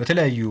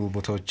በተለያዩ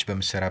ቦታዎች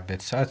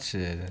በመሰራበት ሰዓት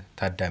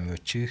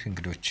ታዳሚዎች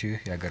እንግዶች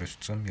ያገር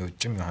ውስጥም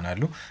የውጭም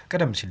ይሆናሉ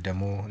ቀደም ሲል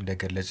ደግሞ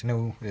እንደገለጽነው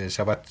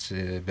 7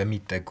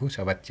 በሚጠጉ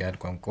 7 ያህል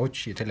ቋንቋዎች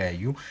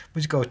የተለያዩ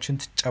ሙዚቃዎችን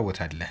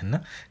ትጫወታለህና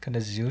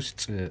ከነዚህ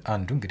ውስጥ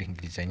አንዱ እንግዲህ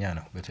እንግሊዘኛ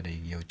ነው በተለይ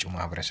የውጭ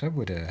ማህበረሰብ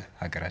ወደ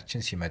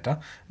ሀገራችን ሲመጣ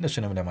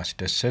እነሱንም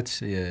ለማስደሰት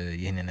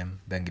ይህንንም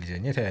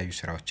በእንግሊዘኛ የተለያዩ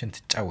ስራዎችን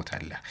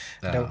ትጫወታለህ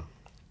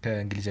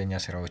ከእንግሊዘኛ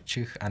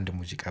ስራዎችህ አንድ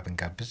ሙዚቃ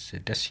ብንጋብዝ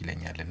ደስ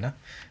ይለኛልና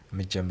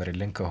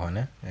ምጀምርልን ከሆነ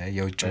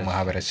የውጭ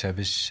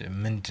ማህበረሰብስ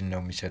ምንድነው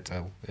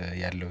የሚሰጠው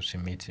ያለው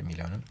ስሜት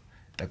የሚለውንም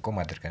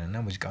ጠቆም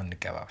አድርገንና ሙዚቃውን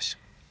እንቀባበስ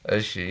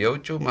እሺ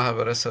የውጭ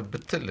ማህበረሰብ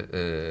ብትል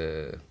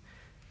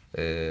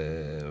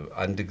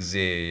አንድ ጊዜ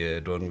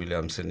የዶን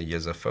ዊሊያምስን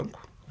እየዘፈንኩ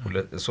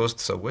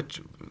 3 ሰዎች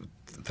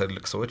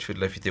ትልቅ ሰዎች ፊት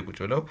ለፊት የቁጭ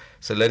ብለው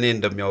ስለኔ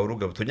እንደሚያወሩ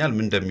ገብቶኛል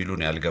ምን እንደሚሉ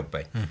ነው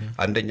ያልገባኝ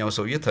አንደኛው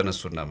ሰውዬ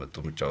ተነሱና መጡ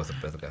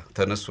ምጫወትበት ጋር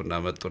ተነሱና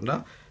መጡና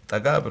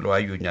ጠጋ ብለው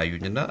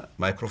አዩኝና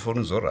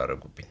ማይክሮፎኑን ዞር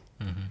አረጉብኝ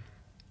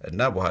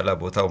እና በኋላ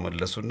ቦታው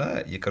መለሱና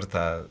ይቅርታ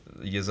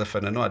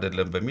እየዘፈነ ነው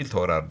አይደለም በሚል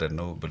ተወራርደን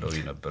ነው ብለው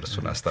ነበር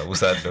እሱን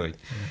አስታውሳለሁኝ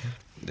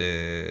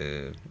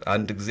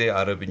አንድ ጊዜ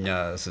አረብኛ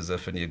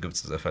ስዘፍን የግብጽ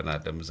ዘፈን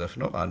አለም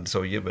ዘፍነው አንድ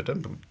ሰውዬ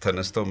በደንብ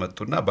ተነስተው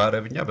መጡና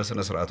በአረብኛ በስነ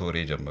ስርዓት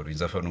ወሬ ጀመሩ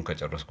ዘፈኑን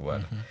ከጨረስኩ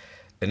በኋላ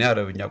እኔ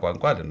አረብኛ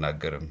ቋንቋ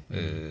አልናገርም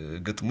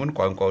ግጥሙን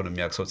ቋንቋውን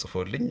የሚያክሰው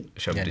ጽፎልኝ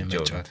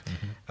ሸምድጄው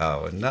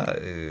አዎ እና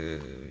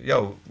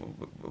ያው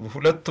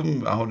ሁለቱም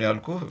አሁን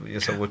ያልኩ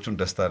የሰዎቹን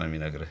ደስታ ነው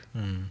የሚነግርህ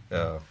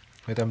ያው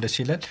በጣም ደስ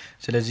ይላል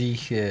ስለዚህ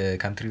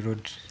ካንትሪ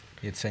ሮድ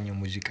የተሰኘው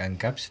ሙዚቃን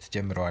ጋብስ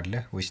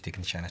ተጀምረዋለህ ወይስ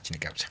ቴክኒሻናችን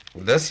ይጋብዛ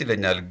ደስ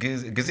ይለኛል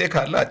ጊዜ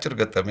ካለ አጭር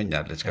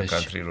ገጠመኛለች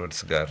ከካንትሪ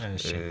ሮድስ ጋር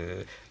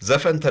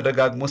ዘፈን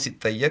ተደጋግሞ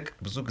ሲጠየቅ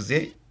ብዙ ጊዜ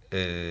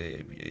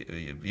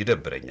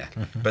ይደብረኛል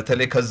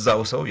በተለይ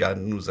ከዛው ሰው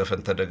ያንኑ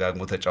ዘፈን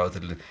ተደጋግሞ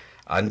ተጫወትልን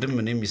አንድም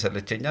ምንም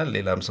ይሰለቸኛል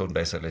ሌላም ሰው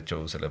እንዳይሰለቸው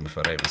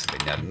ስለምፈራ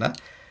ይመስለኛልና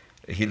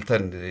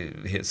ሂልተን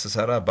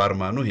ስሰራ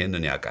ባርማኑ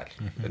ይሄንን ያቃል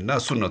እና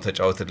እሱ ነው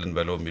ተጫወትልን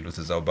በለው የሚሉት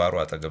እዛው ባሩ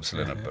አጠገብ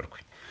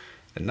ስለነበርኩኝ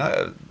እና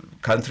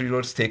ካንትሪ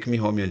ሮድስ ቴክ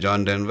ሚ ሆም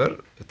የጆን ደንቨር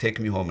ቴክ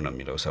ሚ ሆም ነው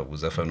የሚለው ሰው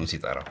ዘፈኑን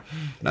ሲጠራው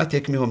እና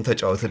ቴክ ሚ ሆም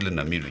ተጫወትልን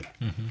ነው የሚሉኝ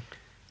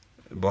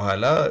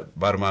በኋላ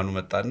ባርማኑ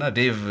መጣና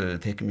ዴቭ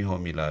ቴክ ሚ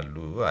ሆም ይላሉ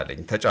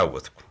አለኝ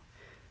ተጫወትኩ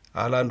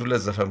አላንዱ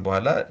ለዘፈን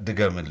በኋላ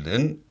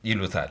ድገምልን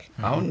ይሉታል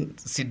አሁን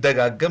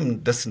ሲደጋገም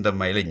ደስ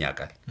እንደማይለኝ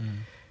ያቃል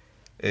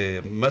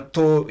መጥቶ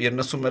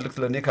የነሱ መልእክት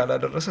ለኔ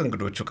ካላደረሰ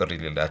እንግዶቹ ቅር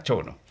ይላቸው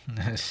ነው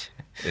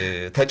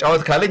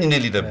ተጫወት ካለኝ እኔ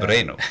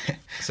ሊደብረኝ ነው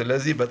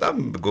ስለዚህ በጣም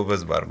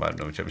ጎበዝ ባርማን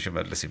ነው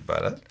ቸምሽመልስ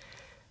ይባላል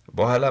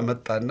በኋላ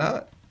መጣና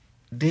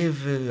ዴቭ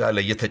አለ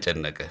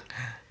እየተጨነቀ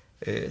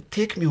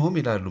ቴክ ሚ ሆም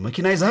ይላሉ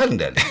መኪና ይዛል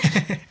እንዳለ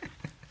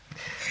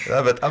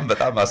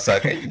በጣም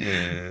አሳቀኝ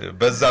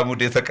በዛ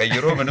ሙድ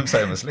የተቀይሮ ምንም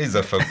ሳይመስለኝ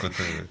ዘፈንኩት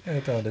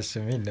በጣም ደስ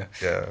የሚል ነው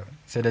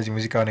ስለዚህ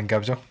ሙዚቃውን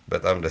እንጋብዘው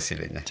በጣም ደስ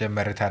ይለኛል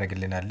ጀመር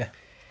ታረግልናለህ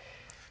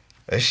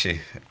እሺ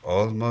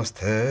almost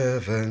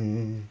heaven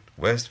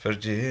West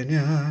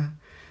Virginia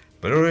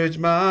Blue Ridge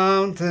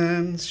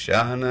Mountains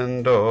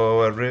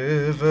Shenandoah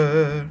River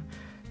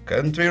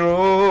Country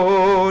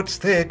roads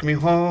take me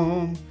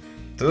home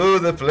to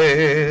the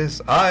place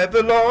I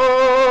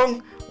belong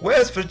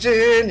West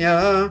Virginia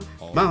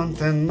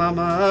Mountain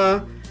Mama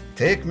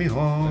take me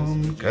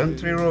home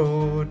Country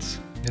roads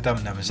በጣም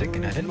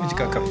እናመሰግናለን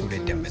ሙዚቃ ከፍ ብሎ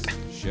ይደመጣ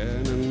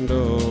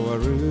Shenandoah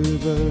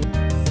River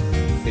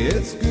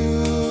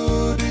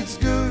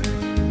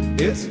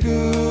It's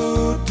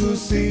good to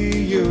see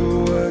you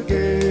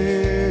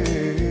again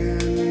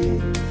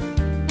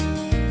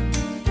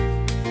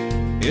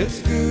It's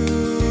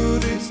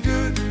good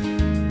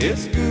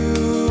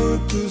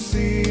to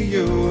see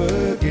you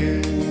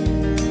again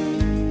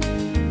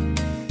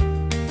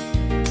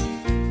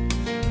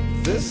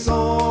This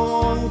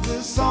song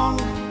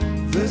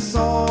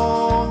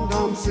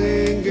I'm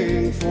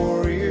singing for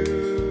you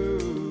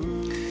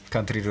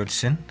ካንትሪ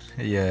ሮድስን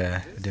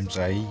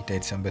የድምፃዊ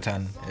ዳዊት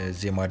ሰንበታን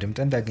ዜማ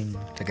ድምጠን እንዳገኝ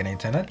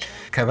ተገናኝተናል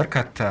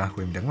ከበርካታ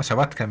ወይም ደግሞ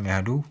 7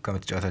 ከሚያህሉ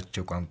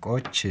ከመተጫወታቸው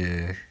ቋንቋዎች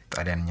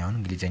ጣሊያንኛውን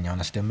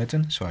እንግሊዘኛውን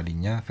አስደመጥን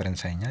ስዋህሊኛ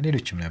ፈረንሳይኛ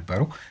ሌሎችም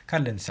ነበሩ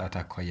ካለን ሰዓት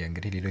አኳያ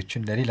እንግዲህ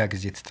ሌሎችን ለሌላ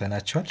ጊዜ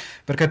ተተናቸዋል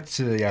በርከት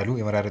ያሉ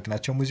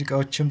የመራረጥናቸው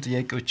ሙዚቃዎችም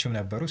ጥያቄዎችም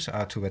ነበሩ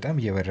ሰዓቱ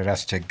በጣም እየበረረ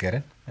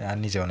አስቸገረን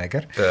አንይዘው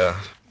ነገር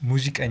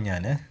ሙዚቀኛ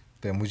ነህ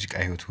በሙዚቃ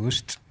ህይወት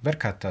ውስጥ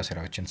በርካታ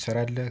ስራዎችን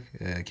ትሰራለህ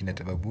ኪነ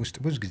ጥበብ ውስጥ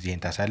ብዙ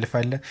ጊዜን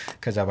ታሳልፋለህ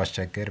ከዛ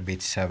ባሻገር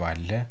ቤተሰብ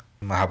አለ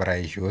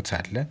ማህበራዊ ህይወት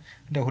አለ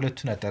እንደ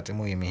ሁለቱን አጣጥሞ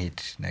የሚሄድ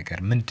ነገር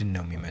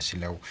ምንድነው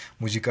የሚመስለው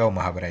ሙዚቃው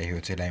ማህበራዊ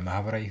ህይወት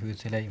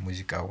ላይ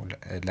ሙዚቃው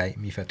ላይ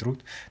የሚፈጥሩት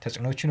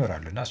ተጽዕኖዎች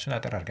ይኖራሉና እሱን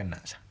አጠር አድርገን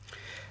እናንሳ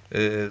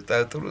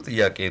ጥሩ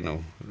ጥያቄ ነው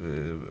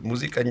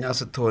ሙዚቀኛ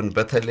ስትሆን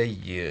በተለይ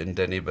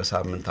እንደኔ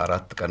በሳምንት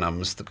 4 ቀን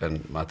 5 ቀን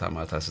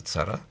ማታ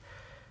ስትሰራ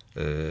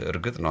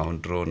እርግጥ ነው አሁን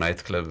ድሮ ናይት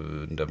ክለብ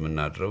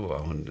እንደምናድረው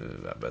አሁን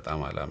በጣም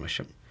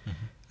አላመሽም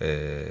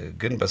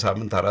ግን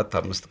በሳምንት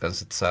 4-5 ቀን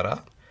ስትሰራ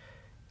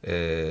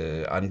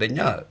አንደኛ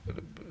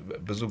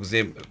ብዙ ጊዜ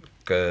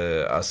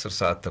ከ10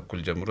 ሰዓት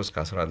ተኩል ጀምሮ እስከ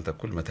 11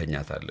 ተኩል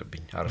መተኛት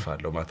አለብኝ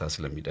አርፋለሁ ማታ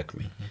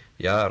ስለሚደክመኝ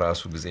ያ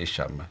ራሱ ጊዜ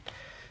ይሻማል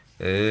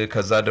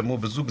ከዛ ደግሞ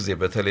ብዙ ጊዜ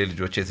በተለይ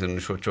ልጆቼ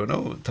ትንሾች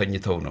ሆነው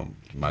ተኝተው ነው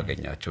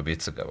ማገኛቸው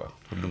ቤት ስገባ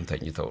ሁሉም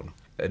ተኝተው ነው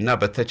እና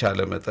በተቻለ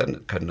መጠን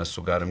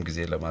ከነሱ ጋርም ጊዜ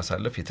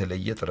ለማሳለፍ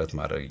የተለየ ጥረት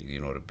ማድረግ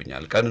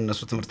ይኖርብኛል ቀን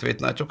እነሱ ትምህርት ቤት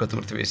ናቸው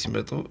ከትምህርት ቤት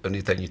ሲመጡ እኔ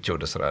ተኝቼ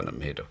ወደ ስራ ነው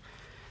የምሄደው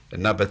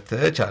እና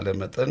በተቻለ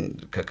መጠን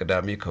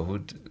ከቅዳሜ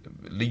ከሁድ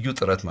ልዩ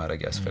ጥረት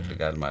ማድረግ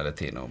ያስፈልጋል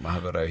ማለቴ ነው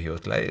ማህበራዊ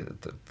ህይወት ላይ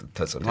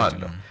ተጽዕኖ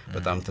አለው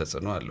በጣም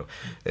ተጽዕኖ አለው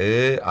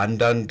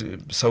አንዳንድ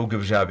ሰው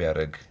ግብዣ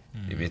ቢያደርግ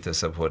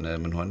የቤተሰብ ሆነ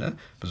ምን ሆነ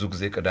ብዙ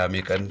ጊዜ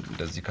ቅዳሜ ቀን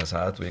እንደዚህ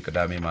ከሰዓት ወይ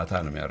ቅዳሜ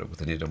ማታ ነው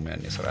የሚያደርጉት እኔ ደግሞ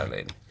ያኔ ስራ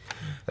ላይ ነኝ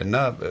እና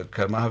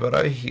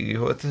ከማህበራዊ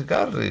ህይወት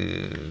ጋር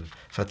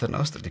ፈተና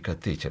ውስጥ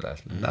ሊከት ይችላል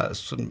እና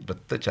እሱን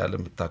በተቻለ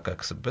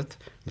ምታካክስበት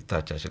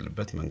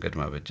ምታቻችልበት መንገድ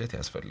ማበጀት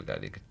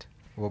ያስፈልጋል ይግድ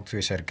ወቅቱ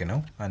የሰርግ ነው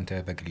አንተ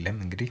በግልም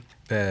እንግዲህ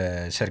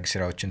በሰርግ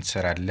ስራዎችን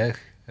ትሰራለህ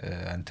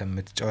አንተ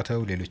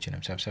የምትጫወተው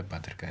ሌሎችንም ሰብሰብ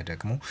አድርገህ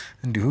ደግሞ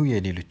እንዲሁ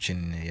የሌሎችን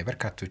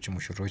የበርካቶች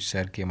ሙሽሮች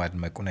ሰርግ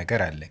የማድመቁ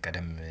ነገር አለ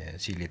ቀደም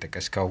ሲል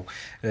የተቀስከው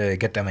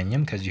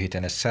ገጠመኝም ከዚህ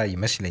የተነሳ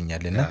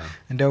ይመስለኛልና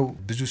እንደው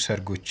ብዙ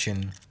ሰርጎችን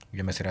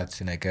የመስራት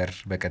ነገር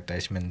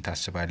በቀጣይስ ምን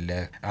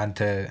ታስባለህ አንተ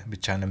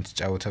ብቻ ነው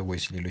የምትጫወተው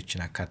ወይስ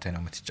ሌሎችን አካተህ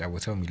ነው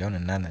የምትጫወተው ሚሊዮን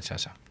እና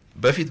ነሳሳ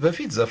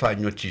በፊት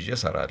ዘፋኞች ይዤ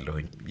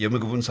ሰራለሁኝ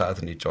የምግቡን ሰዓት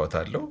ነው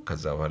ይጫወታለሁ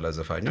ከዛ በኋላ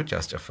ዘፋኞች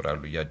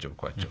ያስጨፍራሉ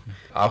ያጀብኳቸው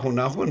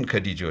አሁን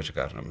ከዲጂዎች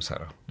ጋር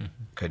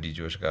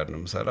ነው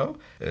የምሰራው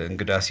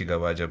እንግዳ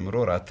ሲገባ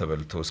ጀምሮ ራት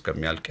ተበልቶ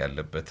እስከሚያልቅ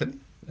ያለበትን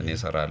እኔ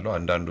ሰራለሁ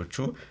አንዳንዶቹ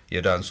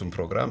የዳንሱን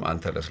ፕሮግራም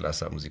አንተ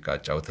ለስላሳ ሙዚቃ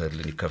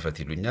አጫውተህልን ይከፈት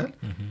ይሉኛል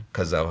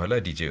ከዛ በኋላ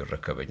ዲጂ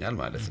ይረከበኛል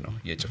ማለት ነው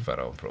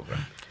የጭፈራውን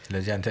ፕሮግራም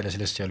ስለዚህ አንተ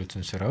ለስለስ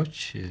ያሉትን ስራዎች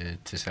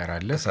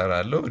ትሰራለህ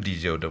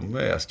ዲጂው ደግሞ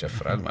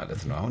ያስጨፍራል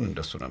ማለት ነው አሁን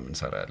እንደሱ ነው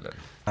የምንሰራለን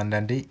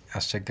አንዳንዴ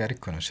አስቸጋሪ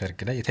ነው ሰርግ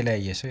ላይ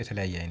የተለያየ ሰው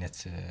የተለያየ አይነት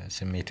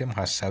ስሜትም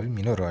ሐሳብም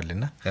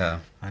ይኖረዋልና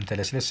አንተ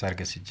ለስለስ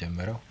አርገ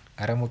ሲጀምረው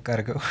አረሞቅ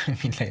አርገው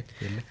ምን ላይ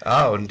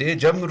እንዴ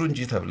ጀምሩ እንጂ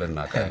ተብለና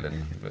ካለን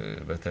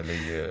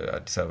በተለይ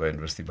አዲስ አበባ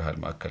ዩኒቨርሲቲ ባህል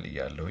ማከል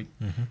ያለሁኝ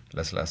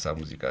ለስላሳ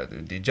ሙዚቃ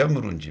እንዴ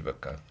ጀምሩ እንጂ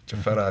በቃ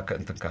ጭፈራ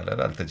ከእንትን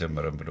ካላል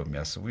አልተጀመረም ብሎ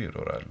የሚያስቡ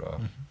ይኖራሉ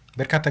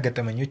በርካታ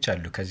ገጠመኞች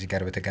አሉ ከዚህ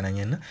ጋር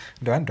በተገናኘና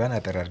አንዷን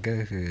አጠራርገህ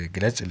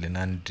ግለጽልን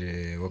አንድ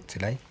ወቅት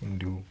ላይ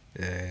እንዲሁ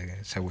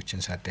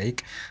ሰዎችን ሳጠይቅ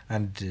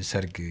አንድ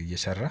ሰርግ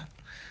እየሰራ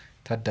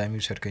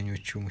ታዳሚው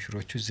ሰርገኞቹ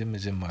ሙሽሮቹ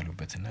ዝም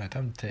አሉበትና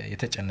በጣም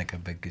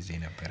የተጨነቀበት ጊዜ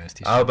ነበር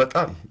እስቲ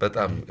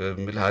በጣም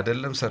ምልህ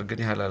አይደለም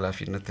ሰርግን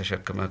ያላላፊነት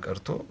ተሸክመ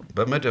ቀርቶ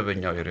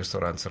በመደበኛው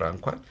የሬስቶራንት ስራ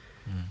እንኳን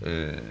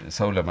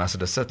ሰው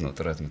ለማስደሰት ነው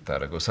ጥረት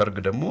የምታረገው ሰርግ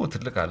ደግሞ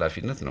ትልቅ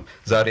ኃላፊነት ነው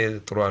ዛሬ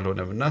ጥሩ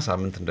አልሆነምና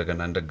ሳምንት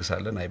እንደገና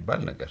እንደግሳለን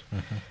አይባል ነገር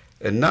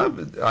እና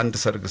አንድ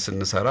ሰርግ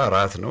ስንሰራ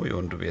ራት ነው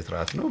የወንዱ ቤት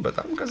ራት ነው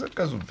በጣም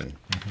ከዘቀዙብን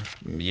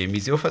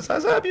የሚዜው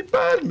ፈጻዛ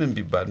ቢባል ምን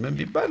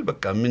ቢባል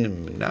በቃ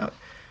ምንምና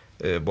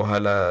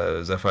በኋላ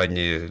ዘፋኝ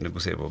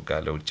ንጉሴ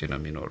ቦጋለ ውጪ ነው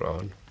የሚኖረው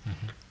አሁን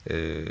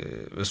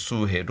እሱ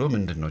ሄዶ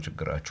ምንድነው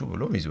ችግራችሁ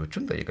ብሎ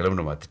ሚዜዎቹን ጠየቀ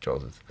ለምን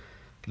ማትጫወቱት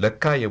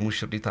ለካ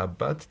የሙሽሪት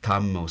አባት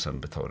ታመው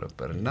ሰንብተው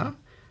ነበርና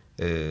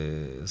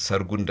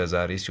ሰርጉ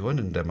እንደዛሬ ሲሆን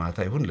እንደማታ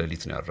ይሁን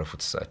ለሊት ነው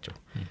ያረፉት እሳቸው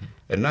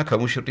እና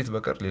ከሙሽሪት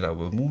በቀር ሌላ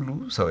በሙሉ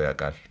ሰው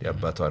ያቃል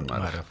ያባቷን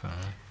ማለት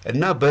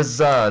እና በዛ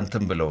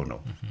እንትን ብለው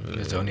ነው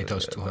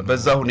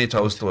በዛ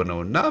ሁኔታ ውስጥ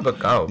ሆነውና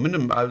በቃ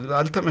ምንም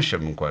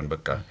አልተመሸም እንኳን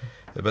በቃ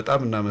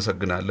በጣም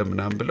እናመሰግናለን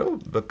ምናም ብለው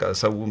በቃ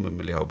ሰውም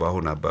ምልያው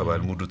ባሁን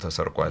አባባል ሙዱ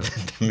ተሰርቋል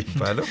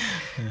እንደሚባለው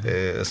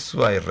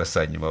እሱ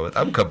አይረሳኝም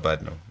በጣም ከባድ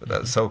ነው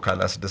ሰው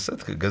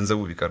ካላስደሰት ገንዘቡ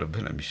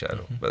ቢቀርብህ ነው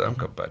የሚሻለው በጣም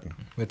ከባድ ነው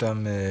በጣም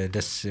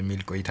ደስ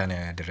የሚል ቆይታ ነው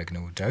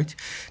ያደረግነው ዳዊት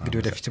እንግዲህ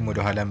ወደፊትም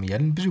ወደ ኋላም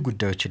ያለን ብዙ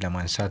ጉዳዮችን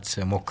ለማንሳት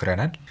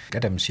ሞክረናል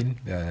ቀደም ሲል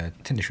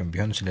ትንሽም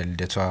ቢሆን ስለ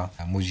ልደቷ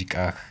ሙዚቃ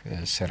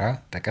ስራ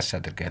ጠቀስ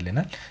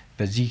አድርገናል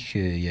በዚህ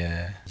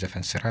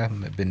የዘፈን ስራ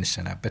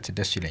ብንሰናበት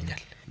ደስ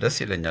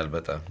ይለኛል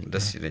በጣም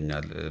ደስ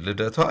ይለኛል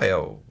ልደቷ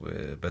ያው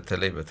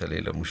በተለይ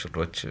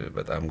ለሙሽሮች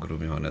በጣም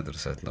ግሩም የሆነ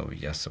ድርሰት ነው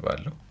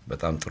ያስባለሁ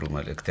በጣም ጥሩ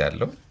መልእክት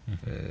ያለው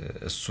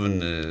እሱን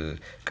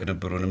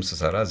ቅንብሩንም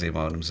ስሰራ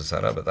ዜማውንም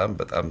ስሰራ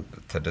በጣም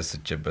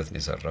ተደስቼበት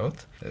ነው የሰራሁት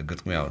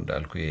ግጥሙ ያው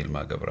እንዳልኩ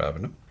የኢልማ ገብረአብ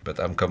ነው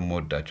በጣም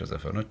ከመወዳቸው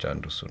ዘፈኖች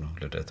አንዱ እሱ ነው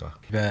ልደቷ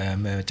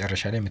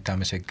በመጨረሻ ላይ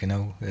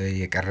የምታመሰግነው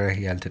የቀረህ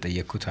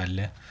ያልተጠየቁት አለ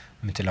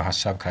ምትለው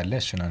ሐሳብ ካለ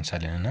እሱን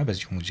አንሳለንና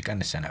በዚህ ሙዚቃ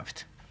እንሰናበት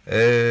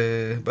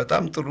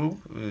በጣም ጥሩ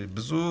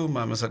ብዙ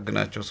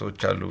ማመሰግናቸው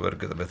ሰዎች አሉ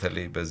በርግጥ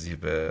በተለይ በዚህ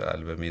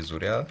በአልበሜ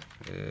ዙሪያ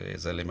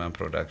የዘሌማን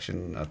ፕሮዳክሽን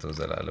አቶ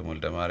ዘላለም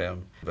ወልደማርያም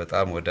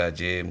በጣም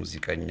ወዳጄ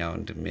ሙዚቀኛው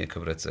ወንድሜ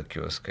ክብረት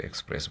ዘኪዮስ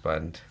ከኤክስፕሬስ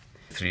ባንድ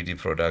 3D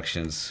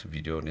ፕሮዳክሽንስ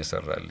ቪዲዮን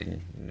የሰራልኝ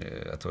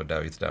አቶ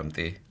ዳዊት ዳምጤ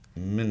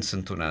ምን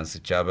ስንቱን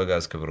አንስቼ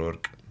አበጋዝ ክብረ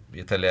ወርቅ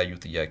የተለያዩ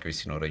ጥያቄዎች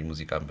ሲኖረኝ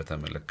ሙዚቃን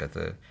በተመለከተ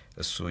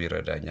እሱ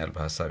ይረዳኛል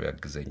በሐሳብ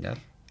ያግዘኛል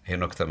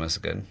ሄኖክ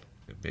ተመስገን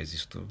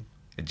ቤዚስቱ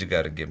እጅግ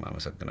አድርጌ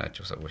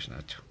ማመሰግናቸው ሰዎች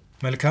ናቸው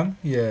መልካም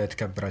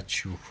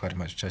የተከበራችሁ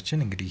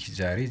አድማጮቻችን እንግዲህ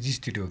ዛሬ እዚህ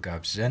ስቱዲዮ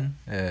ጋብዘን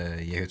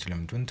የህይወት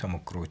ልምዱን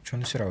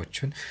ተሞክሮቹን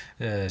ስራዎችን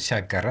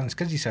ሲያጋራን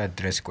እስከዚህ ሰዓት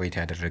ድረስ ቆይታ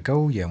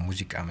ያደረገው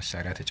የሙዚቃ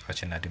መሳሪያ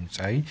ተጨዋችና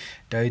ድምፃዊ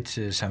ዳዊት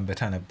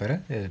ሰንበታ ነበረ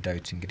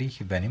ዳዊት እንግዲህ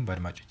በእኔም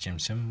በአድማጮችም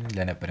ስም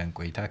ለነበረን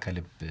ቆይታ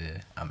ከልብ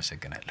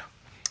አመሰግናለሁ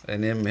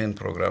እኔም ይሄን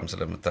ፕሮግራም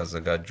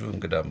ስለምታዘጋጁ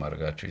እንግዳ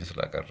ማርጋችሁኝ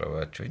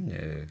ስላቀረባችሁኝ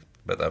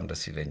በጣም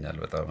ደስ ይለኛል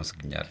በጣም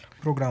አመስግኛለሁ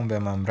ፕሮግራም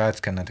በማምራት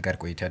ከናንተ ጋር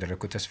ቆይታ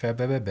ያደረኩት ተስፋዬ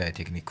አበበ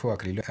በቴክኒኩ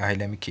አክሊሉ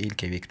ኃይለ ሚካኤል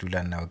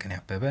ከቤክዱላና ወገን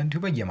አበበ እንዲሁ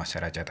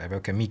በየማሰራጫ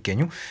ጣቢያው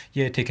ከሚገኙ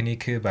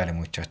የቴክኒክ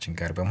ባለሙያዎቻችን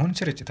ጋር በመሆን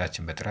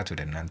ስርጭታችን በጥራት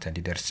ወደ እናንተ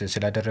እንዲደርስ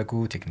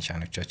ስላደረጉ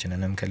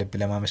ቴክኒሻኖቻችንንም ከልብ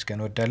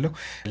ለማመስገን ወዳለሁ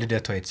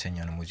ልደቷ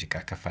የተሰኘውን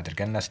ሙዚቃ ከፍ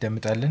አድርገን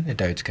እናስደምጣለን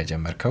ዳዊት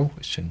ከጀመርከው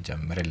እሱን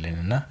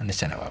ጀምርልንና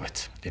እንሰነባበት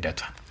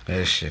ልደቷ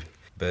እሺ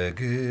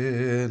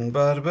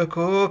በግንባር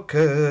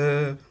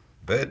በኮከብ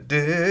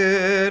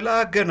በድል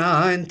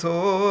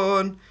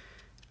አገናኝቶን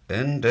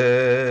እንደ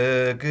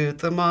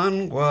ግጥም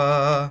አንጓ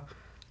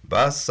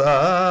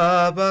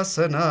በሐሳብ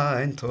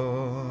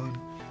አሰናኝቶን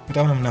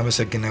በጣም ነው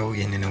የምናመሰግነው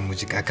ይህንን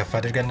ሙዚቃ ከፍ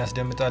አድርገን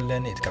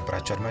እናስደምጣለን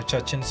የተከበራችሁ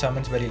አድማጮቻችን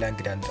ሳምንት በሌላ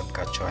እንግዳ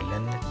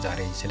እንጠብቃችኋለን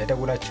ዛሬ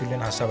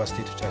ስለደውላችሁልን ሐሳብ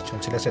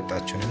አስተያየቶቻችሁን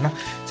ስለሰጣችሁንና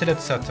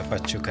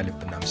ስለተሳተፋችሁ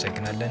ከልብ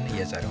እናመሰግናለን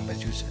የዛሬውን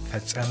በዚሁ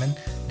ፈጸምን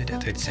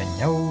ልደቱ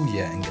የተሰኘው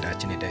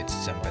የእንግዳችን የዳዊት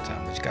ሰንበታ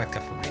ሙዚቃ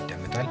ከፍ ብሎ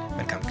ይደመጣል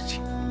መልካም ጊዜ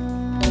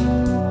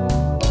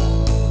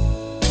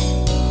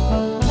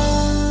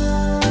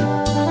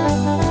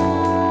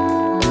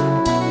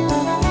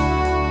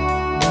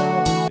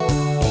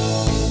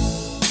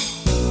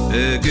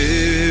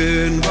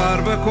ግንባር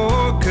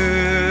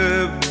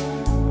በኮከብ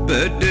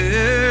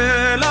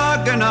በድል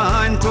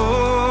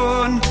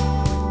አገናኝቶን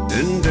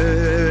እንደ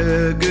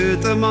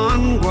ግጥም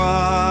አንጓ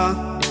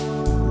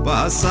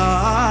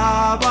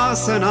በሐሳብ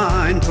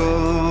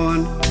አሰናኝቶን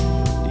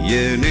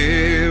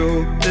የኔው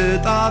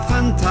ዕጣ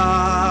ፈንታ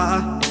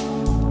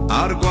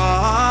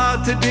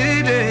አርጓት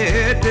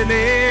ድልድሌ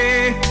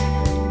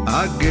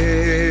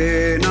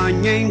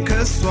አገናኘኝ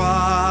ከሷ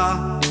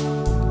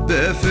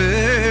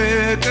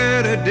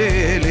በፍቅር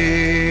ድሌ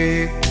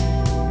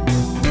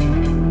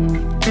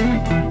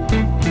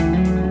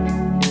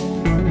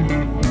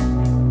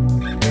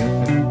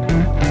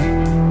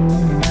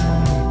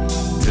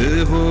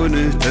ትሆን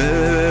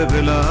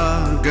ተብላ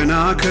ገና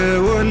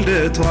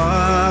ከወልደቷ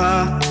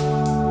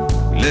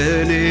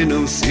ለኔ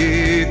ነው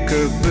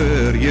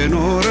ሲከበር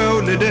የኖረው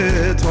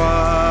ልደቷ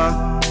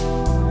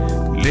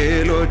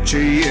ሌሎች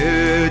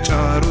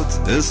የጫሩት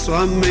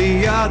እሷም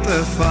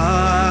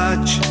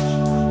ያጠፋች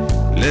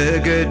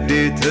ለገዴ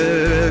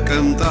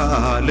ተቀምጣ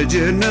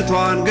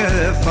ልጅነቷን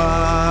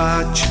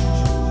ገፋች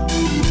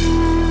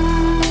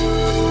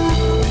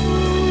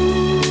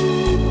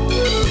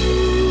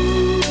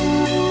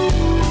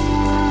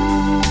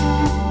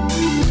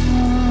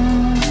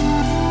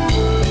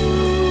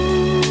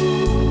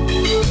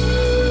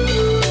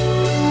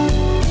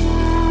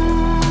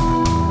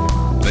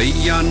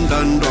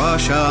በእያንዳንዷ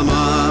ሻማ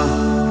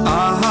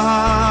አሃ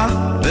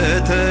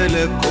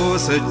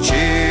በተለኮሰችው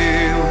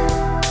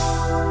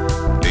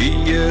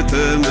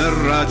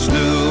እየተመራች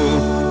ነው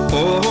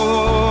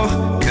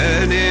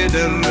ከኔ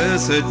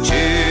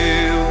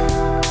ደረሰችው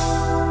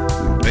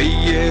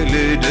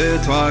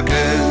በየልደቷ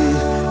ቀን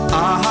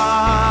አሃ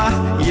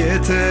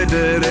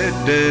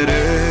የተደረደረው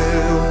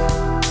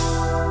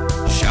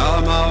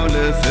ሻማው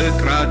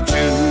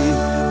ለፍቅራችን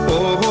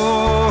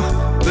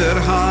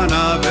ብርሃን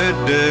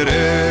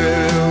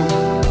አበደረው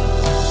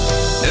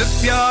እፍ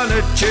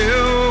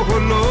ያለችው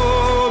ሁሉ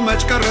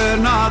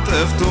መጭቀርና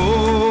ጠፍቶ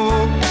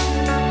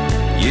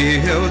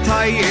ይሄው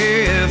ታየ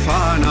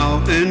ፋናው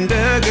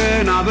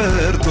እንደገና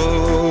በርቶ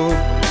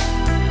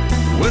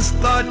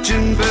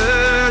ውስጣችን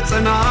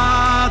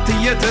በጽናት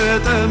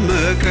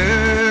እየተጠመቀ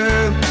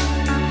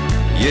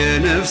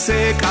የነፍሴ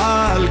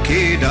ቃል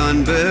ኪዳን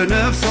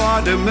በነፍሷ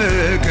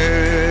ደመቀ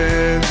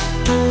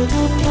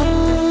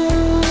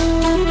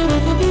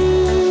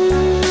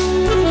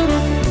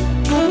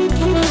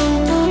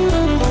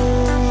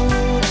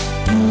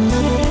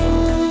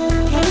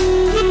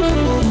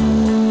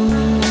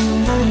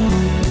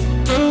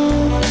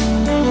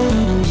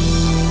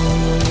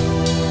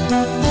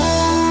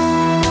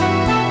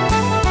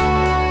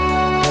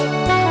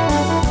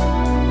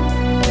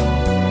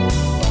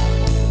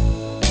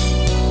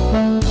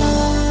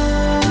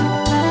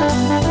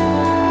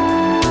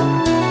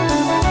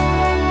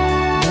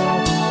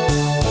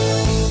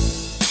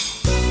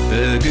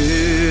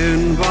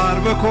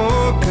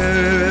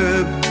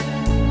በኮከብ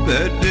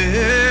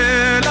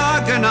በድል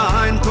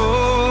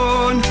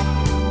አገናኝቶን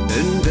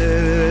እንደ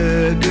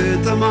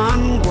ግጥም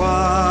አንጓ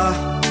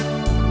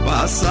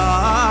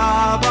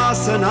በሐሳብ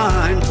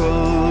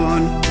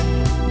አሰናኝቶን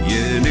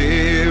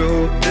የኔው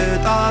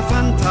ዕጣ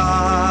ፈንታ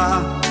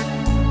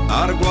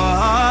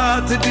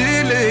አርጓት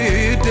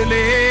ድልድሌ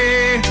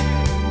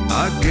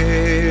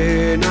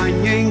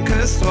አገናኘኝ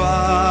ከሷ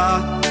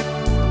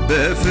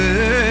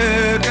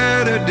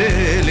በፍቅር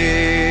ድሌ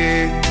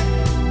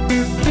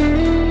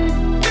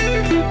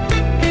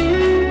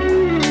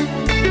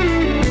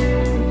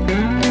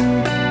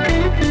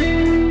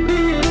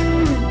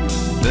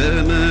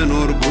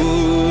በመኖር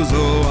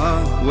ጉዞዋ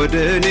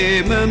ወደኔ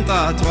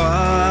መምጣቷ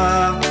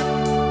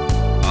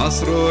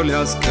አስሮ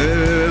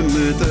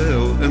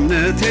ሊያስቀምጠው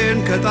እምነቴን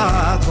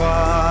ከጣቷ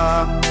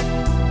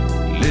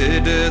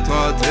ልደቷ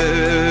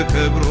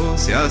ተከብሮ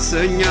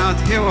ሲያሰኛት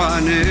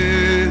ሔዋን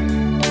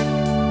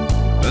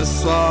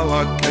እሷ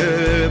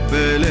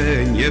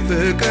ዋቀበለኝ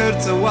የፍቅር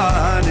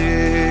ጽዋኔ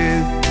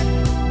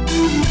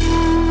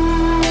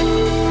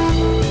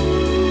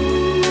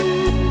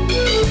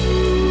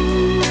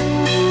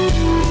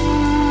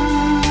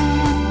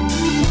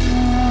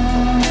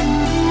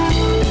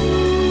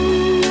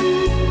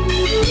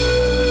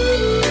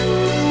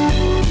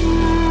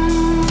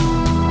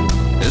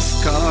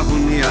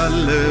እስካሁን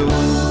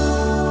ያለውን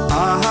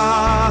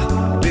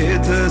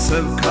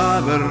ቤተሰብ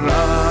ካበራ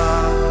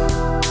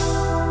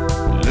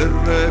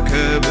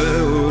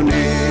ልረከበውኔ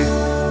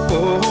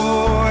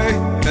ሆይ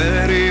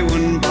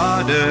ቀሪውን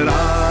ባደራ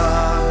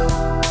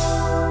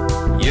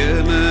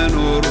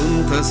የመኖሩን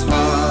ተስፋ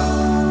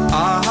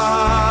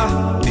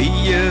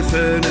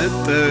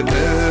እየፈነጠቀው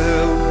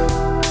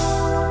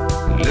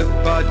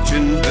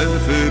ልባችን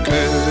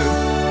በፍቅር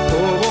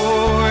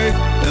ሆይ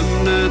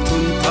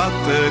እምነቱን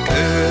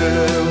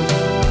ታጠቀው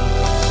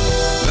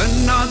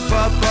እናት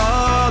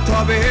በአባቷ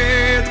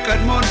ቤት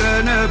ቀድሞ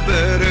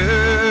እንደነበረ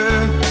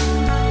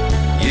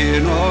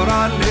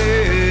ይኖራል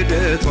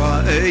ልደቷ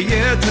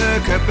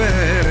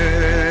እየተከበረ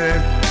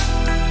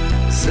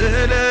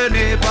ስለኔ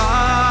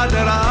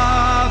ባደራ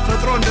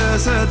ፈጥሮ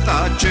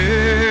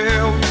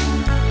እንደሰጣቸው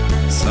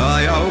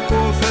ሳያውቁ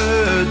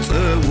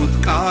ፈጽሙት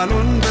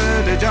ቃሉን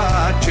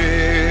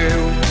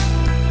በልጃቸው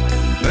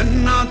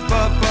በእናት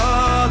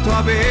በአባቷ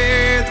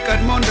ቤት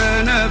ቀድሞ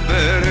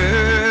እንደነበረ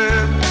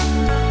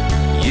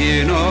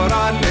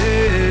ይኖራል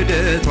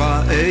ልደቷ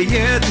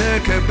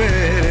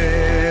እየተከበረ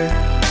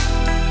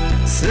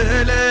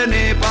ስለኔ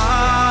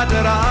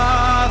ባደራ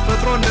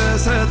ፈጥሮ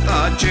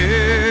እንደሰጣቸው